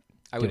start.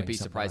 I wouldn't be doing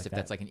something surprised like if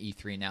that's that. like an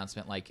E3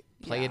 announcement, like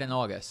play it in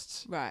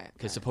August, Right?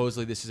 because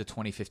supposedly this is a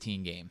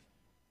 2015 game.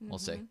 We'll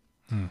see.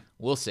 Hmm.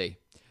 We'll see.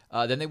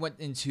 Then they went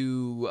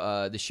into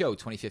the show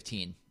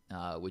 2015,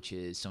 which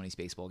is Sony's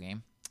baseball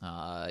game.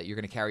 You're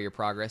going to carry your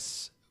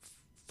progress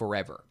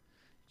forever.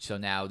 So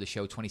now the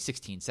show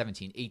 2016,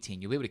 17,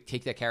 18, you'll be able to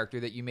take that character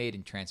that you made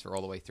and transfer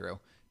all the way through.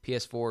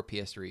 PS4,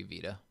 PS3,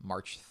 Vita,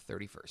 March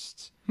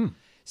 31st.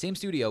 Same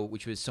studio,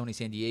 which was Sony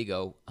San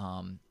Diego.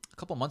 A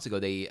couple months ago,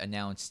 they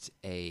announced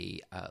an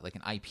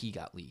IP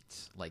got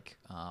leaked,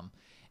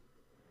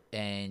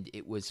 and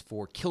it was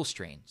for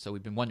Killstrain. So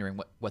we've been wondering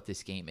what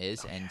this game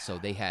is, so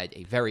they had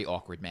a very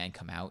awkward man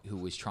come out who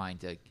was trying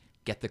to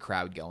get the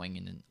crowd going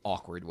in an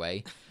awkward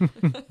way.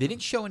 They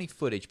didn't show any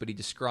footage, but he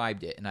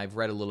described it, and I've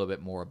read a little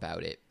bit more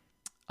about it.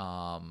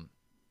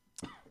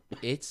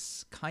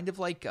 It's kind of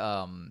like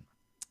a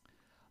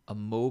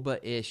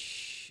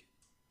MOBA-ish,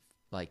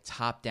 like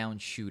top-down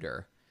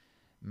shooter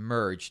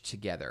merged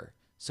together.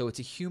 So it's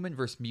a human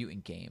versus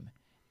mutant game,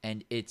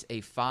 and it's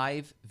a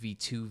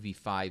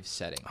 5v2v5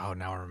 setting. Oh,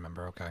 now I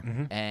remember. Okay.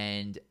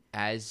 And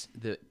as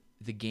the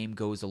game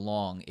goes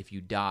along, if you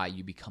die,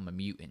 you become a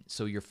mutant.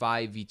 So your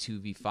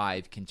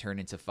 5v2v5 can turn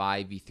into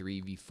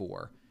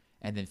 5v3v4,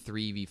 and then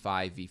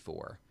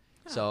 3v5v4.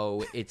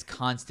 So it's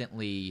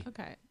constantly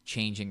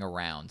changing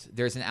around.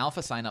 There's an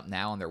alpha sign up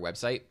now on their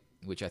website,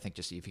 which I think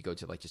just if you go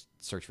to just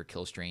search for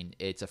Killstrain,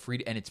 it's free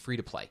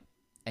to play.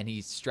 And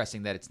he's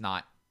stressing that it's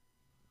not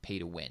pay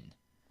to win.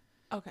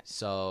 Okay.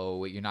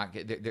 So you're not.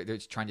 They're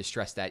trying to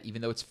stress that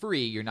even though it's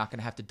free, you're not going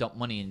to have to dump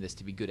money in this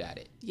to be good at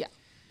it. Yeah.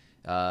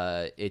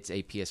 It's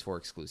a PS4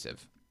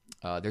 exclusive.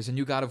 There's a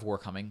new God of War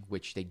coming,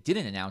 which they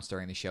didn't announce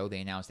during the show.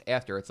 They announced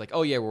after. It's like,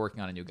 oh yeah, we're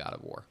working on a new God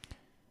of War.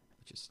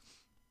 Which is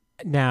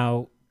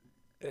now.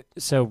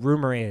 So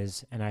rumor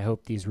is, and I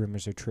hope these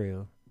rumors are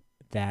true,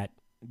 that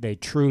they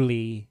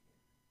truly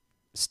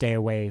stay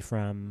away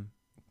from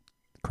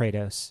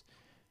Kratos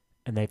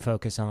and they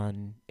focus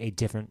on a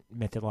different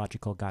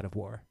mythological God of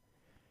War.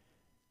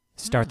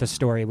 Start the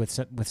story with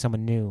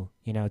someone new,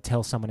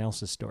 tell someone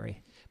else's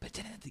story. But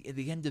then at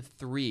the end of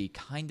 3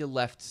 kind of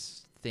left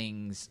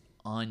things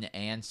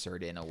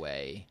unanswered in a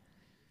way.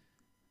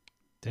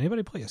 Did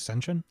anybody play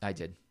Ascension? I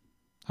did.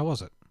 How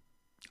was it?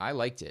 I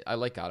liked it. I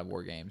like God of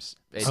War games.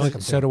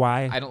 So do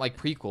I. I don't like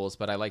prequels,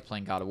 but I like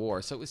playing God of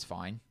War, so it was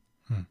fine.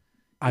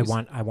 I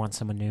want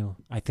someone new.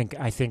 I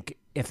think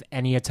if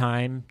any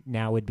time,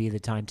 now would be the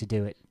time to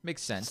do it.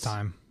 Makes sense. It's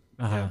time.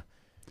 Uh-huh.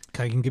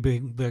 Yeah. You can be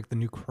like the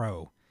new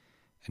Crow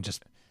and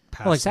just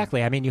pass. Well,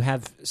 exactly. I mean, you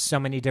have so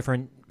many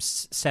different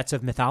sets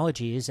of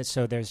mythologies,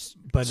 so there's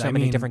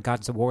many different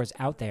gods of wars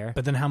out there.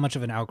 But then how much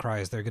of an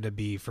outcry is there going to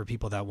be for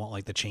people that want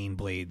like the chain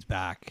blades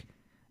back?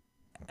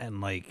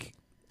 And like...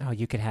 Oh,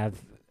 you could have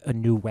a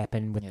new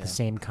weapon with the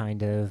same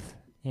kind of,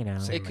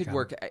 It could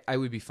work. I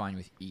would be fine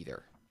with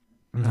either.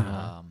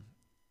 Uh-huh.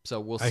 So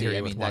we'll see. I hear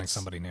you with wanting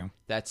somebody new.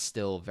 That's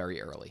still very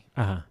early.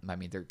 Uh-huh. I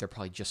mean, they're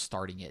probably just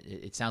starting it.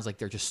 It sounds like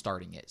they're just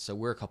starting it. So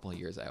we're a couple of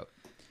years out.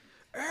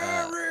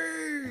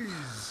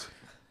 Ares!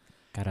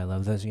 God, I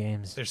love those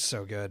games. They're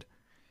so good.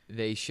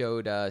 They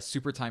showed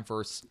Super Time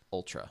Force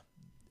Ultra.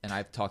 And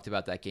I've talked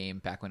about that game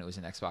back when it was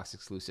an Xbox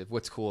exclusive.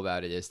 What's cool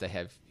about it is they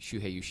have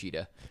Shuhei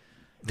Yoshida,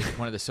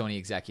 one of the Sony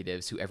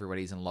executives who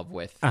everybody's in love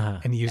with. Uh-huh.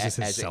 And he uses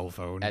his cell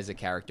phone as a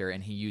character,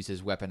 and he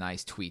uses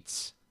weaponized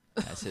tweets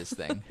as his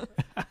thing.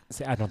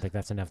 See, I don't think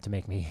that's enough to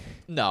make me.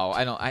 No,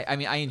 I don't. I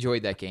mean, I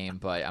enjoyed that game,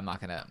 but I'm not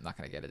gonna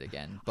get it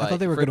again. But I thought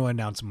they were going to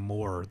announce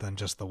more than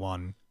just the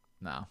one.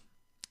 No,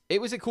 it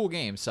was a cool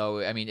game.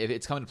 So I mean, if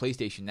it's coming to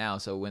PlayStation now,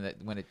 so when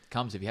it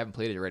comes, if you haven't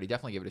played it already,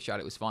 definitely give it a shot.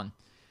 It was fun.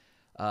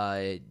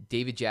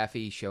 David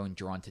Jaffe showing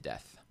Drawn to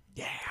Death.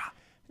 Yeah.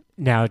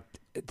 Now,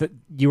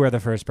 you were the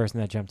first person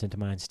that jumped into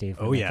mind, Steve.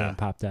 When that game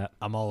popped up.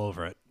 I'm all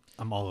over it.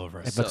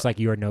 It looks like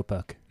your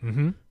Notebook.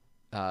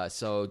 Mm-hmm.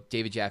 So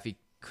David Jaffe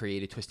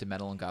created Twisted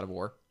Metal and God of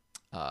War.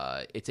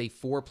 It's a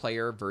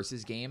 4-player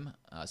versus game.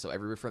 So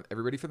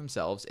everybody for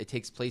themselves. It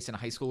takes place in a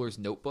high schooler's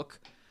notebook.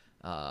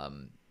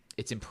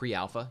 It's in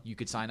pre-alpha. You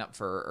could sign up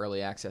for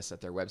early access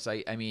at their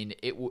website. I mean,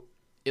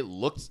 it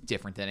looked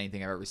different than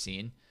anything I've ever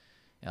seen.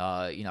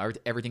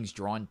 Everything's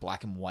drawn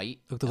black and white.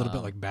 Looked a little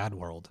bit like Bad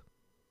World.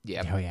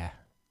 Yeah. Oh yeah.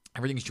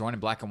 Everything's drawn in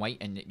black and white,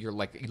 and you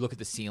look at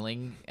the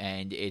ceiling,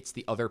 and it's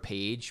the other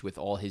page with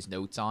all his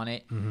notes on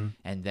it. Mm-hmm.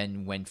 And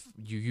then when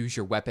you use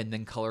your weapon,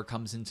 then color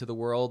comes into the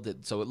world.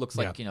 So it looks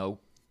like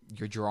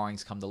your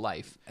drawings come to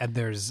life. And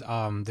there's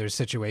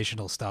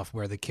situational stuff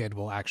where the kid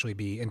will actually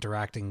be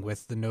interacting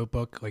with the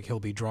notebook. Like he'll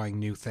be drawing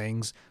new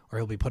things, or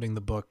he'll be putting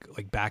the book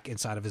like back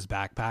inside of his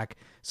backpack.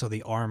 So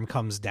the arm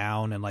comes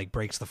down and like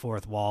breaks the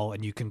fourth wall,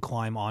 and you can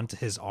climb onto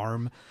his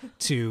arm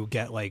to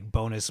get like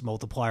bonus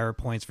multiplier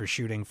points for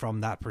shooting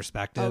from that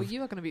perspective. Oh,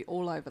 you are going to be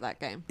all over that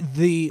game.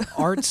 The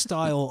art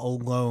style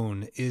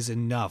alone is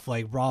enough.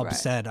 Like Rob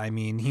said, I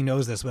mean, he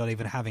knows this without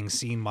even having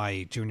seen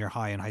my junior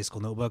high and high school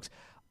notebooks.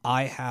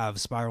 I have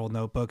spiral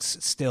notebooks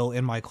still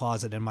in my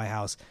closet in my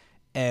house.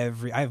 I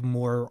have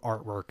more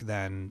artwork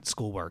than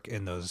schoolwork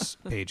in those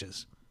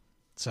pages.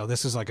 So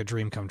this is like a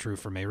dream come true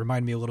for me.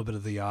 Remind me a little bit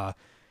of the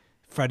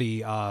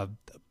Freddy,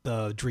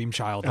 the Dream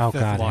Child. Oh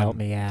God, help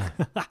me! Yeah.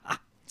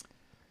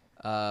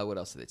 What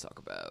else did they talk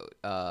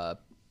about?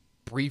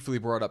 Briefly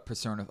brought up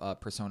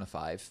Persona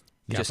 5.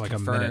 Just like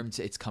confirmed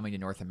it's coming to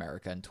North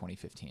America in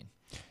 2015.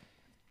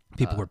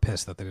 People were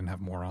pissed that they didn't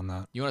have more on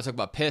that. You want to talk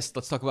about pissed?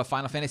 Let's talk about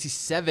Final Fantasy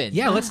VII.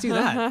 Yeah, let's do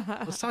that.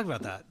 Let's talk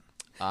about that.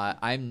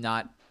 I'm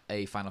not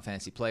a Final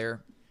Fantasy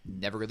player.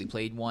 Never really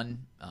played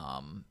one.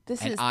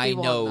 I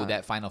know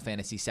that Final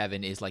Fantasy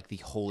VII is like the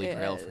holy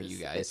grail for you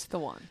guys. It's the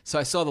one. So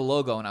I saw the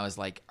logo and I was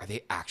like, are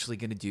they actually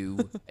going to do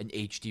an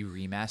HD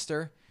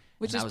remaster?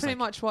 Which is pretty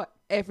much what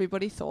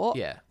everybody thought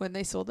when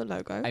they saw the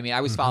logo. I mean,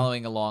 I was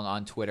following along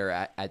on Twitter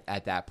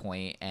at that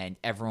point, and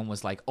everyone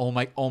was like, oh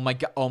my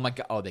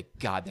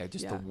god, they're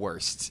just the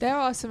worst. There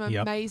are some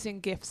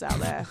amazing GIFs out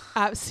there.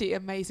 Absolutely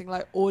amazing,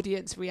 like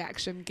audience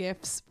reaction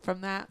GIFs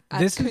from that.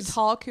 And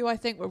Kotaku, I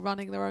think, were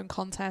running their own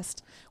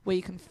contest where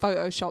you can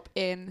Photoshop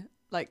in.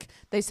 Like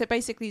they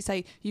basically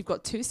say you've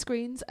got 2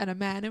 screens and a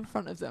man in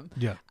front of them.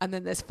 Yeah. And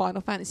then there's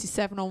Final Fantasy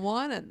VII on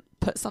one and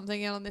put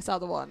something in on this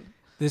other one.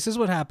 This is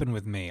what happened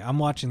with me. I'm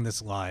watching this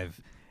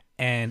live,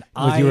 and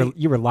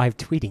you were live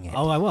tweeting it.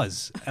 Oh, I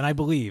was, and I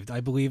believed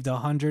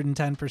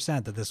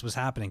 110% that this was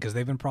happening because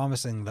they've been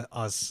promising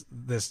us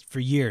this for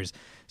years.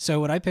 So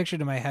what I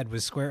pictured in my head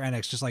was Square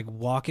Enix just like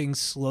walking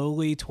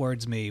slowly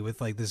towards me with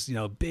like this,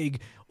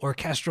 big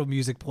orchestral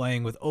music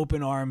playing with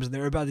open arms. And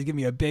they're about to give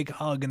me a big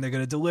hug and they're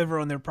going to deliver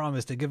on their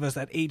promise to give us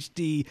that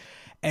HD.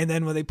 And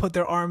then when they put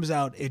their arms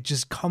out, it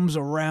just comes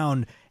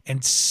around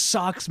and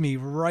socks me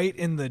right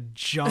in the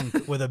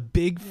junk with a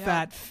big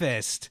fat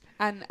fist.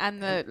 And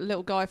the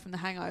little guy from The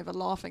Hangover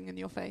laughing in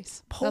your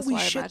face. Holy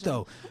shit,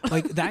 though.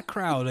 Like, that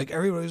crowd, like,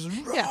 everybody was,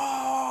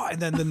 raw!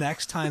 And then the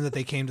next time that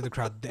they came to the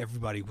crowd,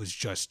 everybody was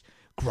just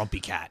grumpy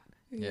cat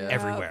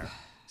everywhere.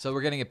 So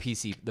we're getting a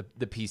PC,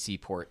 the PC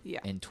port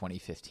in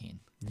 2015.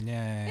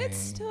 Yay.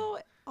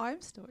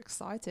 I'm still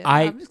excited.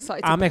 I'm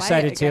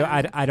excited too.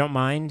 I don't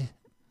mind.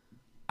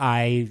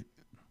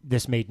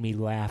 This made me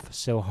laugh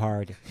so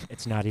hard.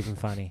 It's not even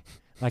funny.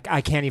 Like,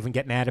 I can't even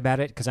get mad about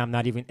it because I'm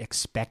not even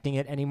expecting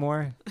it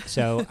anymore.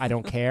 So I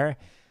don't care.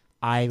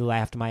 I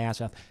laughed my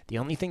ass off. The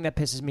only thing that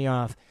pisses me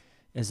off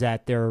is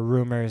that there are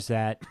rumors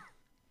that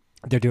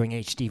they're doing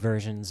HD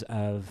versions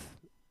of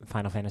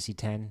Final Fantasy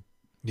X.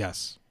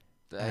 Yes.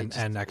 And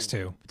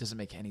X2. It doesn't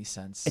make any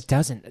sense. It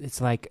doesn't.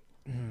 It's like...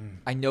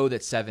 I know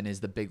that 7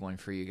 is the big one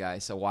for you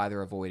guys, so why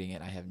they're avoiding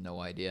it, I have no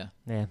idea.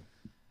 Yeah.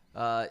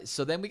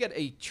 So then we got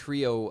a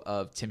trio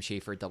of Tim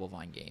Schafer Double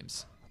Fine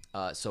games.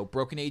 So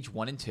Broken Age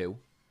 1 and 2.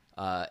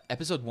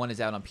 Episode 1 is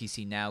out on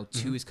PC now.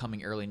 2 is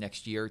coming early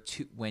next year.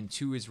 When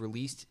 2 is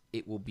released,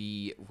 it will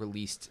be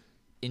released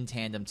in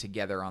tandem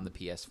together on the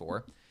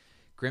PS4.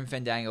 Grim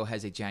Fandango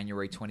has a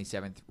January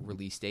 27th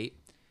release date.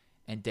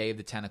 And Day of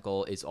the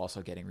Tentacle is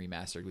also getting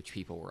remastered, which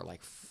people were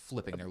like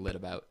flipping their lid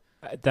about.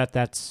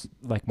 That's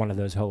like one of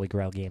those holy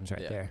grail games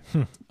right there.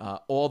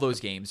 All those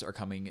games are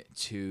coming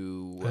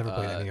to I never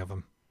played any of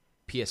them.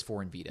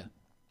 PS4 and Vita.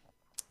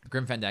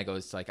 Grim Fandango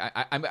is like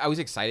I was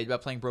excited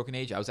about playing Broken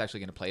Age. I was actually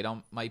going to play it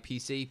on my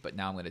PC, but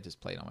now I'm going to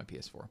just play it on my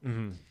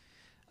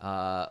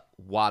PS4.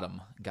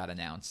 Wadham got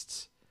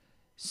announced,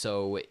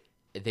 so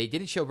they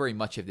didn't show very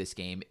much of this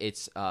game.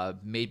 It's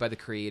made by the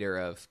creator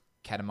of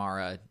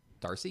Katamari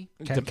Damacy.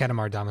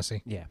 Katamari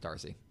Damacy. Yeah,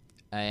 Darcy.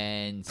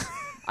 And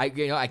I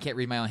can't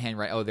read my own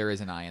handwriting. Oh, there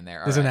is an I in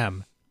there. There's an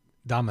M.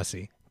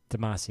 Damacy.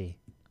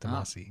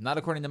 Not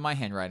according to my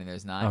handwriting.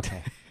 There's not.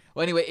 Okay.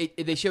 Well, anyway,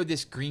 they showed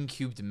this green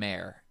cubed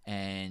mayor,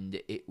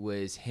 and it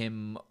was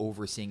him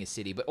overseeing a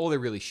city. But all they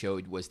really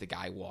showed was the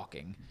guy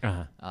walking.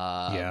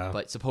 Yeah.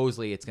 But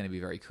supposedly it's going to be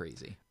very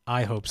crazy.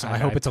 I hope so. I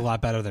hope it's a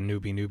lot better than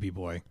Newbie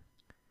Boy.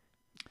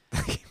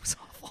 That game was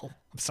awful.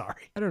 I'm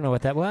sorry. I don't know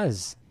what that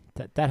was.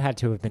 That had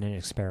to have been an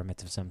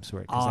experiment of some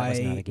sort. That was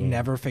not a game.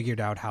 Never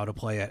figured out how to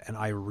play it, and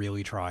I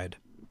really tried.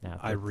 No,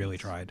 I really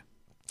tried.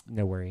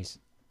 No worries.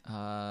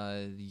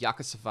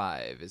 Yakuza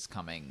 5 is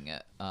coming.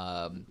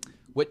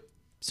 What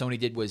Sony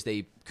did was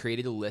they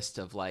created a list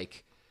of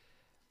like,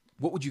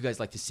 what would you guys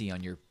like to see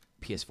on your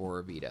PS4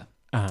 or Vita?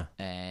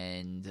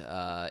 And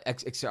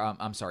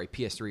I'm sorry,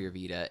 PS3 or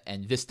Vita,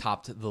 and this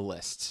topped the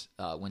list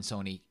when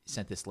Sony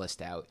sent this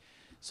list out.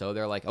 So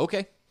they're like,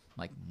 okay,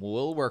 like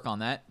we'll work on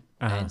that.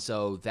 And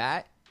so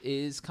that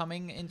is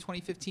coming in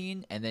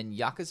 2015, and then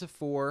Yakuza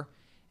 4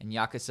 and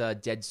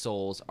Yakuza Dead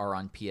Souls are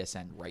on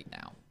PSN right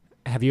now.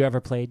 Have you ever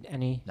played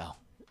any? No.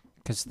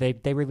 Because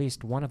they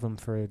released one of them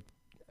for,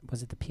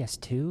 was it the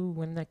PS2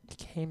 when that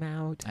came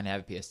out? And I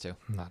have a PS2.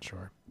 I'm not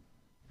sure.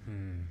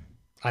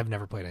 I've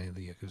never played any of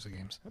the Yakuza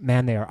games.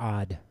 Man, they are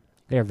odd.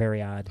 They are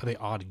very odd. Are they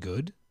odd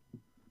good?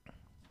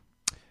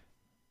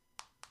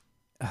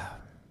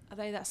 Are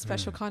they that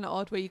special kind of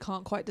odd where you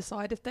can't quite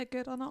decide if they're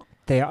good or not?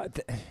 They are.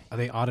 Are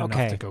they odd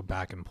enough to go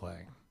back and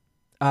play?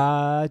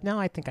 No,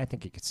 I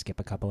think you could skip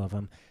a couple of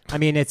them. I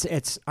mean,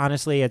 it's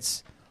honestly,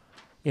 it's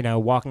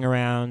walking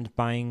around,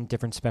 buying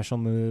different special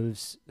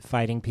moves,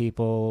 fighting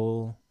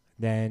people,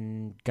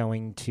 then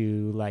going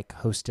to like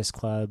hostess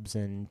clubs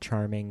and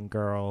charming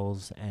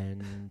girls,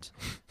 and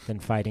then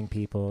fighting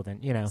people.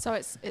 Then So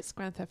it's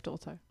Grand Theft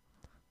Auto.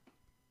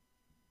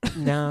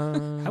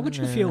 No. How would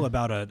you feel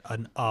about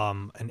an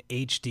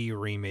HD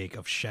remake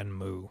of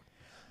Shenmue?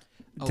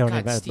 Oh,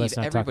 God, Steve, let's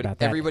not talk about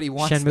that. Everybody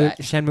wants Shenmue, that.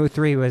 Shenmue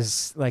 3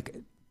 was like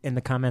in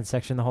the comment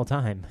section the whole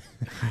time.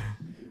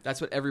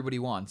 That's what everybody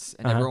wants,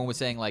 and everyone was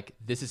saying like,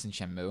 "This isn't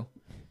Shenmue."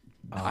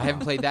 I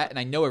haven't played that, and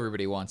I know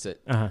everybody wants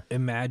it.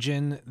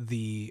 Imagine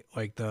the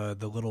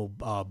little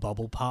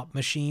bubble pop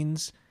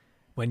machines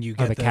when you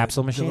get the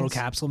capsule machines, the little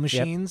capsule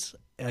machines.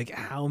 Yep. Like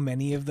how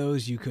many of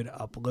those you could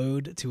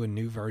upload to a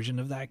new version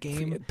of that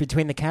game?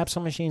 Between the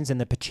capsule machines and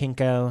the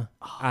pachinko,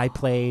 I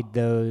played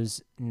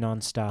those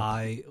nonstop.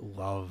 I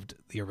loved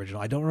the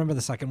original. I don't remember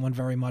the second one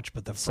very much,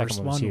 but the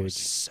first one was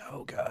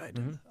so good.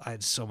 Mm-hmm. I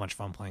had so much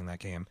fun playing that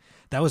game.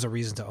 That was a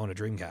reason to own a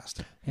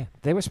Dreamcast. Yeah,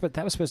 that was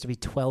supposed to be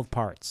 12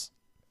 parts.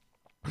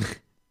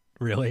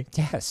 Really?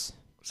 Yes.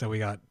 So we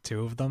got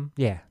 2 of them?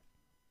 Yeah.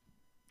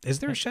 Is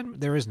there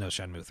there is no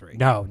Shenmue 3?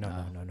 No.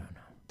 Damn.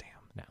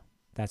 No.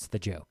 That's the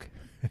joke.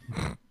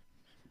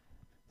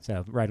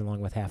 So right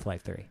along with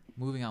Half-Life 3.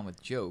 Moving on with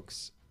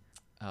jokes,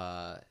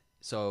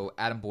 So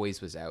Adam Boyes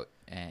was out,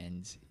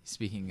 and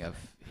speaking of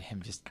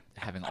him just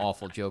having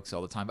awful jokes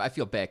all the time, but I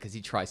feel bad because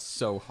he tries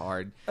so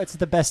hard. It's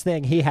the best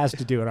thing. He has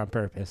to do it on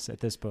purpose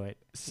at this point.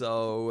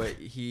 So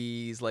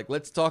he's like,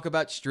 let's talk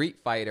about Street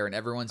Fighter, and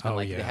everyone's been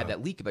they had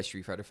that leak about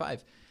Street Fighter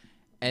 5.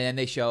 And then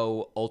they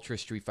show Ultra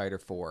Street Fighter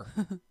 4.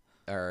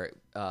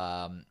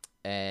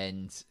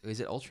 And is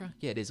it Ultra?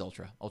 Yeah, it is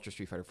Ultra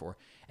Street Fighter 4.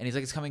 And he's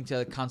like, it's coming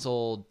to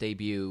console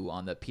debut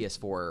on the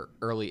PS4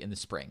 early in the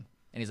spring.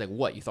 And he's like,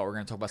 what? You thought we were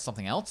going to talk about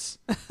something else?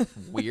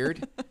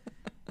 Weird.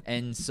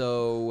 And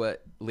so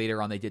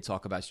later on, they did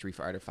talk about Street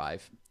Fighter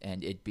 5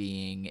 and it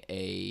being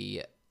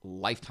a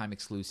lifetime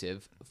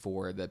exclusive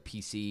for the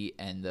PC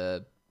and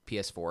the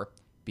PS4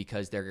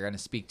 because they're going to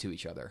speak to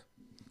each other,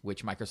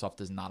 which Microsoft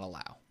does not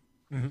allow.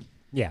 Mm-hmm.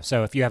 Yeah,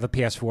 so if you have a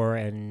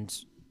PS4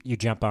 and you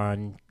jump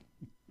on,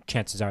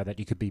 chances are that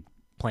you could be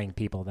playing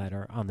people that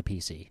are on the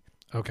PC.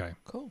 Okay.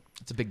 Cool.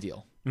 It's a big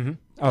deal. Mm-hmm.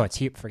 Oh, it's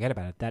huge. Forget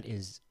about it. That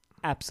is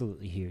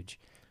absolutely huge.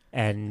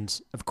 And,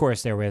 of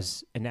course, there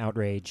was an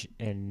outrage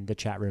in the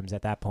chat rooms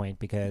at that point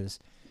because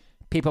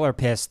people are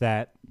pissed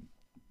that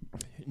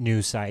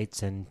news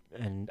sites and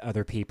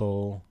other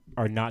people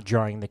are not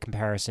drawing the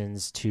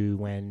comparisons to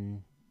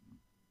when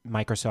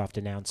Microsoft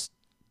announced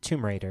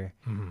Tomb Raider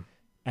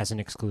as an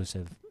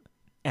exclusive.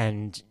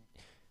 And,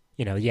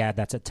 you know, yeah,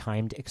 that's a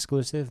timed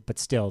exclusive, but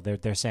still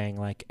they're saying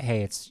like,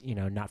 hey, it's, you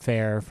know, not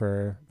fair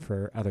for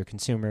other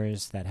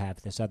consumers that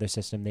have this other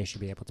system. They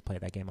should be able to play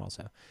that game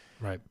also.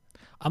 Right.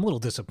 I'm a little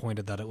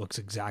disappointed that it looks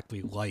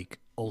exactly like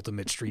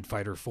Ultimate Street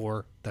Fighter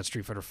 4. That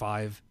Street Fighter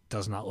 5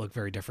 does not look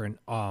very different.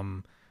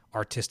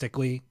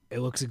 Artistically, it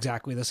looks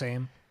exactly the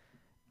same.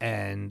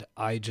 And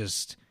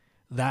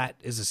that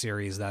is a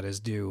series that is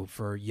due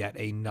for yet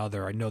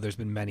another. I know there's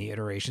been many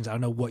iterations. I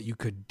don't know what you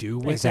could do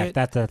with it.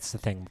 That's the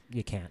thing.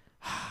 You can't.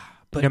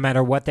 But no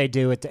matter what they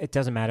do, it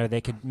doesn't matter.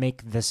 They could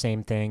make the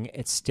same thing.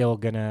 It's still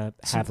going to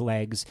have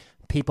legs.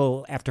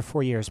 People, after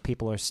 4 years,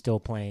 people are still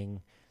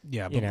playing.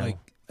 Yeah, but like,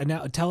 and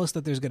now tell us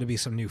that there's going to be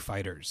some new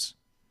fighters.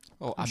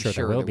 Oh, I'm sure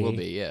there will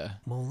be. Yeah.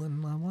 Well,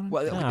 then I want to.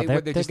 Well,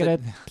 they're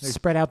going to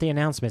spread out the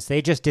announcements.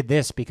 They just did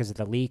this because of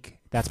the leak.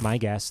 That's my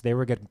guess. They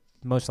were going to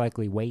most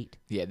likely wait.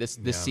 Yeah, this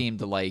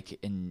seemed like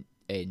an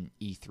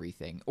E3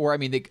 thing. Or, I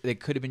mean, they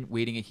could have been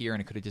waiting it here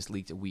and it could have just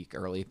leaked a week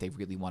early if they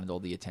really wanted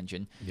all the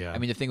attention. Yeah. I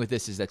mean, the thing with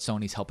this is that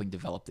Sony's helping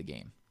develop the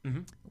game,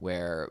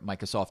 where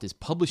Microsoft is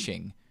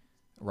publishing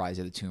Rise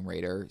of the Tomb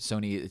Raider.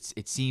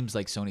 It seems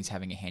like Sony's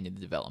having a hand in the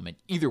development.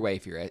 Either way,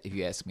 if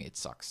you ask me, it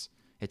sucks.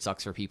 It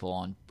sucks for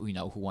people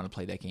who want to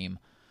play that game.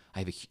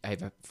 I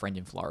have a friend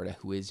in Florida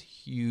who is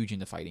huge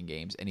into fighting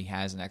games, and he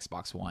has an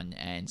Xbox One.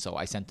 And so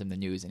I sent him the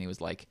news, and he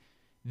was like,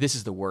 "This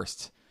is the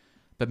worst."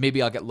 But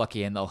maybe I'll get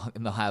lucky and they'll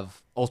have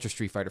Ultra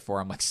Street Fighter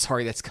 4. I'm like,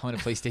 sorry, that's coming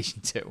to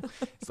PlayStation 2.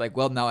 It's like,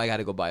 well, now I got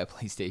to go buy a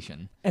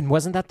PlayStation. And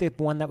wasn't that the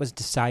one that was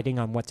deciding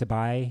on what to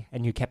buy,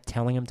 and you kept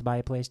telling him to buy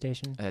a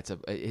PlayStation?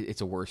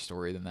 It's a worse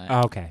story than that.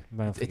 Oh, okay.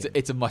 Well,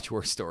 it's a much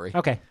worse story.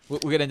 Okay. We'll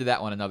get into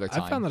that one another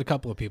time. I found that a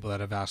couple of people that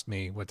have asked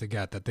me what to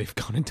get, that they've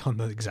gone and done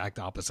the exact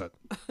opposite.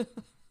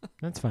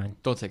 That's fine.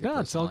 Don't take it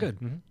personally. It's all good.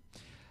 Mm-hmm.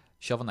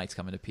 Shovel Knight's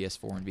coming to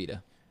PS4 and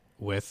Vita.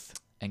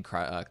 And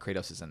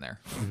Kratos is in there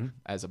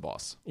as a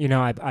boss. You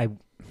know,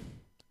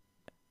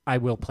 I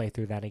will play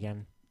through that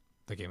again.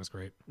 The game is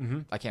great. Mm-hmm.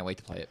 I can't wait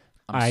to play it.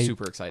 I'm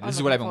super excited. This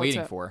is what I've been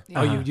waiting for.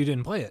 Yeah. Oh, you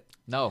didn't play it?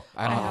 No,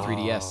 I don't have a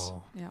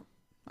 3DS. Yeah.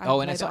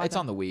 And it's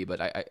on the Wii,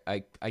 but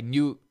I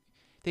knew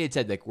they had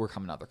said like we're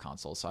coming to other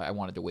consoles, so I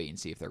wanted to wait and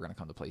see if they're going to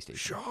come to PlayStation.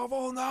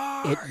 Shovel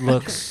Knight. It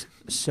looks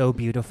so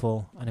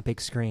beautiful on a big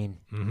screen,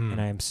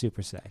 and I am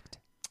super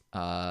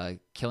psyched.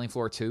 Killing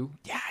Floor 2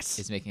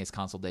 is making its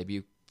console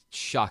debut.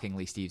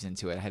 Shockingly, Steve's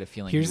into it. I had a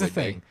feeling. Here's the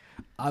thing: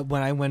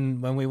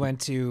 when we went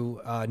to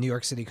New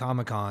York City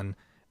Comic Con,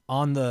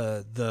 on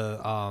the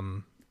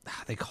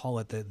they call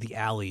it the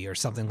alley or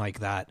something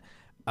like that,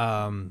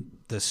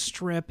 the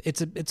strip.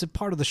 It's a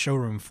part of the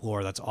showroom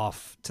floor that's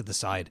off to the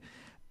side.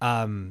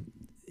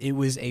 It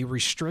was a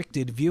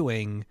restricted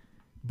viewing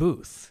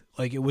booth.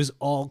 Like, it was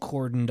all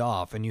cordoned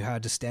off, and you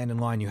had to stand in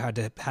line. You had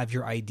to have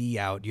your ID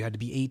out. You had to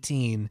be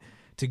 18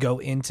 to go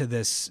into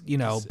this,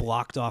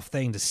 blocked off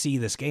thing to see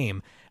this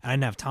game. And I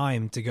didn't have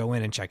time to go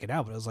in and check it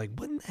out. But I was like,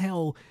 what in the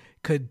hell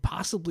could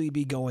possibly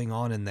be going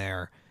on in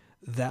there?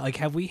 That, like,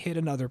 have we hit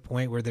another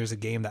point where there's a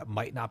game that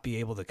might not be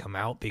able to come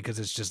out because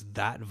it's just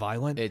that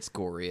violent? It's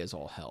gory as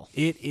all hell.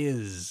 It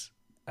is.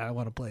 I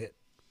want to play it.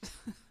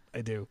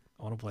 I do.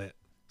 I want to play it.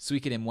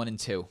 Suikoden 1 and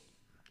 2.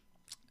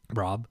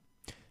 Rob?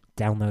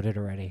 Download it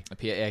already.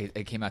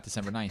 It came out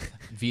December 9th.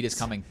 Vita's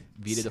coming.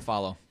 Vita to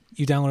follow.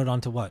 You downloaded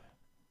onto what?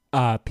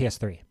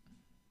 PS3.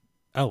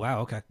 Oh, wow.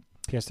 Okay.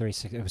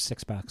 PS3, it was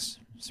 $6.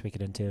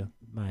 Suikoden 2,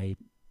 my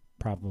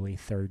probably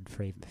third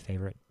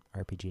favorite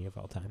RPG of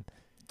all time.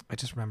 I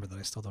just remember that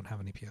I still don't have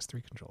any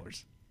PS3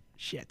 controllers.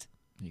 Shit.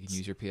 You can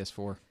use your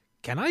PS4.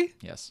 Can I?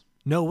 Yes.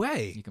 No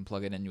way. You can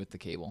plug it in with the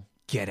cable.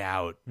 Get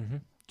out. Mm-hmm.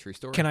 True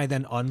story. Can I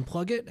then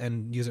unplug it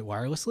and use it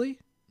wirelessly?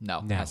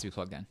 No. It has to be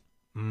plugged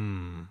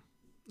in.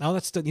 Oh,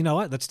 that's still, you know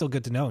what? That's still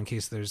good to know in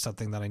case there's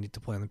something that I need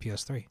to play on the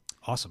PS3.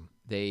 Awesome.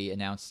 They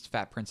announced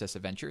Fat Princess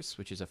Adventures,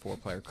 which is a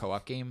 4-player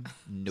co-op game.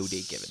 No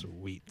date given.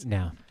 Sweet.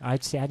 No,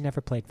 I'd say I'd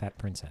never played Fat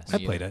Princess. I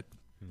played it.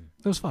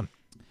 It was fun.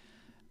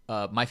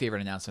 My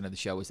favorite announcement of the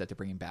show is that they're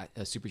bringing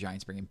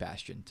Supergiant's bringing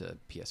Bastion to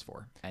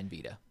PS4 and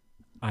Vita.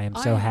 I am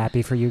so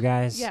happy for you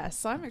guys.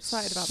 Yes, I'm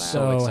excited about that.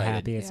 So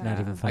happy. It's not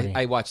even funny.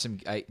 I watched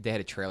they had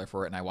a trailer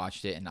for it, and I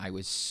watched it, and I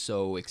was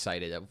so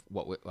excited of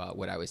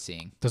what I was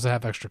seeing. Does it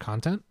have extra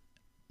content?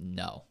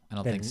 No, I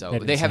don't think so.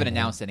 They haven't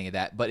announced any of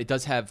that, but it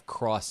does have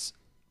cross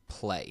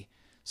play.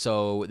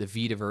 So the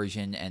Vita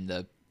version and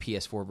the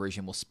PS4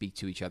 version will speak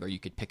to each other. You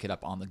could pick it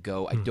up on the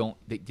go.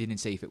 They didn't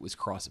say if it was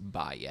cross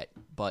buy yet,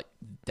 but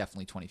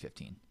definitely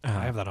 2015. I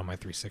have that on my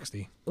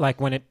 360.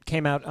 Like when it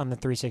came out on the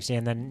 360,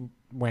 and then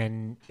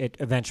when it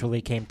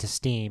eventually came to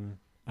Steam,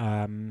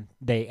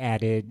 they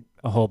added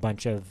a whole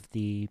bunch of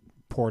the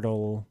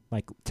Portal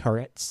like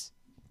turrets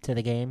to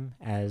the game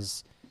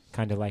as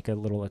kind of like a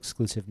little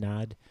exclusive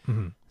nod.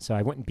 Mm-hmm. So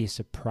I wouldn't be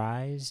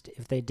surprised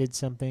if they did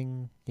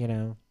something,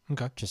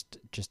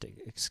 just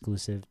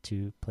exclusive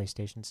to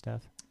PlayStation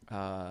stuff.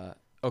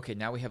 Okay,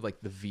 now we have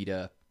like the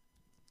Vita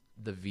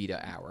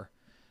hour.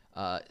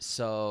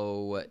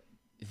 So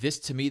this,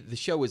 to me, the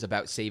show is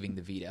about saving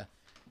the Vita.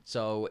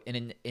 So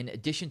in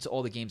addition to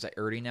all the games I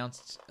already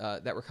announced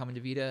that were coming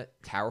to Vita,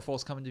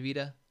 Towerfall's coming to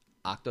Vita,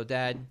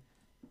 Octodad,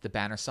 The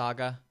Banner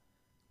Saga,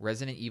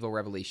 Resident Evil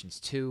Revelations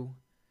 2,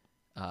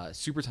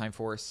 Super Time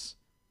Force,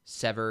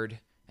 Severed,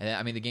 and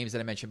I mean the games that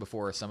I mentioned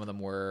before. Some of them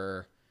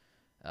were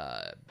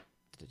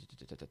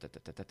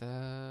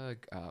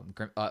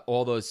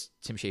all those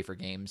Tim Schafer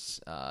games,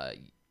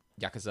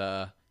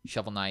 Yakuza,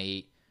 Shovel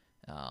Knight.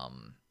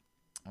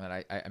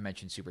 I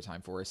mentioned Super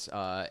Time Force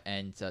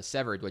and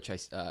Severed, which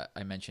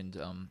I mentioned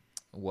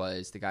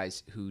was the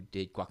guys who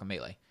did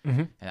Guacamelee,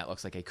 and that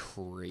looks like a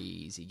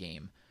crazy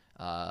game.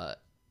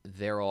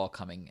 They're all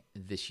coming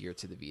this year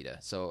to the Vita.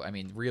 So I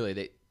mean, really,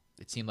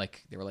 it seemed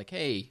like they were like,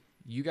 "Hey,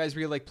 you guys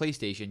really like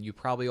PlayStation. You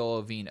probably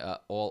all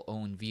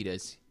own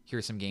Vitas.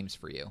 Here's some games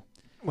for you."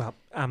 Well,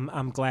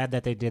 I'm glad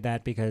that they did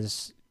that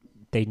because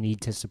they need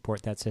to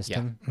support that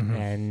system,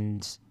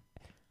 and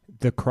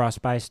the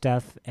cross-buy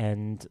stuff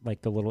and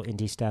like the little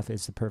indie stuff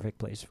is the perfect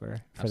place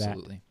for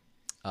Absolutely.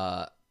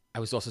 That. I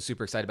was also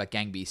super excited about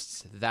Gang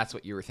Beasts. That's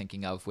what you were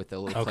thinking of with the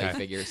little clay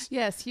figures.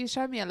 Yes, you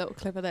showed me a little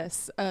clip of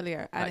this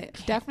earlier, and it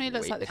definitely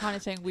looks like the kind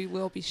of thing we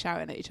will be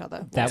shouting at each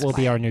other. That will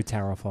be our new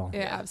Towerfall.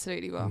 Yeah,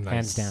 absolutely will. Nice.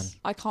 Hands down.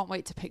 I can't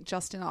wait to pick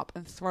Justin up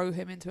and throw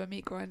him into a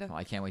meat grinder. Well,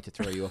 I can't wait to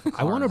throw you off.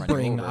 I'm going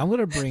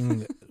to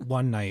bring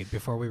one night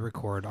before we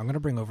record. I'm going to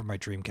bring over my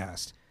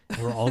Dreamcast.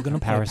 We're all going to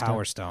play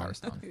Power Stone.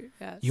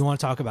 Yes. You want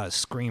to talk about a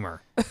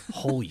screamer?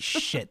 Holy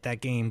shit, that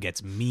game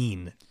gets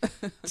mean.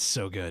 It's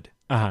so good.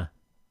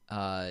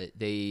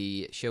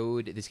 They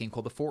showed this game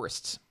called The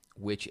Forests,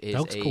 which is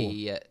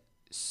a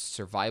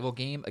survival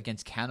game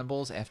against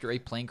cannibals after a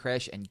plane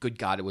crash, and good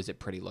God, was it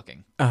pretty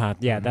looking.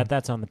 Yeah,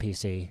 that's on the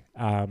PC.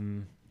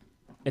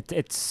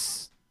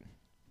 It's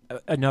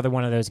another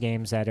one of those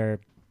games that are,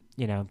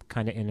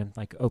 kind of in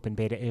like open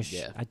beta-ish.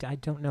 Yeah. I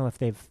don't know if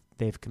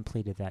they've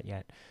completed that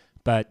yet,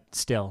 but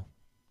still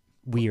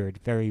weird,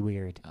 very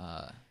weird.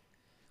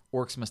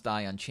 Orcs Must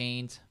Die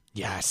Unchained.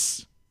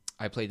 Yes.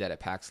 I played that at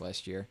PAX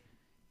last year.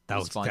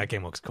 That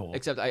game looks cool.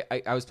 Except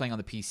I was playing on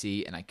the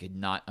PC and I could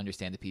not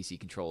understand the PC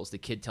controls. The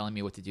kid telling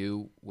me what to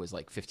do was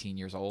like 15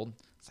 years old.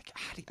 It's like,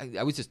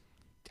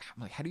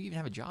 I'm like, how do you even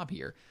have a job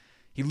here?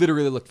 He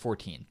literally looked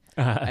 14,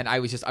 and I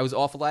was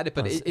awful at it.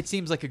 But it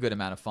seems like a good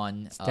amount of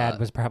fun. His dad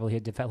was probably a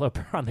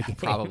developer on the game.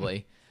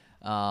 Probably.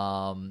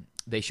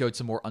 They showed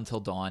some more Until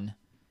Dawn.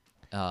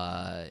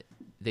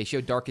 They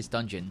showed Darkest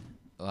Dungeon,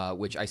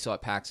 which I saw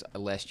at PAX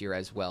last year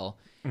as well.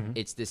 Mm-hmm.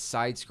 It's this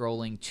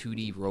side-scrolling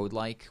 2D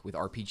roguelike with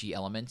RPG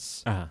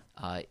elements.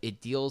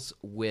 It deals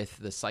with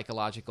the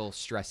psychological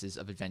stresses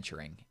of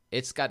adventuring.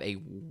 It's got a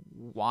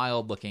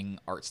wild-looking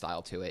art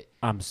style to it.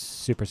 I'm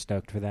super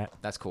stoked for that.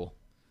 That's cool.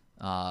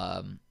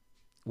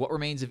 What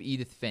Remains of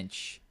Edith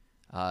Finch,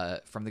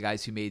 from the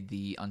guys who made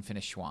the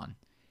Unfinished Swan.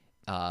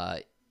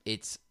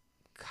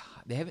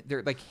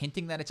 They're like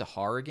hinting that it's a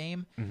horror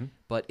game,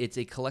 but it's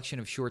a collection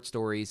of short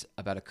stories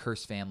about a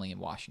cursed family in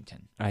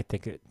Washington. I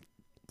think it's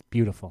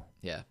beautiful.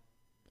 Yeah.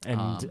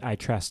 And I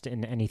trust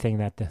in anything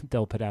that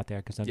they'll put out there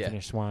because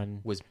Unfinished Swan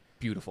was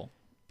beautiful.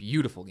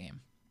 Beautiful game.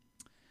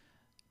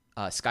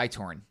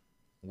 Skytorn,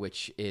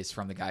 which is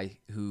from the guy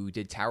who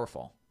did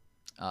Towerfall.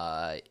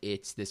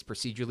 It's this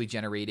procedurally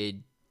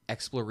generated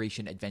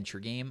exploration adventure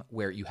game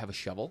where you have a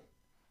shovel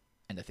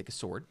and I think a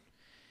sword,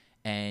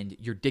 and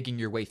you're digging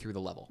your way through the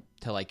level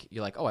to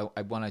you're like, oh,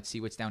 I want to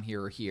see what's down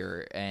here or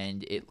here,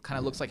 and it kind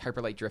of looks like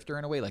Hyper Light Drifter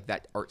in a way, like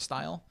that art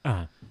style.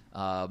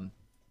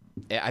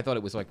 I thought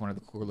it was like one of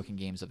the cooler looking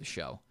games of the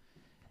show.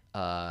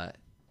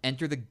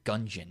 Enter the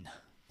Gungeon.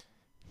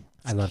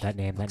 I love that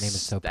name. That name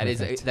is so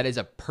perfect. That is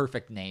a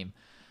perfect name.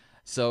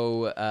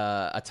 So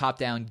a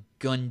top-down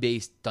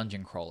gun-based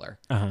dungeon crawler.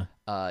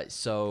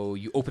 So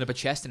you open up a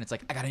chest and it's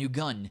like, I got a new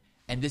gun,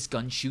 and this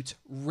gun shoots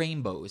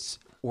rainbows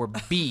or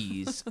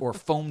bees or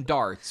foam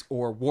darts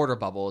or water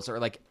bubbles, or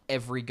like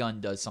every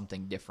gun does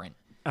something different.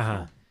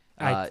 Uh-huh.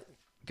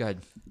 Go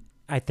ahead.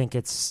 I think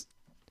it's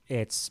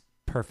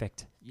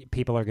perfect.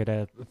 People are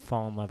gonna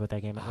fall in love with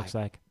that game. It looks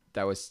like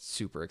that was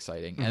super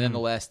exciting. And then the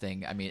last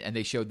thing, I mean, and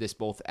they showed this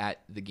both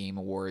at the Game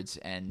Awards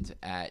and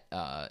at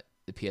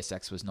the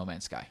PSX, was No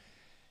Man's Sky.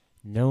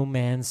 No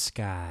Man's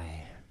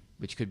Sky,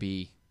 which could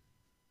be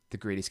the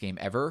greatest game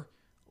ever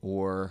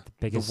or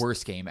the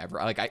worst game ever.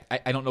 Like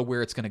I don't know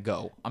where it's gonna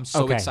go. I'm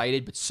so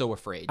excited but so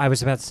afraid. I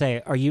was about to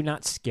say, are you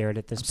not scared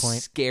at this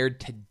point? Scared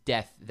to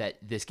death that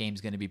this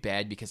game's gonna be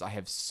bad because I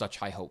have such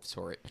high hopes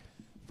for it.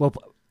 Well,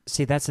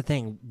 see, that's the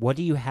thing. What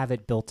do you have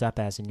it built up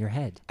as in your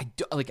head?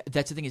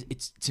 That's the thing is,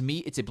 it's to me,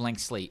 it's a blank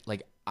slate.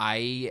 Like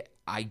I'm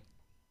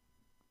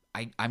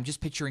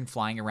just picturing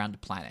flying around to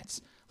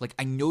planets. Like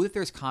I know that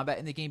there's combat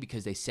in the game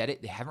because they said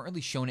it. They haven't really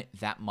shown it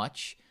that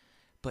much,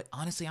 but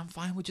honestly, I'm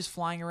fine with just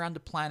flying around to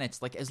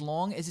planets. Like as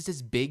long as it's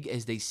as big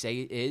as they say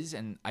it is,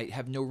 and I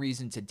have no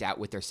reason to doubt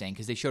what they're saying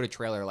because they showed a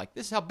trailer like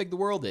this is how big the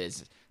world is.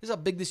 This is how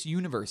big this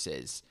universe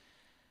is.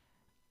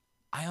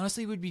 I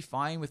honestly would be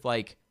fine with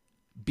like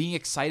being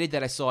excited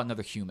that I saw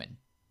another human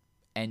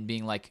and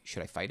being like,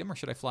 should I fight him or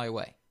should I fly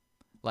away?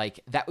 Like,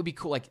 that would be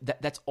cool. Like,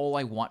 that's all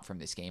I want from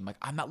this game. Like,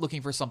 I'm not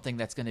looking for something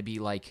that's going to be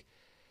like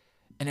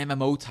an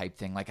MMO type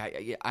thing. Like,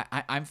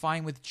 I'm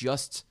fine with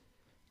just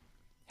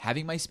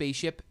having my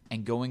spaceship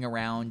and going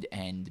around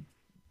and,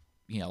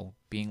 you know,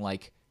 being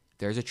like,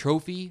 there's a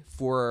trophy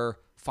for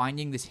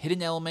finding this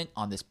hidden element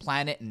on this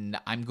planet and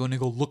I'm going to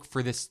go look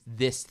for this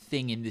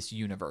thing in this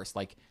universe.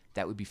 Like,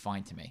 that would be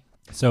fine to me.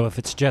 So if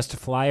it's just to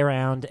fly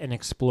around and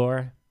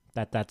explore,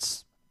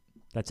 that's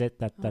it.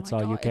 That's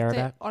all you care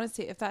about.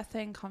 Honestly, if that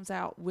thing comes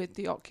out with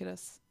the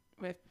Oculus,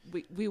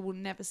 we will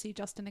never see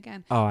Justin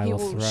again. Oh, I will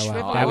throw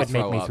up. That would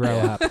make me throw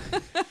up.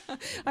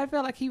 I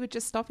feel like he would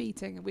just stop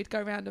eating, and we'd go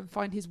around and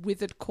find his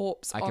withered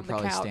corpse on the couch. I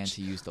could probably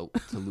stand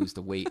to lose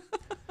the weight.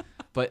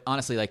 But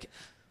honestly, like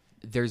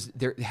there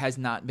has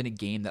not been a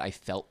game that I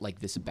felt like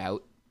this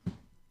about,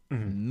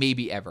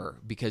 maybe ever,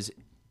 because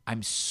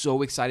I'm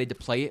so excited to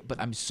play it, but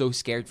I'm so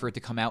scared for it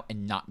to come out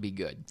and not be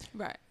good.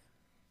 Right.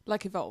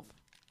 Like Evolve.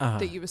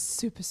 That you were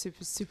super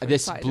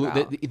excited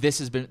about. This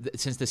has been,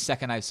 since the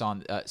second I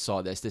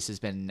saw this has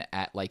been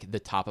at like the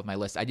top of my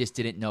list. I just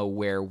didn't know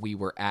where we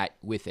were at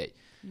with it.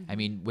 I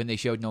mean, when they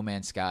showed No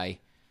Man's Sky,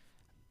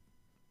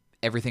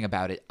 everything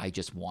about it I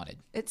just wanted.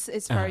 It's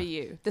very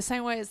you. The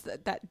same way as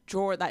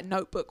that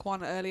notebook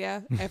one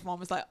earlier,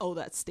 everyone was like, oh,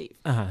 that's Steve.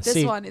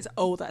 This one is,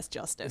 oh, that's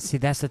Justin. See,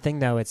 that's the thing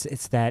though.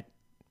 It's that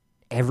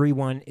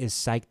everyone is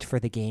psyched for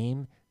the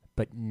game,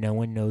 but no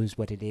one knows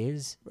what it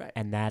is. Right.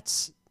 And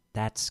that's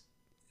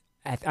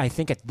I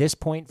think at this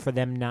point, for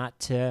them not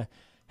to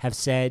have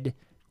said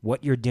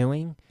what you're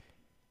doing,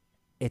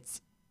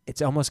 it's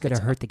almost going to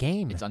hurt the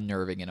game. It's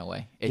unnerving in a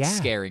way. It's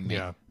scaring me.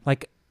 Yeah.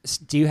 Like,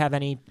 do you have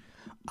any?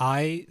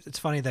 It's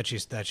funny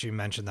that you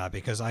mentioned that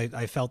because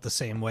I felt the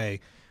same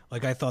way.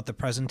 Like I thought the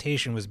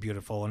presentation was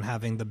beautiful and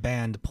having the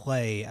band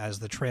play as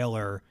the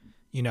trailer,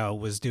 you know,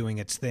 was doing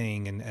its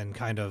thing and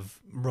kind of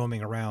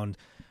roaming around.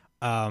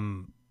 I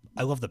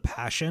love the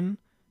passion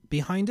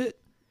behind it.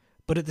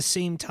 But at the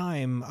same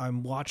time,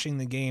 I'm watching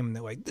the game and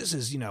they're like, this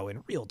is, you know,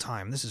 in real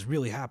time. This is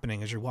really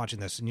happening as you're watching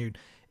this. And it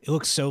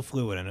looks so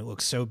fluid and it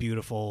looks so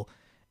beautiful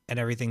and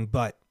everything.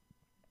 But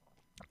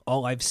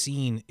all I've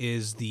seen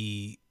is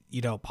the,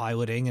 you know,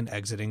 piloting and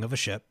exiting of a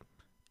ship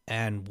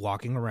and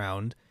walking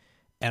around.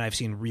 And I've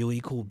seen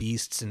really cool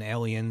beasts and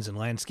aliens and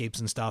landscapes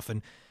and stuff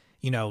and,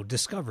 you know,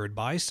 discovered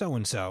by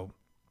so-and-so.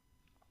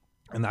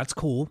 And that's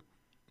cool.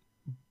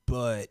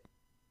 But,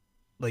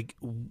 like,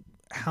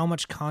 how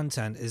much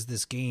content is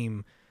this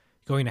game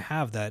going to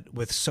have that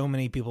with so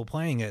many people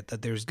playing it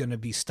that there's going to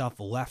be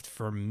stuff left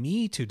for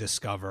me to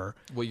discover?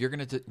 Well, you're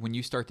going to, when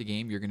you start the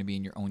game, you're going to be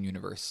in your own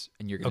universe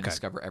and you're going to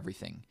discover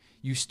everything.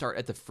 You start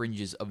at the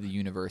fringes of the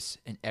universe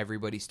and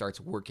everybody starts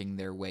working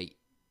their way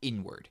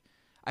inward.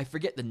 I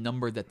forget the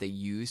number that they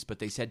used, but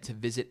they said to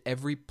visit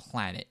every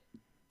planet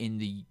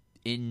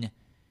in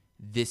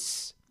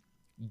this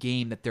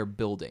game that they're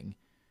building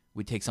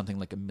would take something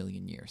like 1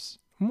 million years.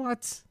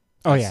 What?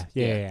 Oh, yeah.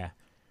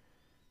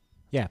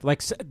 Yeah,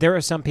 like there are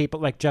some people,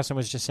 like Justin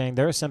was just saying,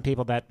 there are some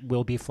people that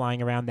will be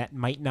flying around that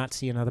might not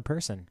see another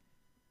person.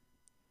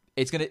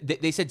 It's gonna.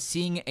 They said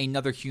seeing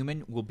another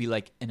human will be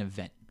like an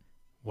event.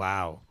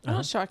 Wow. I'm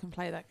not sure I can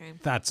play that game.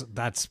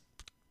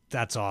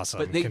 That's awesome.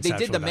 But they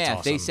did the math.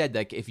 Awesome. They said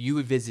like if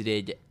you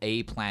visited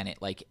a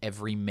planet like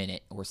every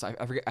minute or so,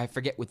 I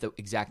forget what the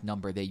exact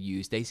number they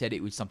used. They said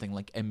it was something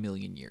like 1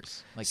 million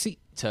years. Like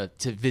to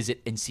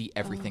visit and see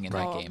everything in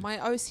that game. My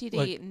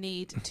OCD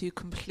need to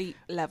complete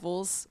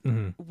levels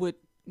would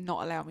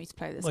not allow me to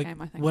play this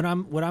game. I think what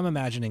I'm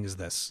imagining is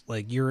this: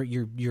 like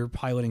you're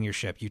piloting your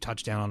ship, you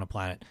touch down on a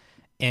planet.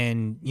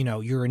 And, you know,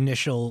 your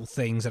initial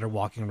things that are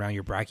walking around,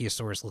 your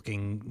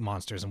Brachiosaurus-looking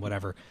monsters and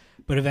whatever.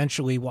 But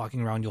eventually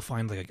walking around, you'll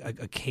find like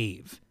a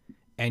cave.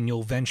 And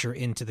you'll venture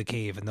into the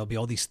cave. And there'll be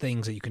all these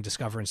things that you can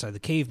discover inside the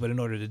cave. But in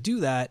order to do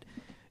that,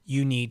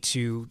 you need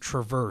to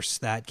traverse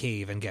that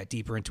cave and get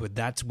deeper into it.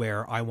 That's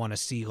where I want to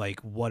see,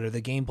 like, what are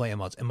the gameplay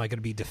modes? Am I going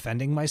to be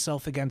defending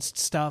myself against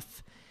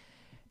stuff?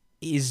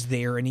 Is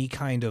there any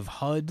kind of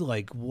HUD?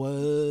 Like,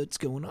 what's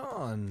going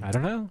on? I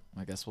don't know.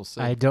 I guess we'll see.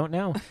 I don't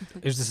know.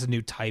 Is this a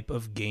new type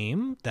of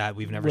game that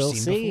we've never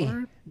seen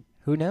before?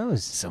 Who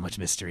knows? So much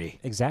mystery.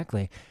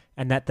 Exactly.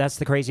 And that's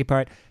the crazy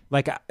part.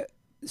 Like,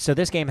 so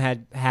this game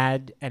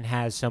had and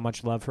has so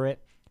much love for it,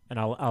 and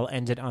I'll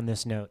end it on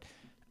this note,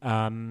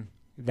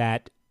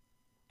 that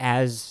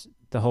as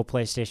the whole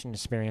PlayStation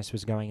experience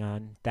was going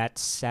on, that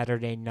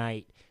Saturday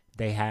night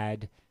they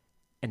had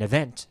an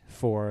event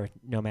for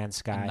No Man's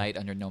Sky. A night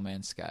under No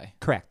Man's Sky.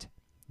 Correct.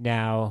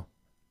 Now,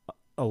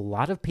 a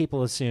lot of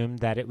people assumed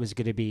that it was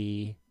going to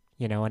be,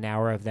 an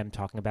hour of them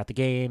talking about the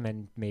game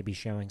and maybe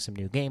showing some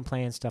new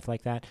gameplay and stuff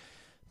like that.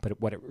 But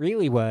what it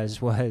really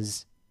was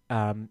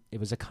it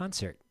was a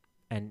concert.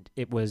 And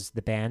it was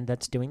the band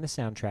that's doing the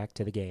soundtrack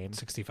to the game.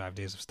 65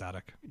 Days of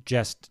Static.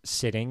 Just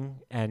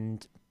sitting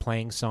and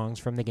playing songs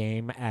from the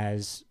game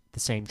as the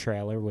same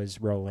trailer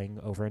was rolling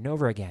over and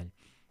over again.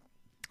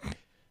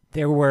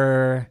 There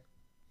were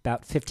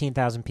about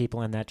 15,000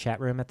 people in that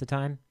chat room at the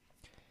time,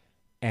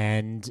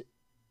 and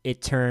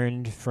it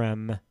turned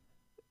from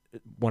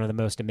one of the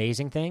most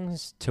amazing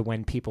things to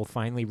when people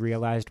finally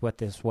realized what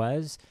this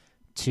was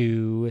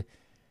to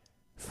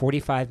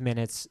 45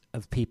 minutes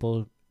of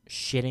people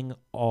shitting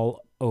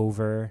all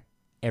over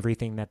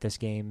everything that this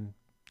game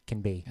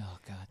can be. Oh,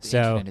 God. The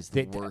internet is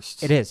the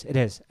worst. It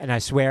is. And I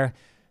swear,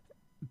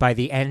 by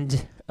the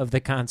end of the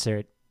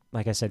concert,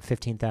 like I said,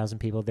 15,000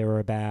 people, there were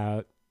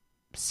about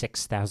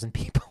 6,000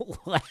 people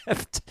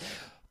left.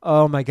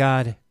 Oh my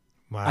God.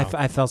 Wow.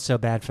 I felt so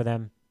bad for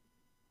them.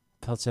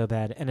 Felt so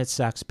bad. And it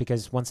sucks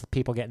because once the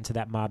people get into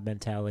that mob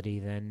mentality,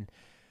 then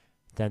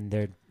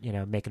they're,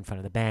 making fun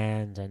of the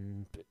band.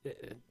 And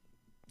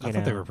I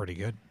thought they were pretty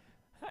good.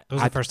 It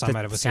was the first time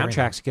I'd ever seen the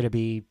soundtrack's going to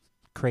be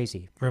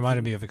crazy.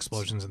 Reminded me of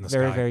Explosions in the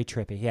Very, Sky. very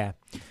trippy, yeah.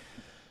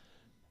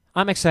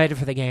 I'm excited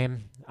for the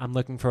game. I'm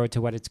looking forward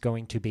to what it's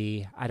going to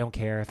be. I don't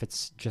care if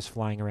it's just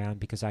flying around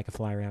because I could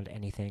fly around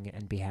anything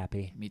and be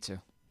happy. Me too.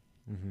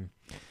 Mm-hmm.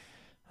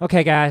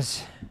 Okay,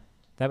 guys.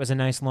 That was a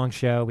nice long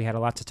show. We had a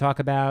lot to talk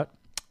about.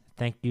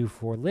 Thank you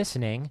for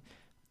listening.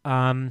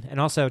 And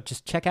also,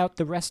 just check out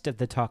the rest of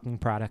the Talking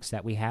products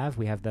that we have.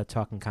 We have the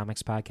Talking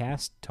Comics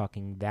podcast,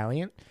 Talking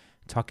Valiant,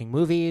 Talking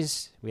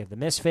Movies. We have the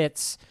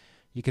Misfits.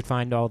 You could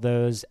find all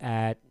those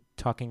at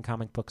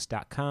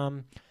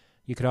talkingcomicbooks.com.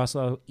 You could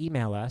also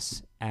email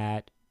us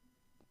at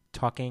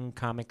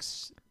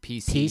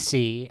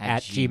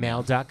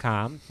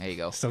talkingcomicspc@gmail.com. There you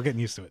go. Still getting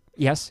used to it.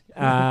 Yes.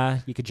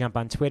 You could jump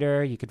on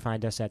Twitter. You could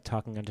find us at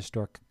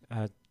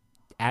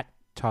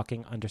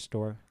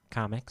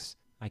talking_comics.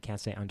 I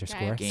can't say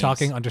underscore. Games.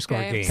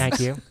 Talking_games.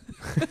 Thank you.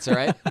 That's all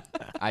right.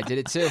 I did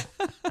it too.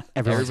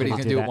 Everybody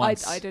can do it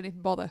once. I didn't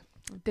even bother.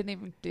 Didn't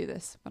even do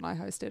this when I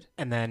hosted.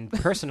 And then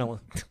personal,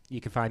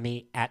 you can find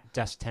me at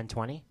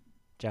Dust1020.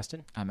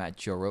 Justin? I'm at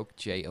Joroak,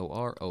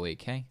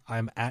 Joroak.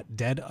 I'm at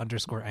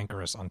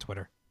dead_Anchorus on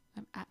Twitter.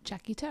 I'm at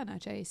Jackie Turner,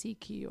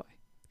 JACQUI.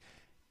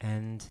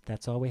 And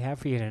that's all we have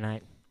for you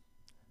tonight.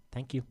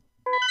 Thank you.